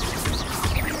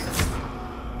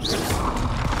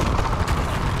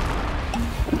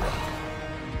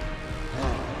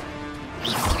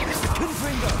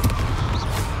 Confringo.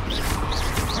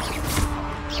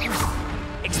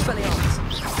 Expelliarmus.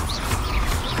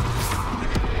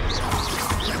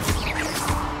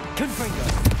 Confringo.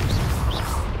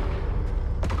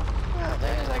 Oh,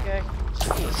 there's that guy.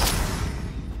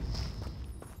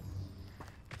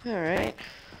 Alright.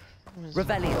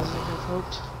 Revelio.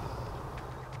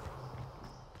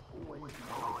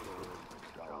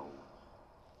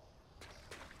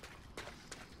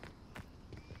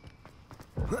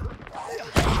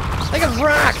 Like a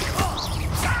rock!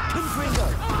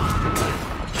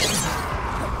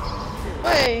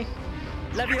 Hey!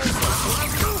 Leviosa!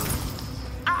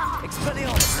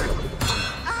 Expelliarmus!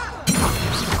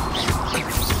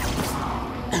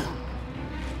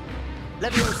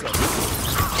 Leviosa!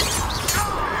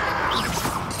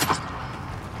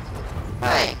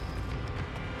 Hey!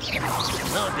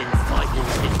 I've been fighting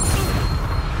since.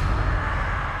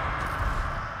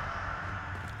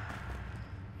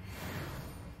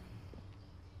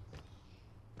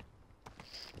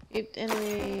 Keep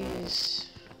enemies.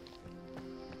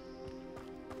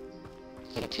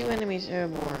 Keep 2 enemies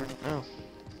airborne. Oh.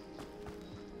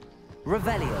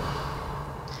 Revelio.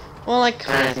 Well, I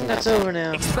kind of think that's over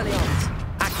now. Expelliarmus.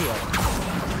 Accio.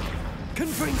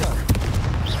 Confringo.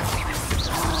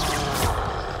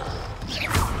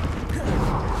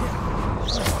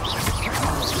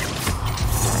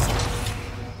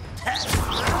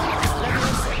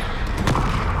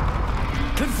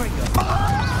 Confringo.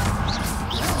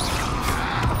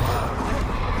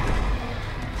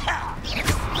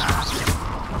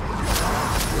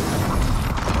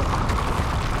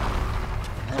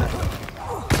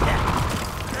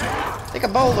 Take a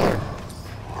boulder.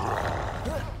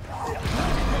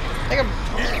 Take a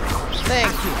thing.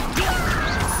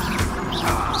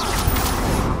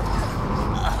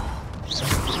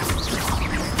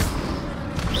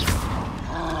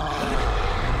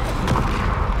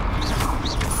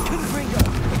 Confringo.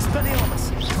 Expelliarmus.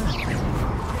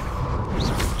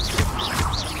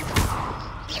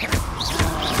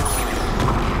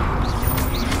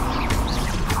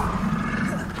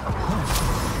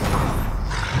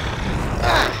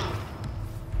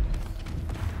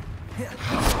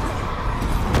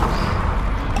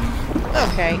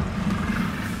 Okay.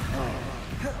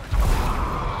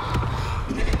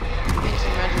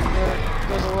 Ancient magic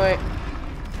goes away.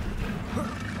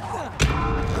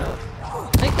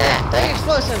 Like that! Take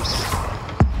explosives!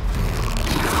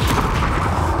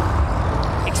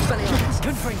 Expelliarmus.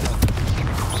 Confringo.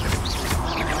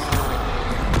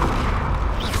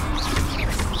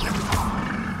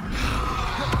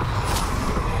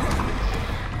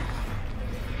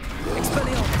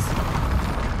 Expelliarmus.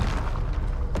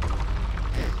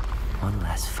 One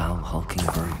less foul hulking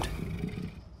brute.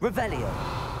 Revelio.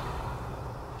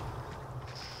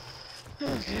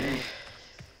 Okay.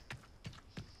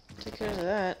 Take care of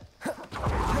that.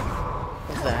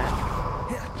 Of that.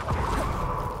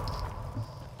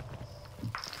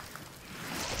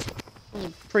 It was a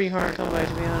pretty hard combat,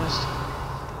 to be honest.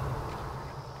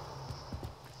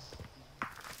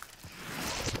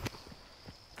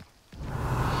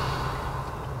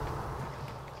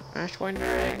 Ashwinder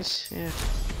eggs, yeah.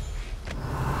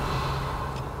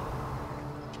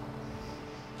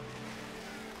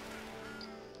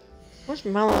 How much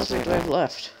mallows do I have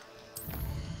left?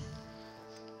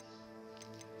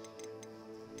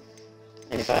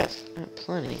 85.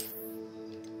 Plenty.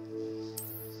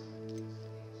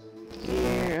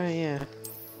 Here, oh yeah.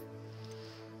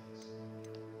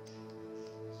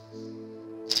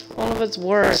 All of it's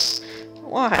worse.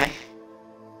 Why?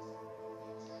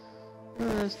 I don't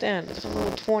understand. It's a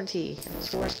level 20.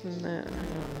 It's worse than that. I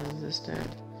don't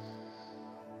understand.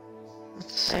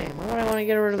 It's the same. Why would I want to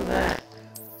get rid of that?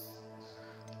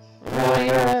 Why do I want to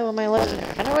get rid of my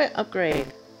legendary? How do I upgrade?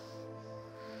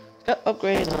 It's got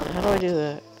upgrades on it. How do I do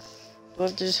that? Do I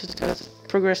have to just go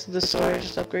progress to the story,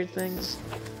 just upgrade things?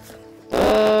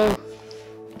 Oh!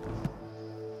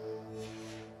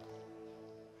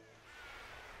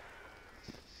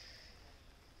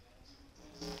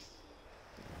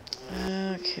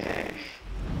 Okay.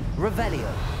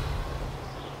 Revelio.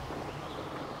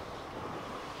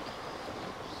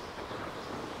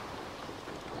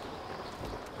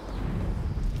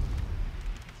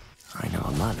 I know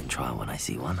a Merlin trial when I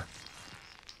see one.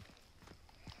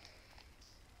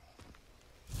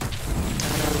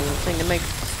 Thing to make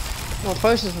more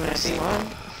potions when I see one.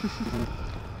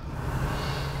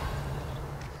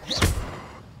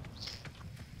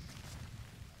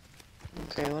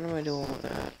 Okay, what am I doing with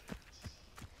that?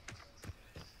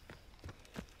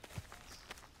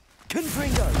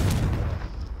 Confringo.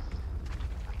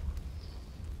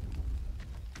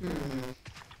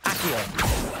 Accio.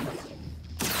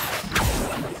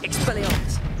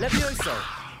 Expelliarmus. Levioso.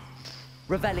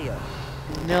 Revelio.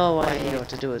 No idea what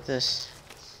to do with this.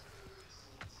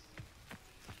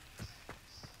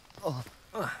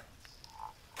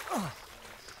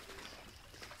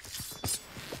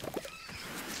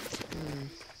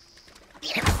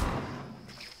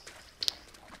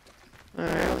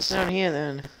 What's down here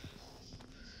then?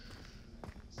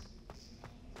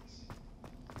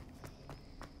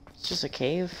 It's just a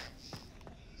cave.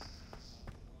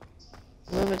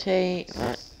 Levitate.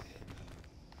 What?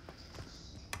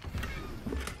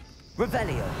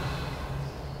 Revelio.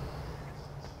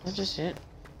 That's just it.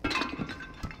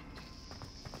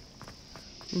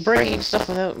 I'm breaking stuff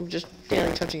without just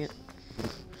barely touching it.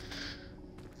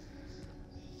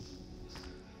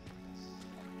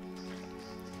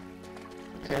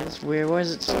 Okay, that's weird. Why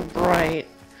is it so bright?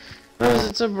 Why is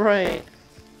it so bright?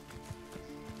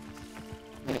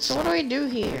 Wait, so what do I do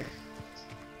here?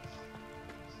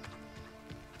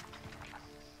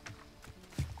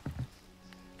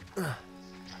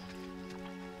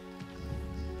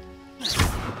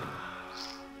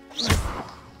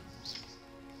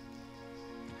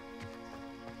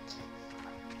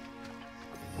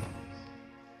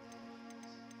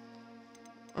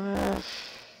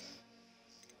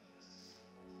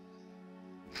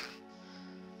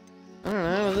 I don't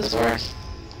know, will this work?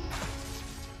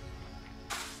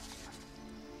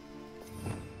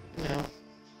 No.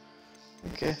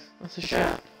 Okay, that's a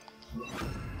shot.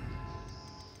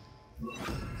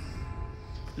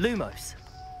 Lumos.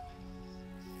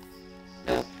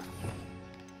 Nope.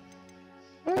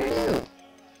 What are you?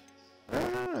 I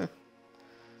don't know.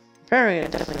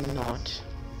 Apparently, definitely not.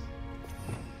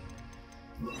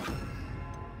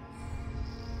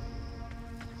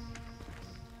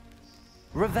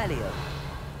 Revelio.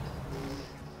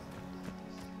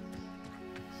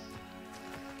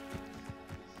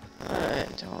 I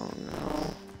don't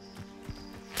know.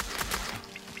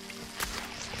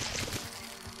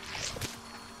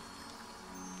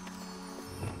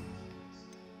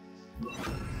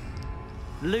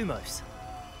 Lumos.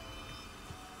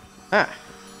 Ah.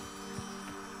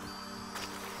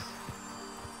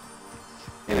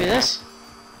 Maybe this.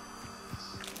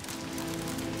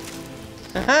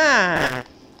 Haha!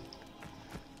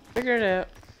 Figured it out.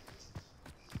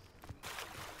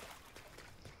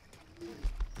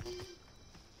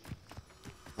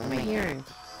 What am I hearing?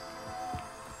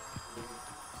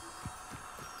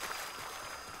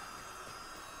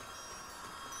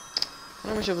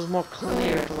 I wish it was more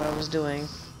clear to what I was doing.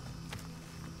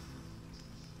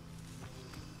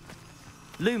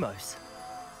 Lumos.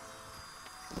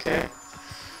 Okay.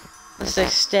 Let's say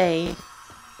stay.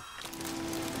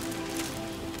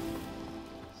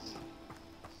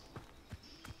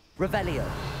 Revelio.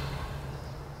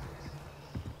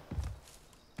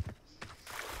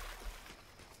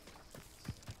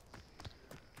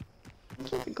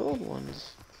 What's with the gold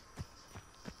ones?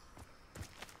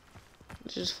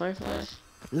 It's just fireflies?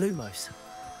 Lumos.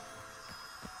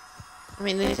 I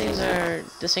mean, these things are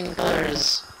the same color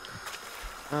as,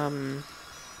 the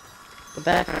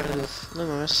background of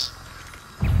Lumos.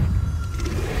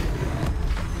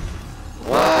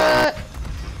 What?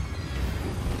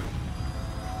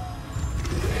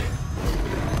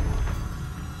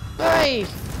 Hey!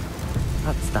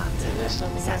 What's that? There's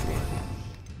something happy.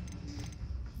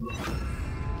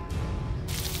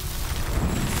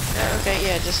 Okay,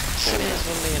 yeah, just shoot me this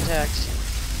one being attacked.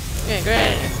 Okay,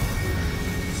 great!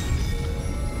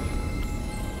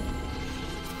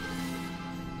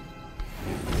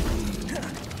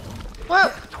 Whoa!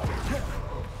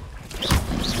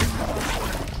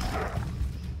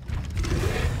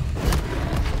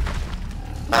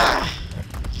 Ah!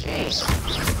 Jeez.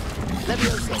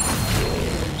 Levioso.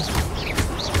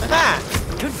 Ah!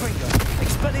 Confringo.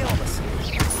 Expelliarmus.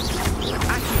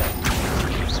 Accio.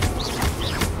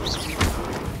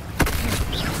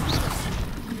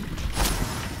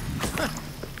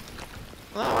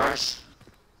 Well, that works.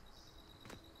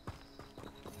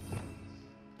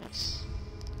 Nice.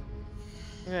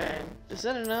 Okay, is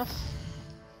that enough?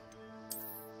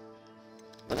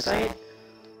 Looks like it.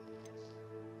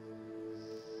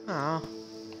 Oh,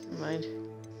 never mind.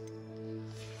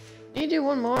 Need to do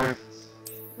one more.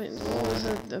 Wait, what was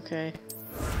it? Okay.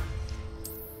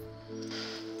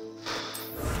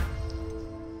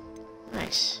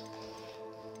 Nice.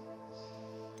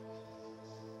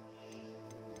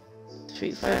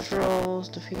 Defeat 5 trolls,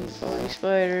 defeat 5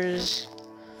 spiders.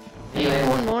 Need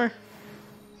one more.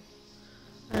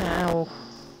 Ow.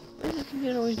 Why does the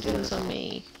computer always do this on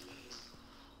me?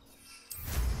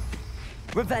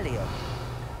 Revelio.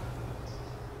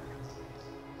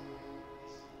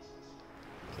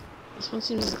 This one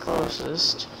seems the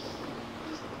closest.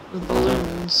 The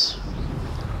balloons.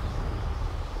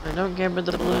 I don't care about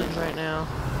the balloons right now.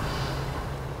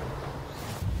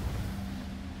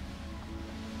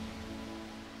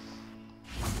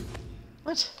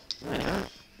 What? I don't.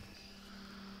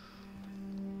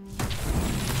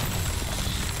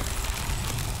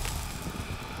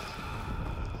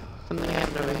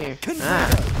 here?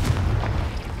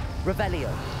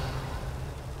 Revelio.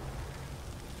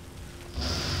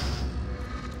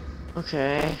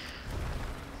 Okay.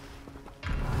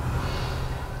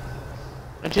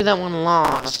 I do that one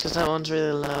lost, because that one's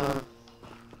really low.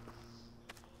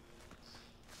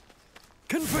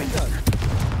 Confringo.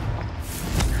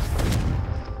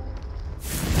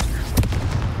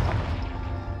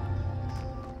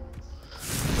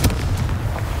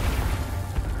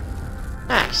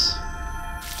 Nice.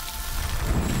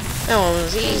 That one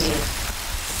was easy.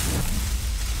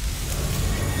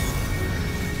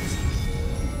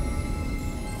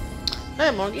 I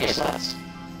have more gear slots.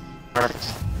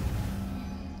 Perfect.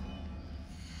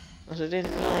 Also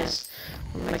didn't realize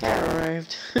when my cat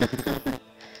arrived.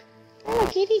 Oh,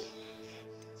 kitty.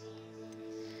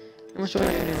 How much do I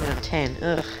do now? 10.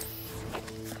 Ugh.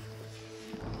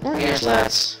 More gear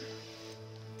slots.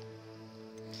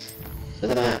 To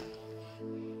the map.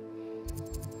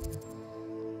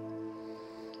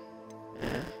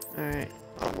 Alright,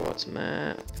 Hogwarts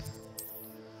map.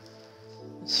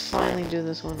 Let's finally do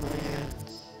this one later.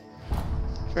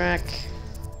 Track.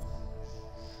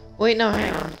 Wait, no,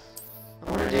 hang on.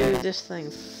 I want to do this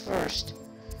thing first.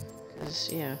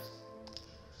 Because, yeah.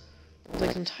 It'll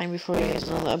take some time before we get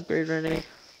another upgrade ready.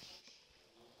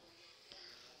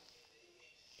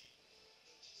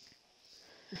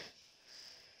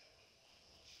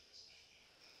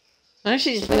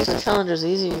 Actually, just makes the challenges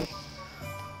easy.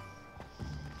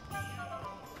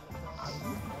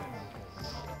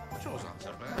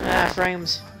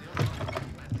 Frames.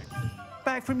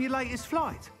 Back from your latest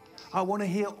flight? I want to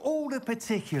hear all the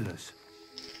particulars.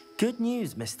 Good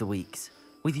news, Mr. Weeks.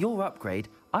 With your upgrade,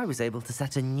 I was able to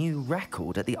set a new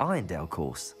record at the Irondale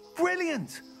course.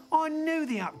 Brilliant! I knew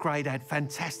the upgrade had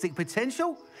fantastic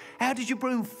potential. How did your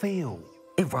broom feel?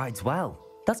 It rides well.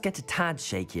 Does get a tad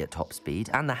shaky at top speed,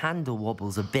 and the handle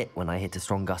wobbles a bit when I hit a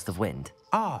strong gust of wind.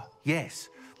 Ah, yes.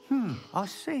 I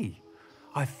see.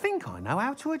 I think I know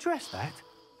how to address that.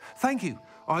 Thank you.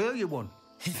 I owe you one.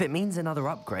 If it means another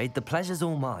upgrade, the pleasure's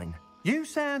all mine. You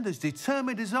sound as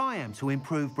determined as I am to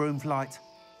improve broom flight.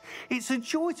 It's a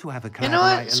joy to have a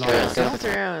collaborator like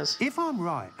yourself. If I'm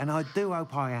right, and I do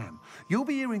hope I am, you'll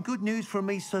be hearing good news from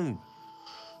me soon.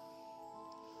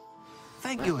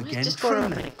 Thank you again,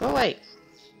 truly. Go away.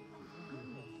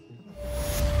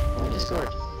 Discord.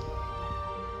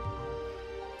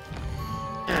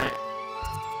 Alright.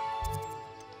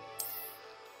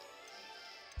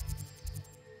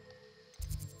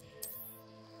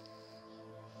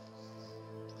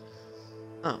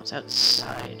 Oh, it's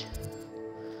outside.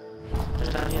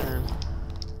 Just down here then.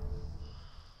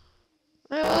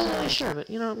 I wasn't really sure, but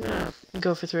you know, I'm gonna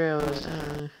go for 3 hours.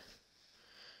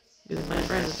 Because my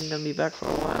friend isn't gonna be back for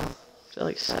a while. Till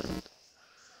like 7.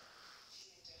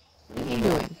 What are you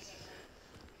doing?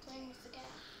 Playing with the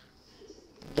cat.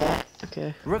 Yeah,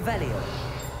 okay. Revelio.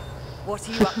 What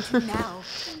are you up to now?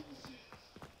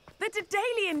 The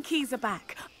Daedalian keys are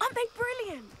back. Aren't they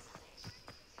brilliant?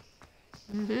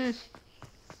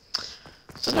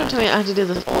 So don't tell me I have to do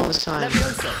this all this time.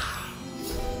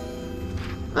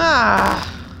 Ah!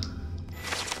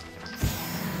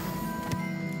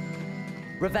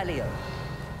 Revelio.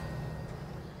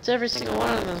 It's every single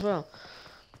one of them as well.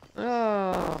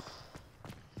 Oh.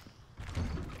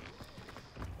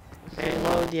 Okay,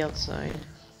 load the outside.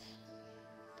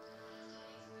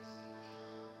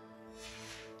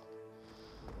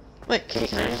 Wait,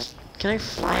 can I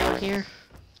fly out here?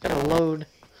 It's gotta load.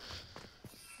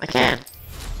 I can.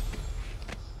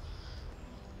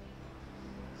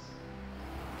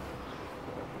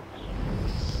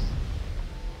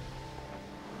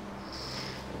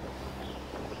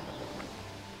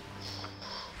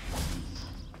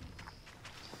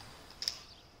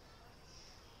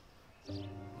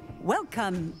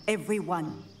 Welcome,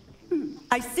 everyone.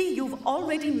 I see you've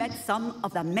already met some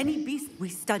of the many beasts we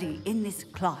study in this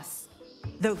class.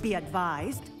 Though be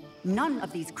advised, none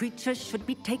of these creatures should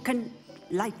be taken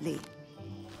lightly.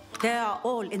 They are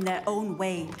all in their own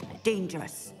way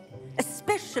dangerous,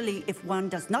 especially if one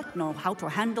does not know how to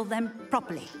handle them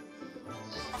properly.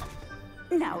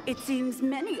 Now, it seems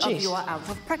many of you are out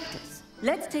of practice.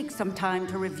 Let's take some time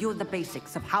to review the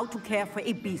basics of how to care for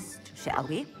a beast, shall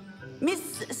we?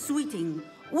 Miss Sweeting,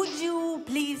 would you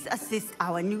please assist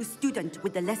our new student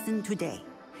with the lesson today?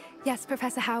 Yes,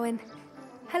 Professor Howen.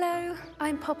 Hello,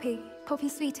 I'm Poppy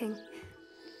Sweeting.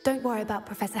 Don't worry about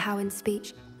Professor Howen's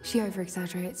speech. She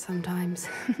over-exaggerates sometimes.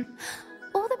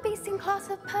 All the beasts in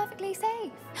class are perfectly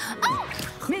safe. Oh!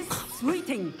 Miss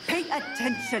Sweeting, pay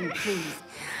attention, please.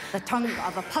 The tongue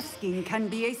of a puffskein can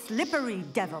be a slippery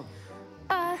devil.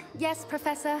 Yes,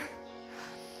 Professor.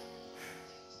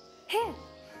 Here.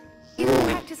 You can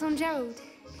practice on Gerald.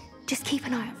 Just keep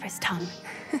an eye out for his tongue.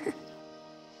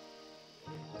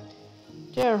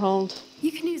 Gerald.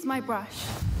 You can use my brush.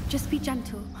 Just be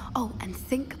gentle. Oh, and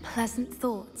think pleasant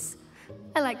thoughts.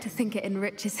 I like to think it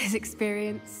enriches his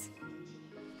experience.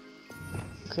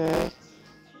 Okay.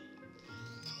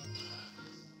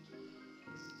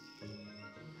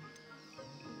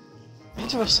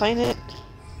 Do I sign it?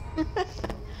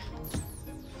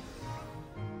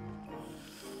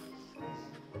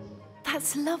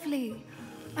 That's lovely.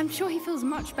 I'm sure he feels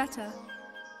much better.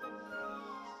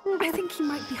 I think he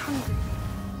might be hungry.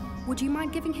 Would you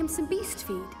mind giving him some beast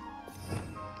feed?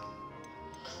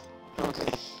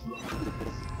 Okay.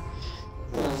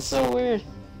 That's so weird.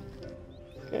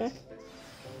 Okay.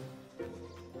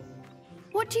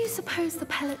 What do you suppose the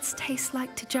pellets taste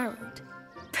like to Gerald?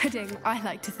 Pudding, I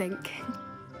like to think.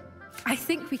 I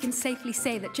think we can safely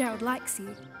say that Gerald likes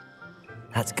you.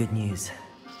 That's good news.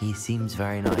 He seems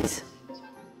very nice.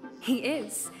 He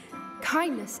is.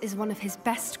 Kindness is one of his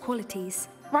best qualities,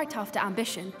 right after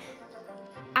ambition.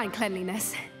 And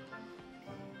cleanliness.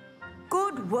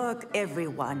 Good work,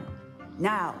 everyone.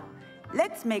 Now,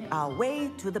 let's make our way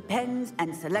to the pens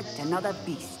and select another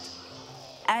beast.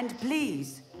 And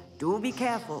please, do be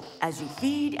careful as you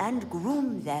feed and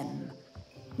groom them.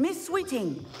 Miss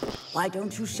Sweeting, why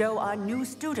don't you show our new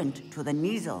student to the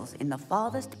Neasels in the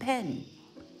farthest pen?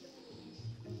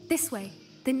 This way.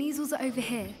 The Neasels are over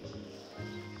here.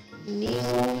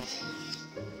 Neasels?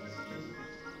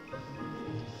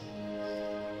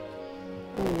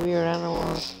 Weird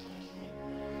animals.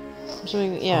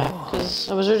 Yeah, because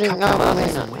I was reading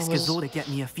Whiskers ought to get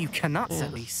me a few canuts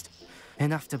at least.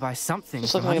 Enough to buy something.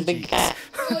 Just looking like a big cat.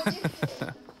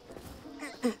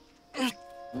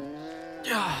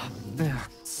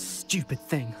 Stupid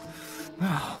thing.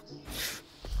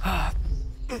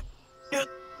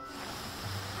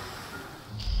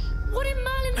 What in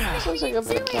Merlin's Sounds like a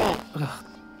big cat.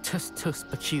 Tuss,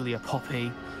 peculiar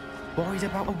Poppy. Worried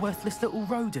about a worthless little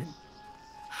rodent.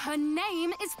 Her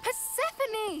name is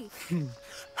Persephone!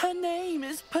 Her name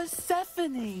is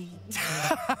Persephone!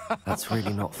 That's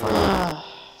really not funny.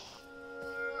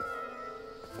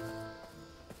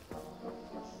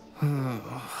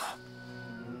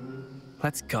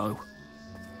 Let's go.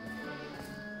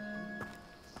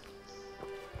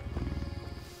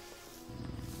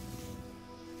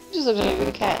 Just looks like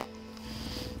a cat.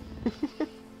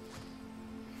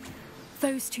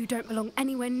 Those two don't belong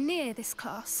anywhere near this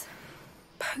class.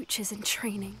 Poachers in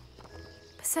training.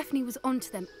 Persephone was onto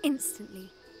them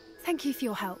instantly. Thank you for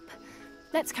your help.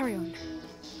 Let's carry on.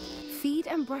 Feed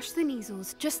and brush the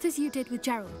Neasels just as you did with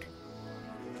Gerald.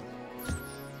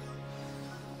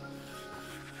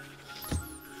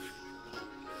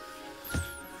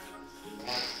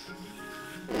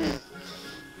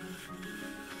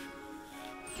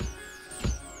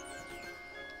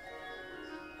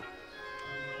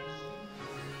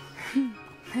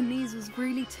 The Neasels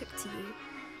really took to you.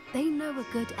 They know a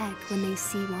good egg when they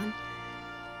see one.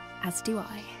 As do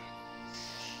I.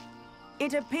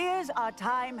 It appears our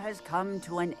time has come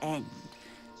to an end.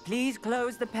 Please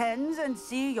close the pens and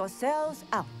see yourselves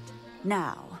out.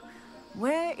 Now,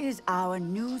 where is our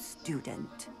new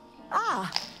student? Ah,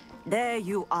 there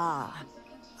you are.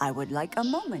 I would like a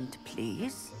moment,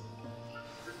 please.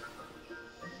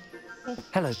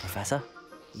 Hello, Professor.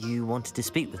 You wanted to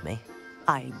speak with me?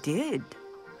 I did.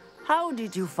 How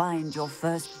did you find your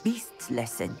first beasts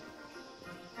lesson?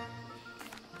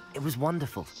 It was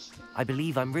wonderful. I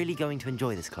believe I'm really going to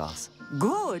enjoy this class.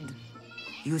 Good.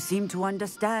 You seem to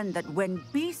understand that when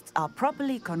beasts are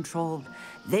properly controlled,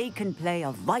 they can play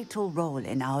a vital role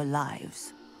in our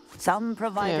lives. Some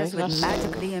provide us with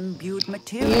magically imbued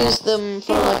materials. Use them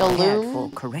for like a loom? Cared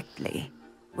for correctly,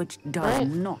 which does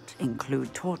not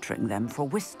include torturing them for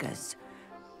whiskers.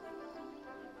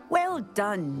 Well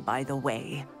done, by the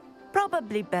way.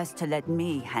 Probably best to let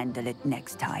me handle it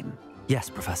next time. Yes,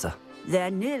 Professor.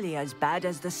 They're nearly as bad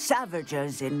as the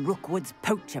Savagers in Rookwood's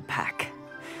poacher pack.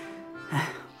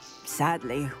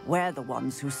 Sadly, we're the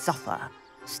ones who suffer,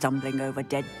 stumbling over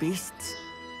dead beasts.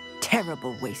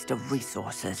 Terrible waste of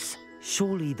resources.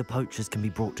 Surely the poachers can be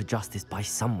brought to justice by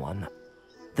someone.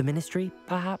 The Ministry,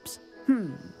 perhaps?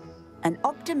 An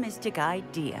optimistic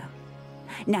idea.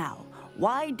 Now,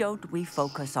 why don't we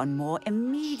focus on more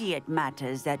immediate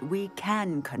matters that we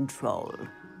can control?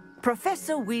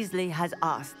 Professor Weasley has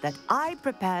asked that I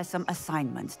prepare some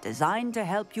assignments designed to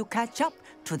help you catch up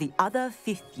to the other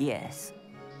 5th years.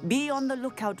 Be on the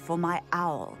lookout for my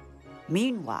owl.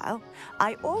 Meanwhile,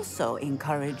 I also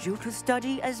encourage you to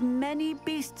study as many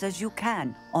beasts as you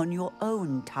can on your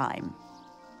own time.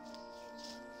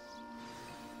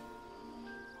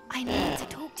 I need to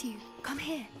talk to you. come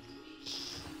here.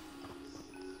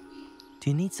 Do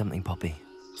you need something, Poppy?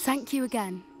 Thank you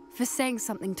again for saying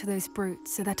something to those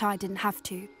brutes so that I didn't have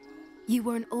to. You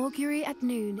were an augury at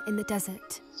noon in the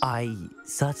desert. I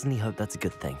certainly hope that's a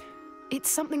good thing. It's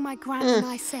something my gran and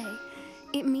I say.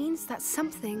 It means that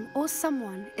something or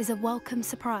someone is a welcome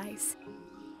surprise.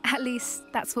 At least,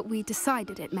 that's what we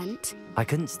decided it meant. I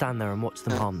couldn't stand there and watch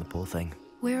them harm the poor thing.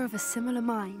 We're of a similar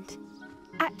mind.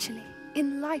 Actually,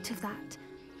 in light of that,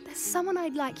 there's someone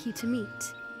I'd like you to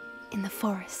meet in the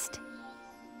forest.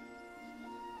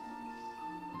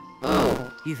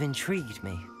 Oh, you've intrigued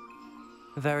me.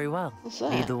 Very well. What's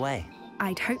that? Either way.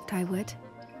 I'd hoped I would.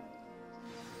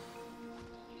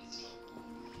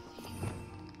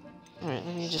 Alright,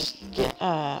 let me just get,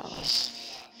 let's...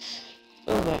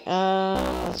 Okay,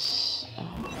 let's...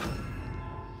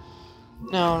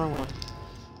 No, wrong one.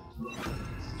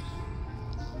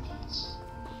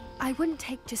 I wouldn't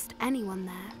take just anyone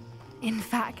there. In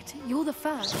fact, you're the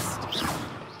first.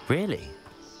 Really?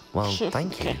 Well,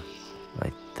 thank you,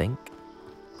 I think.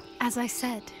 As I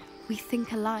said, we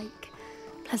think alike.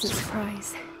 Pleasant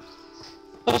surprise.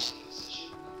 I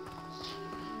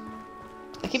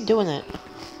keep doing that.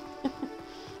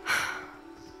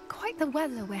 Quite the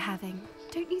weather we're having,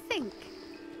 don't you think?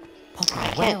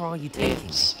 Poppy, where are you taking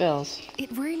me? Spells.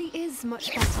 It really is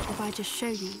much better if I just show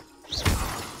you.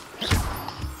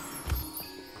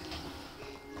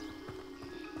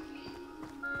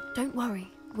 Don't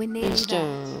worry, we're nearly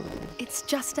there. It's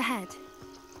just ahead.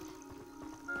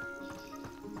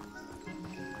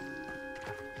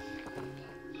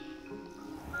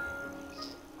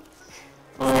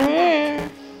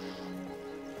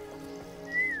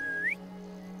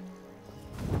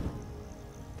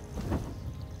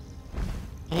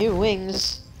 New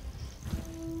wings.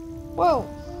 Whoa.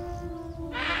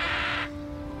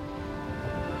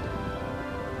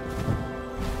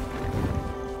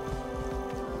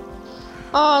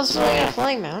 Oh, so I got a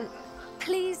flying mount.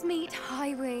 Please meet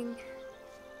Highwing.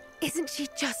 Isn't she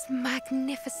just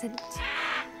magnificent?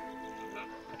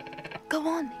 Go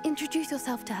on, introduce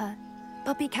yourself to her.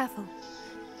 But be careful.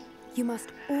 You must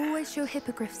always show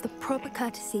hippogriffs the proper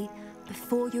courtesy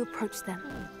before you approach them.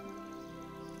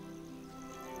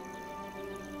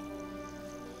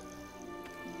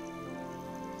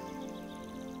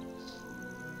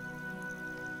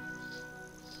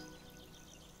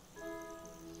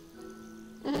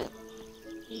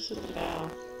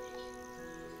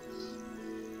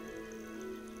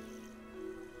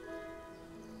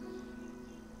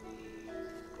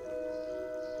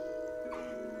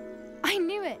 I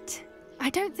knew it! I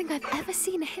don't think I've ever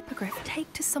seen a hippogriff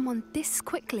take to someone this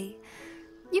quickly.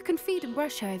 You can feed and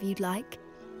brush her if you'd like.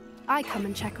 I come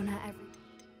and check on her every...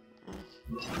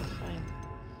 Fine.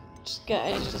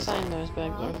 I just assigned those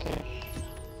back, okay.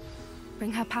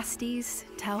 Bring her pasties,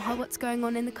 tell her what's going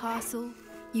on in the castle.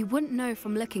 You wouldn't know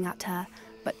from looking at her,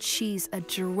 but she's a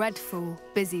dreadful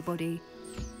busybody.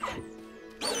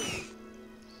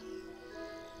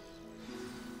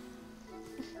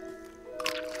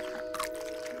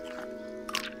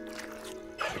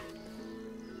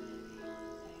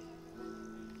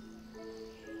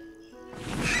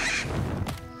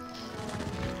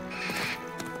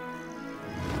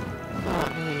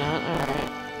 Maybe not,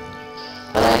 alright.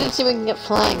 But I did see we can get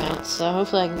flying mounts, so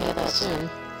hopefully I can get that soon.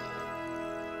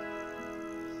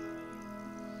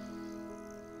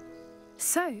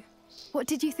 So, what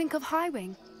did you think of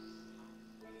Highwing?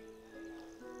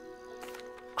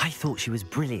 I thought she was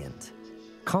brilliant.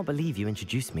 Can't believe you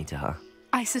introduced me to her.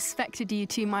 I suspected you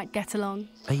two might get along.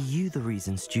 Are you the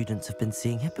reason students have been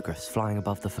seeing hippogriffs flying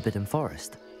above the Forbidden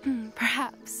Forest?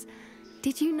 Perhaps.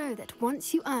 Did you know that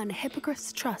once you earn a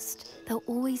hippogriff's trust, they'll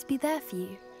always be there for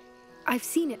you? I've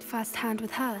seen it firsthand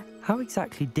with her. How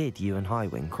exactly did you and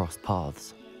Highwing cross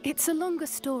paths? It's a longer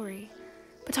story,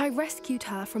 but I rescued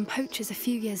her from poachers a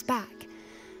few years back.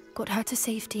 Got her to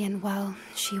safety and, well,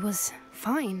 she was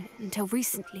fine until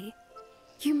recently.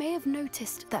 You may have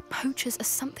noticed that poachers are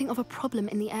something of a problem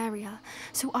in the area,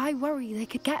 so I worry they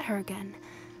could get her again.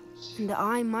 And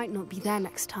I might not be there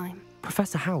next time.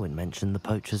 Professor Howin mentioned the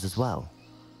poachers as well.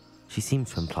 She seemed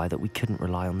to imply that we couldn't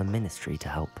rely on the Ministry to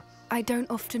help. I don't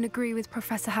often agree with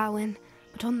Professor Howin,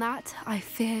 but on that, I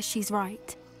fear she's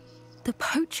right. The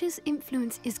poachers'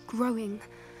 influence is growing.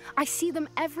 I see them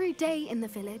every day in the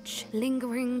village,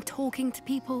 lingering, talking to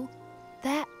people.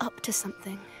 They're up to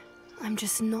something. I'm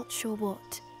just not sure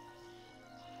what.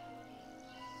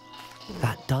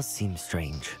 That does seem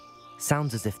strange.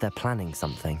 Sounds as if they're planning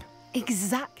something.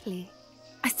 Exactly.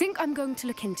 I think I'm going to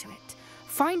look into it.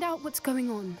 Find out what's going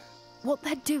on, what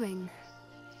they're doing.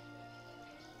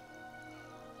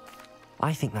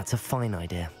 I think that's a fine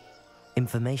idea.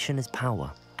 Information is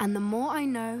power. And the more I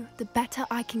know, the better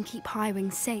I can keep hiring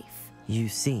safe. You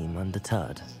seem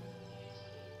undeterred.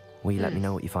 Will you let me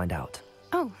know what you find out?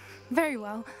 Oh, very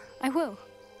well. I will.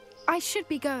 I should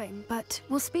be going, but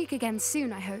we'll speak again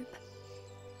soon, I hope.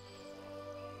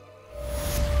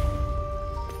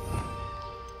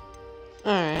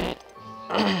 Alright.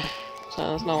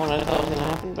 So that's not what I thought was gonna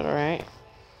happen, but alright.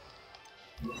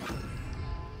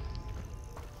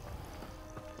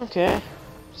 Okay.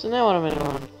 So now what am I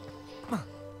doing?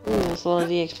 Ooh, that's a lot of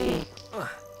EXP. I'll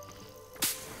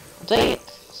take it.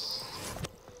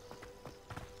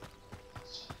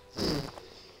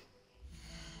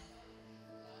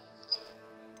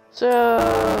 So,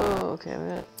 okay, we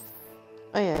got.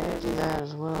 Oh yeah, I gotta do that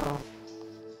as well.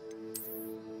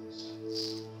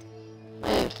 I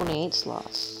have 28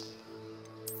 slots.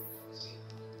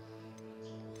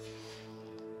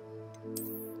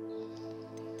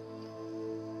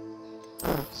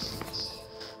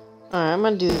 Alright, I'm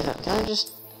gonna do that. Can I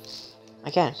just...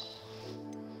 I can.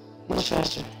 Much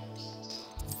faster.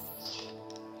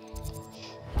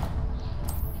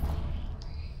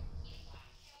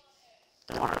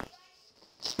 Alright.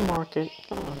 Let's mark it.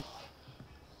 Come on.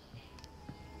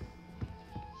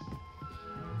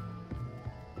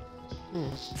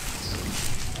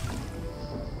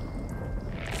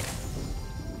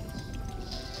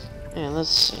 Yeah, let's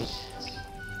see.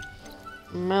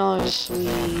 Mellow,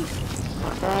 sweet,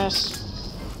 grass.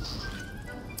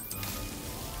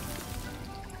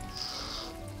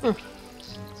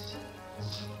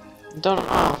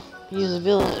 Don't use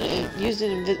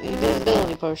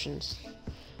invisibility potions.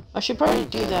 I should probably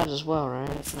do that as well,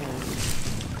 right?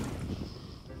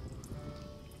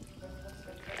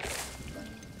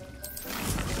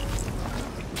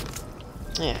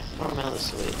 Yeah, mellow,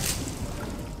 sweet.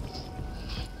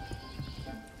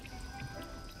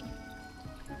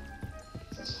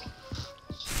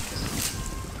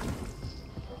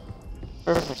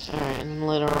 Perfect, alright, and then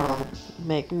later I'll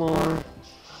make more.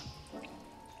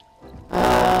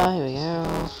 Here we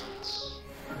go.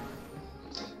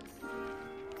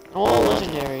 All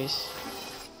legendaries.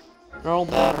 They're all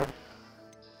better.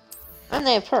 And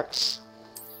they have perks.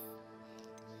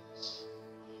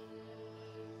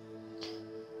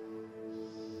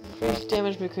 Increased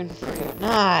damage we can forget.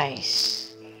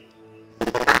 Nice!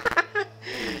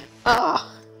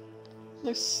 Ah!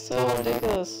 Looks so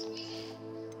ridiculous.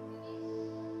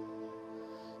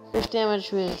 Increased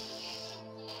damage with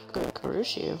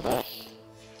Karushu, but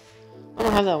I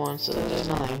don't have that one, so there's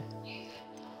nothing.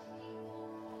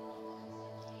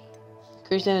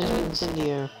 Increased damage with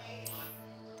Incendio.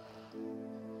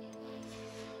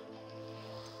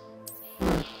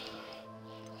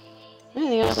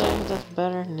 Anything else I think that's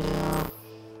better? No.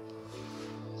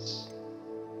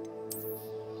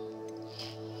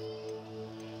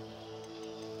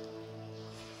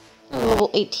 Level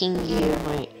 18 gear,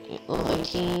 right? Level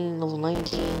 18, level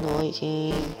 19, level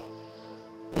 18,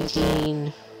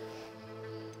 18,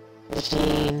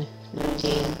 15,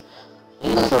 19. I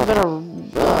need for a better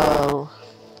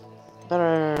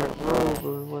robe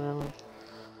or whatever.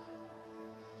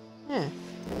 Yeah,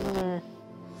 another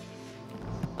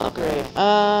upgrade.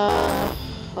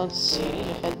 Let's see. I need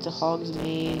to head to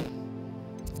Hogsmeade.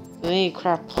 I need to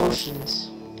craft potions.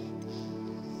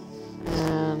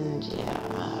 And yeah.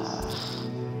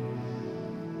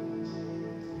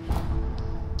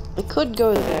 I could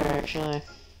go there actually,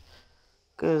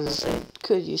 because I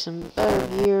could use some better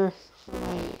gear for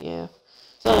my, yeah.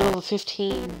 It's only level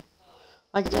 15.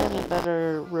 I could definitely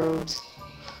better robes.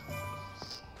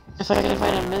 If I can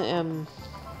find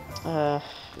a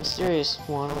mysterious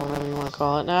one, or whatever you want to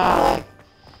call it. Nah,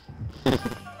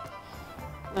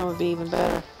 that would be even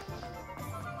better.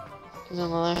 Because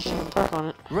then I'll actually have a perk on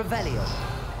it. Revelio.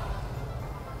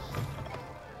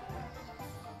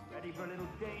 Ready for a little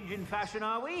change in fashion,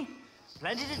 are we?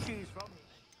 Plenty to choose from.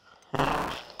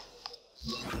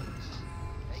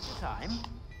 Take your time.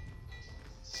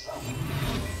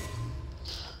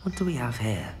 What do we have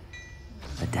here?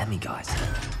 A demiguise.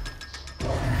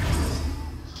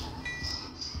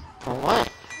 For what?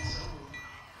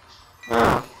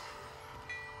 Oh.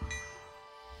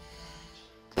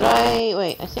 Could I...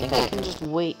 Wait, I think I can just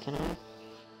wait, can I?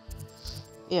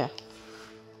 Yeah.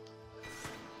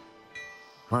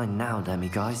 Mine now,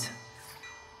 demiguise.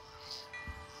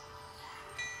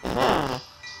 Ah.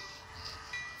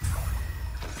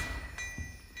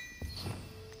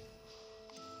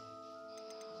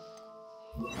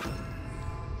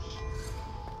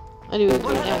 I do it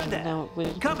now.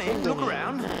 Come in, look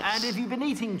around, and if you've been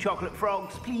eating chocolate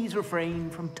frogs, please refrain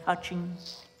from touching.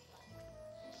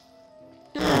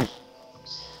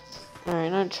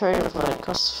 Alright, no trader plate. It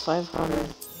costs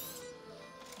 500.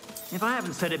 If I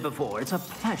haven't said it before, it's a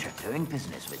pleasure doing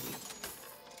business with you.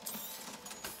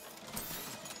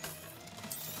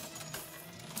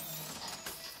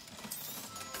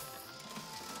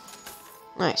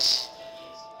 Nice.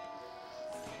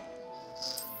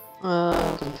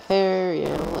 Compare, yeah,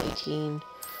 level 18.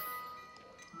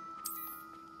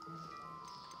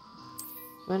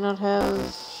 Do I not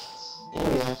have...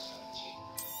 Yeah.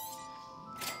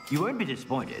 You won't be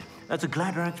disappointed. That's a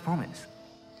Gladrax promise.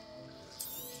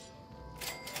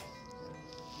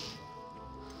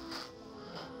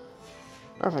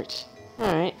 Perfect.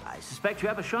 Alright. I suspect you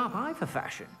have a sharp eye for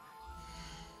fashion.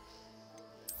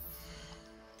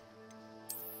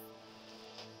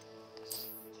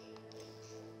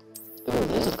 Ooh,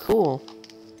 this is cool.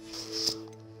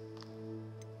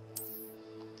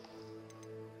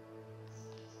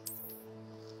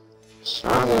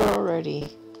 Stronger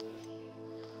already.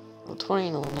 Level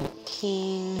 20, level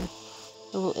 19,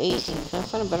 level 18. Can I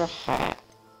find a better hat?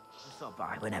 Stop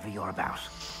by whenever you're about.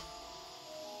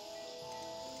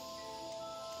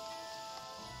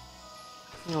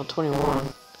 Level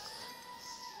 21.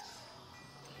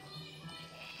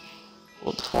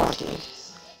 Level 20.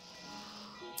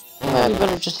 Maybe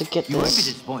better just to get this. You won't be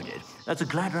disappointed. That's a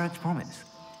Gladrax promise.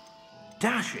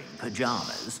 Dashing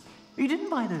pajamas. You didn't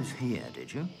buy those here,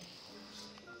 did you?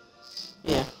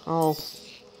 Yeah, I'll...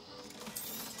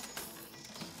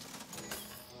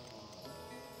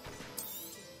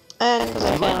 And because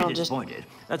I can, I'll just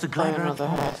That's a buy Gladrax another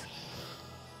hat. promise.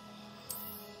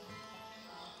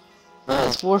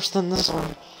 That's worse than this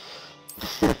one.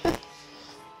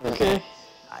 Okay.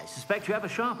 I suspect you have a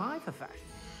sharp eye for fashion.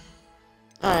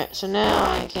 Alright, so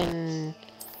now I can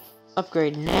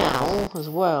upgrade now as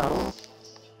well.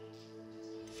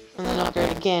 And then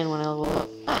upgrade again when I level up.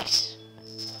 Nice!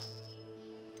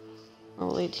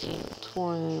 Level 18, level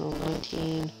 20, level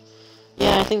 19.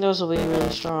 Yeah, I think those will be really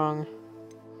strong.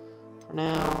 For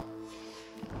now.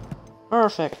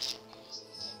 Perfect.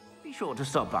 Be sure to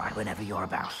stop by whenever you're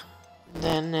about.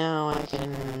 Then now I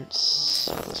can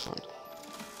sell this one.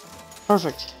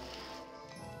 Perfect.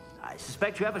 I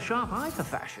suspect you have a sharp eye for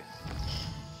fashion.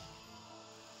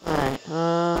 Alright,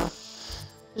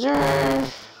 is there...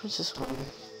 What's this one?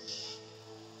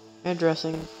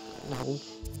 Hairdressing? No.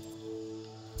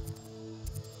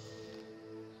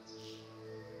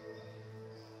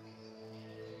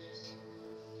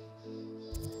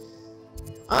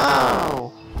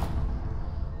 Oh!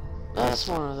 That's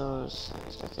one of those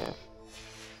things, okay.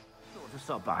 Sure to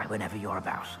stop by whenever you're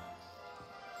about.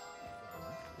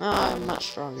 No, I'm much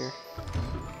stronger.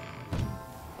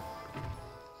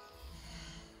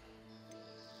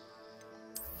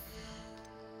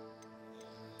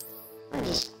 I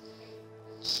just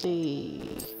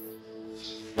see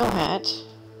no hat.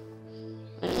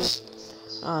 I just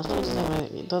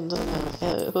it doesn't have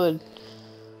a hood.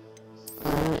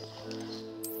 Alright.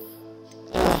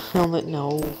 Helmet,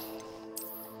 no.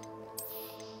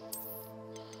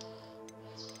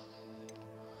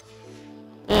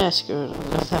 That's good. I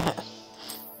love that.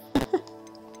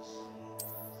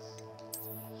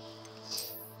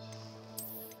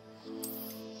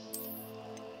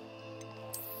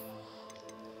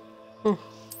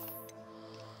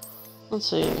 Let's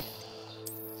see.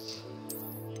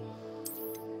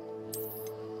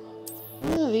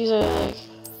 Yeah, these are like...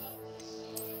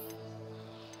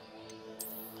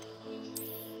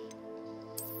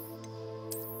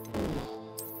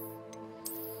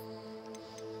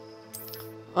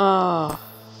 Oh.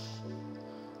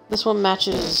 This one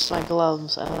matches my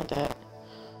gloves. I like that.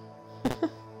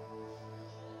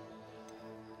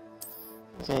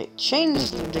 Okay,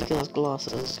 change the ridiculous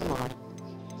glasses. Come on.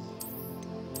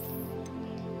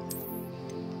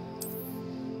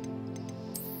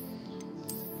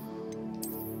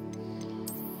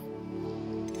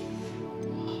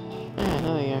 Yeah,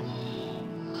 there we go.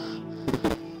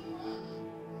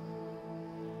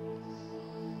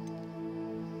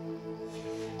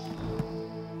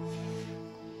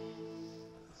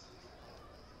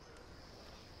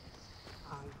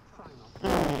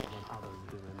 Alright.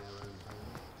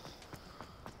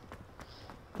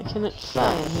 I cannot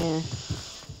fly in here.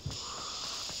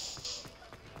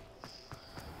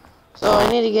 So I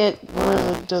need to get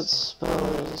whatever the death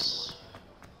spell is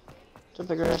to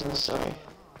progress in the story.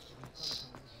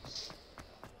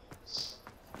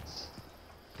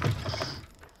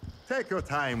 Take your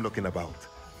time looking about.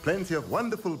 Plenty of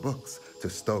wonderful books to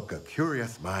stoke a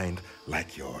curious mind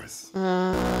like yours.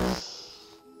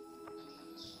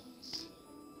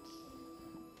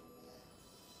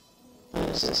 What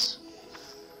is this?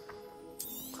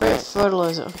 Great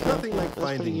fertilizer. Okay, Nothing like that's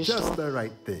pretty finding useful. just the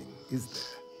right thing. is there?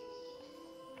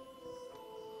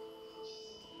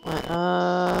 What,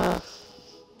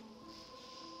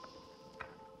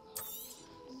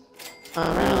 I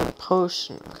ran out of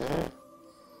potion, okay.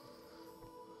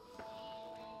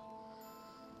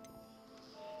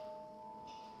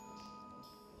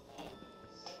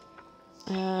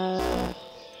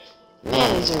 Man,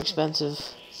 these are expensive.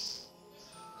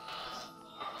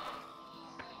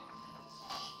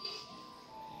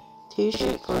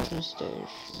 T-shirt potion station.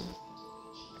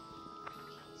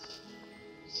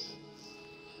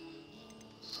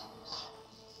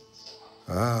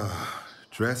 Ah,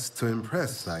 dressed to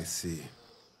impress, I see.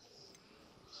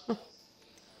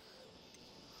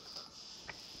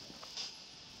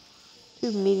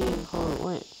 Two medium color,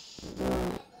 wait.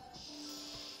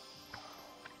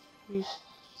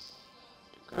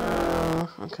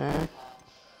 Okay.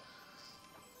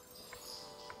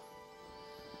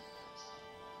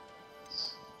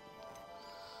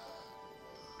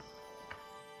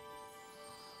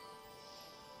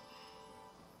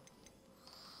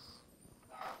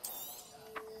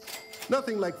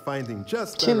 Nothing like finding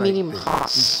just two the medium right thing.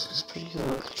 pots. It's pretty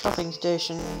cool. Shopping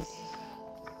station.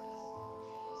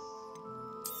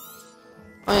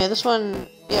 Oh yeah, this one.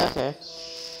 Yeah, okay.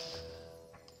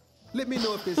 Let me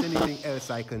know if there's anything else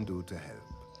I can do to help.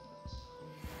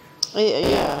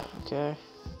 Yeah, okay.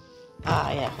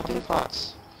 Ah, yeah, 2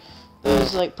 pots.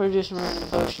 Those like produce more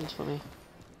potions for me.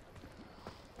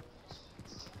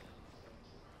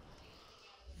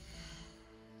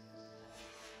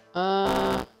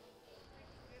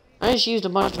 I just used a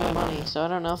bunch of my money, so I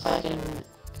don't know if I can.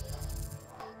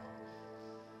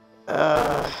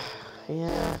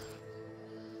 Yeah.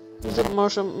 Use like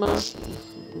most of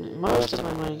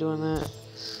my money doing that.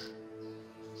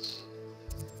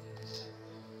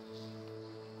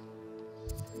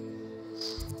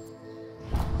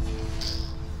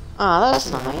 Ah,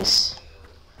 that's nice.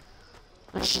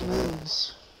 Nice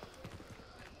moves.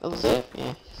 That was it?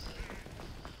 Yeah.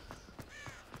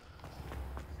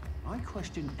 I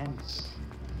question anything.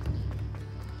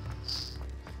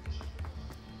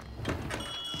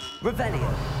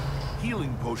 Revelio.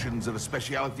 Healing potions are a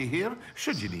speciality here,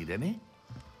 should you need any.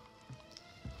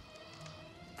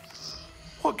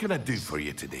 What can I do for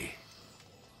you today?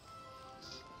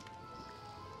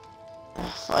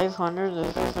 500 or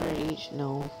 500 each?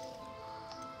 No.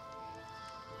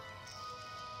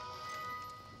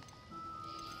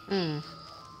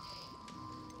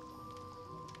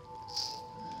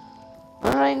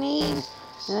 What do I need?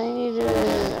 I need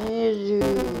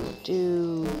to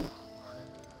do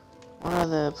one of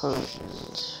the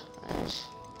potions, right?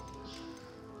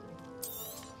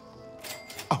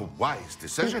 A wise I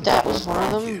decision. think that was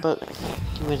one of them, but I can't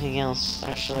do anything else,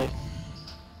 actually.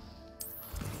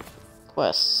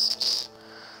 Quests.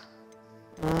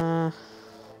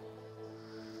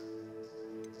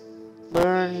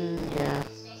 Learn, yeah.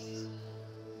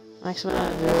 Maximum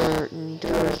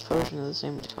endurance potion at the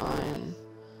same time.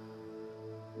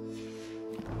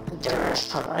 Endurance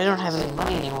potion. I don't have any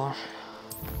money anymore.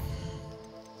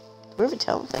 Do we ever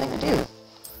tell them I do?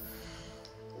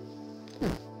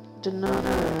 Did not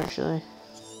know, actually.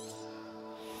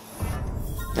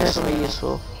 This will be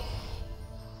useful.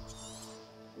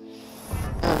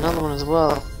 Oh, another one as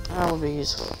well. That will be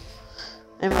useful.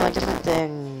 Maybe like different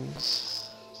things.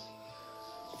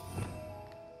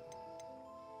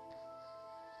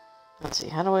 Let's see,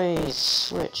 how do I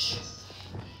switch?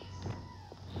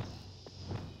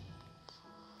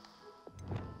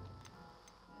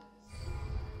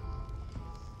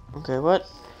 Okay, what?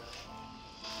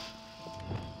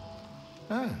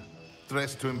 Ah,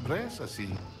 dressed to impress, I see.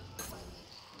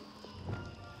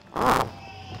 Oh.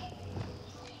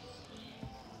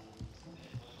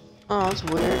 Oh, that's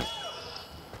weird.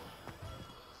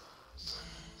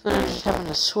 So I'm just having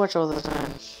to switch all the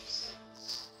time.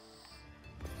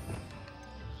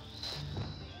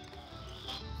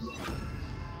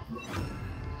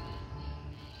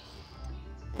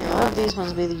 Yeah, a lot of these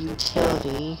must be the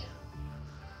utility.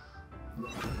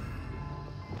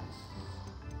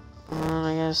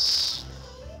 I guess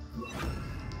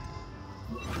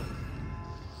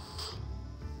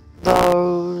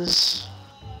those.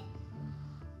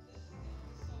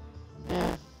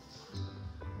 Yeah.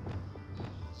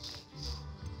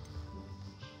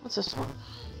 What's this one?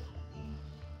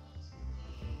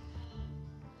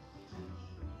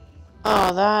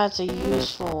 Oh, that's a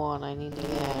useful one I need to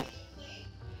get.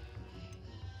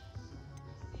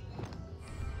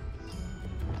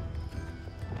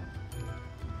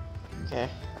 Okay.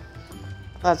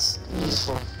 That's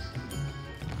useful.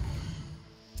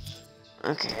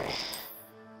 Okay.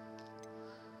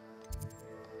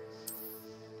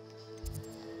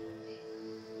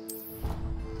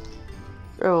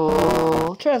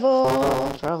 Travel,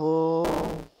 travel, travel.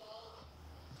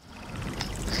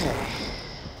 Okay.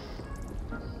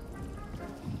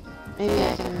 Maybe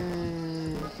I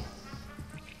can...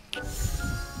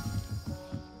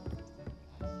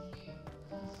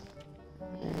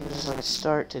 There's like a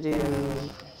start to do...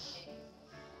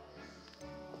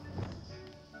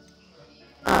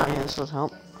 Ah, yeah, this would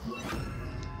help.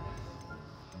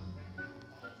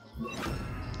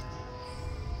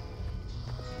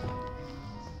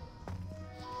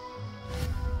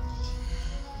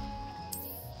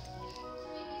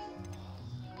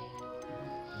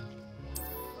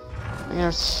 I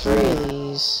got 3 of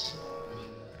these.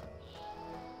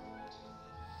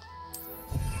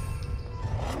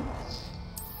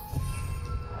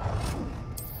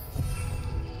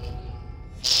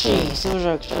 Jeez, those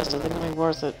are expensive. They're gonna be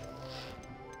worth it.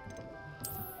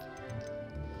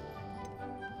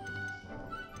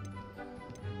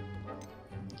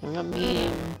 We got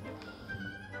medium.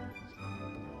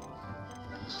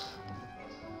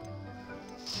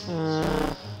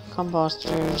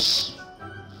 Composters.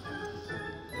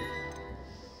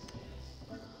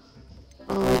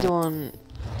 What are we doing?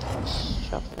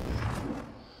 Shopping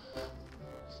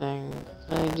thing.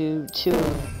 I do 2.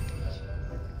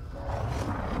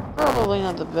 Probably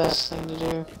not the best thing to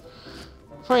do.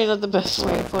 Probably not the best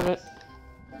way to put it.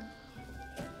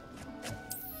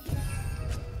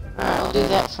 Alright, I'll do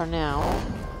that for now.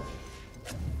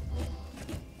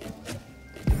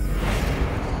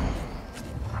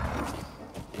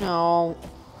 No.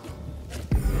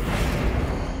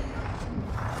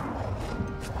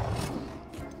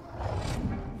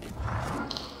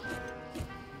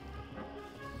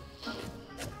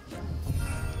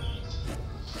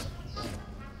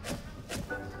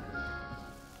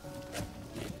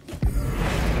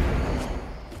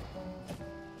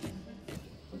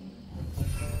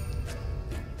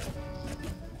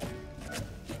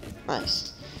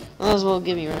 Nice. Might as well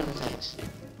give you random things.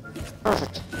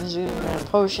 Perfect. As we random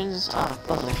potions. Ah,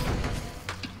 lovely.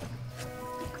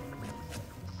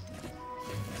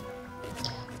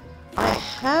 I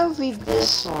have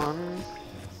this one.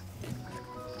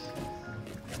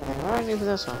 Okay, what do I do for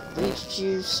this one? Leech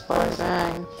juice, spider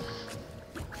fang.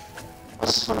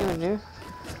 What's this one even do?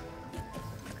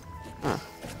 Huh.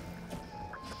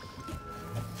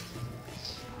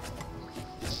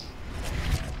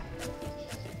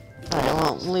 Alright,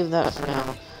 well, leave that for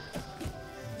now.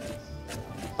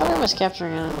 I thought I was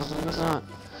capturing animals, I guess not.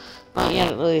 Not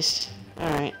yet, at least.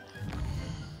 Alright.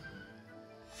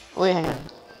 Wait, hang on.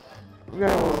 We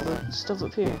got all the stuff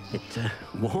up here. It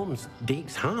warms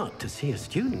Deke's heart to see a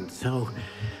student so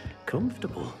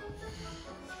comfortable.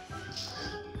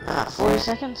 40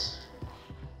 seconds?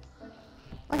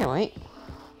 I can wait.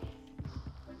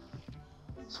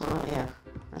 So, yeah,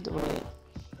 I have to wait.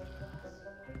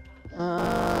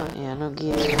 Yeah, no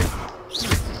gear.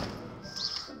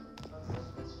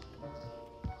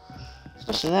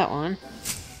 Especially that one.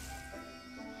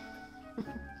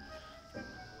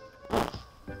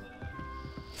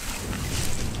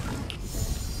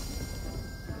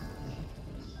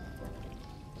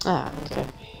 Ah, okay.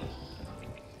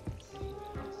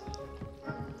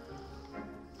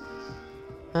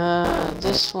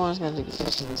 This one's gonna take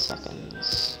 15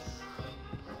 seconds.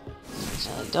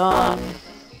 So done.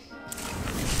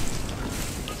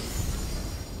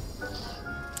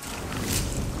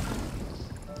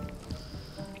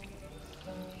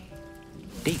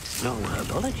 Deke's no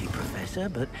herbology professor,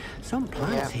 but some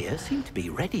plants here seem to be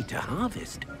ready to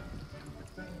harvest.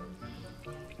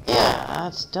 Yeah,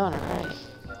 that's done already.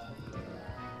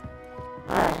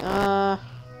 Alright, oh,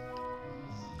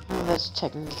 that's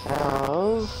taken care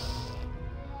of.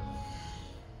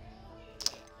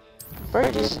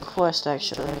 Very decent quest,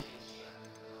 actually.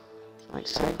 Like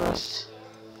side quest.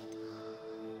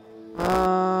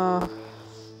 I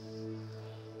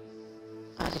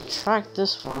can track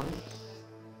this one.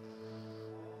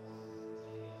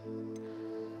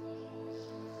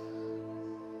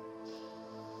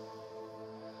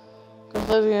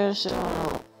 Olivia said,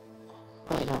 oh,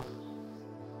 wait, no.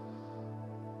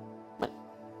 What?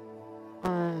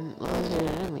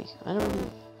 Olivia enemy. I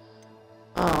don't.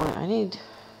 Oh, wait, I need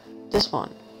this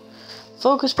one.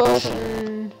 Focus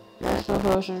potion, maximum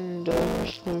potion,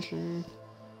 damage potion.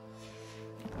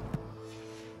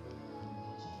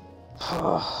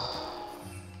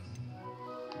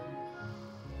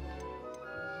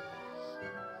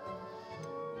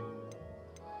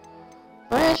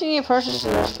 Do I actually need to purchase the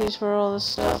recipes for all this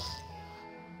stuff?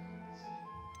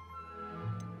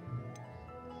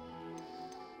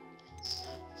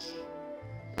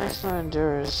 Maximum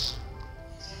endures.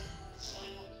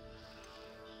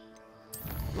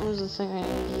 What was the thing I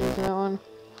needed to do for that one?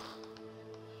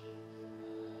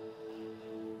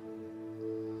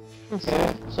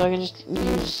 Okay, so I can just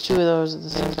use 2 of those at the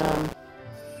same time.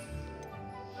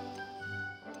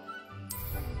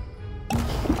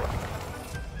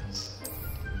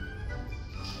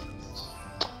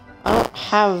 I don't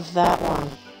have that one.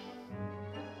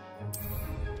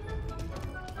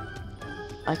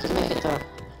 I can make it though.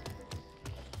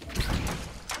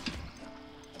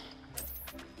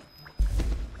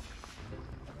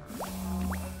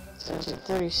 It's gonna take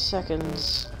 30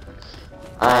 seconds.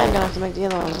 I'm gonna have to make the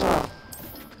other one as well.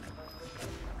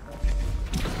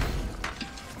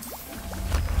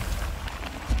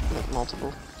 Make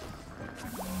multiple.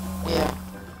 Yeah.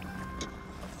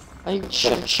 I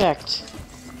should have checked.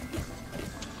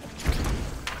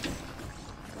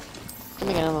 Let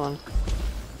me get another one.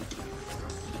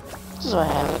 This is what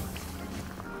I have it.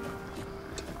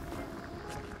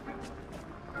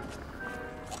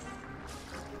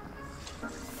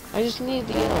 I just need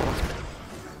the other one.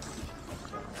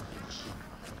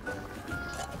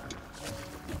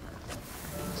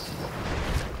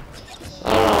 I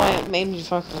don't know why it made me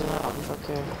focus on that one,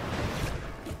 okay.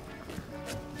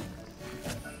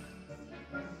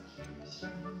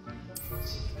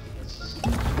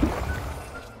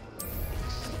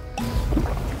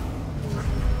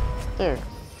 There.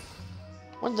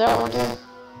 What'd that one do?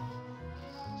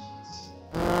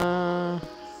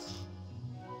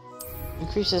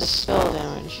 Increases spell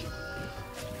damage.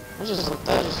 That just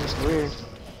looks weird.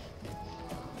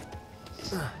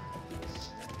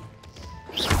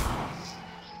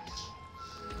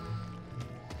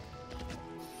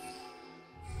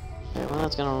 Okay, well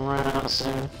that's gonna run out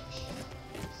soon.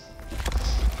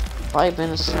 5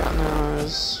 minutes, 7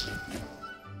 hours.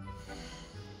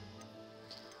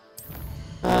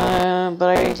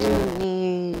 But I do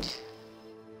need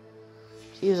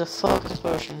to use a focus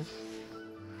potion.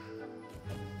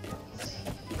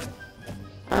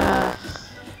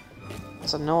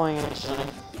 That's annoying, actually.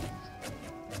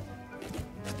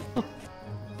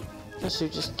 This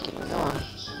should just keep going.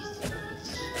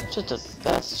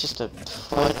 That's just a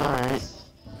foot, alright.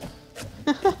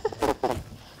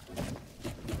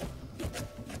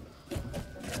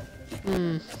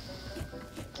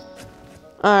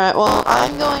 Alright, well,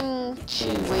 I'm going to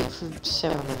wait for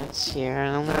 7 minutes here,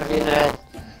 and I'm gonna do that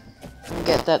and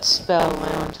get that spell in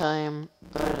my own time.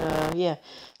 But, yeah.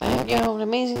 I hope you have an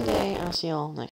amazing day, and I'll see y'all next time.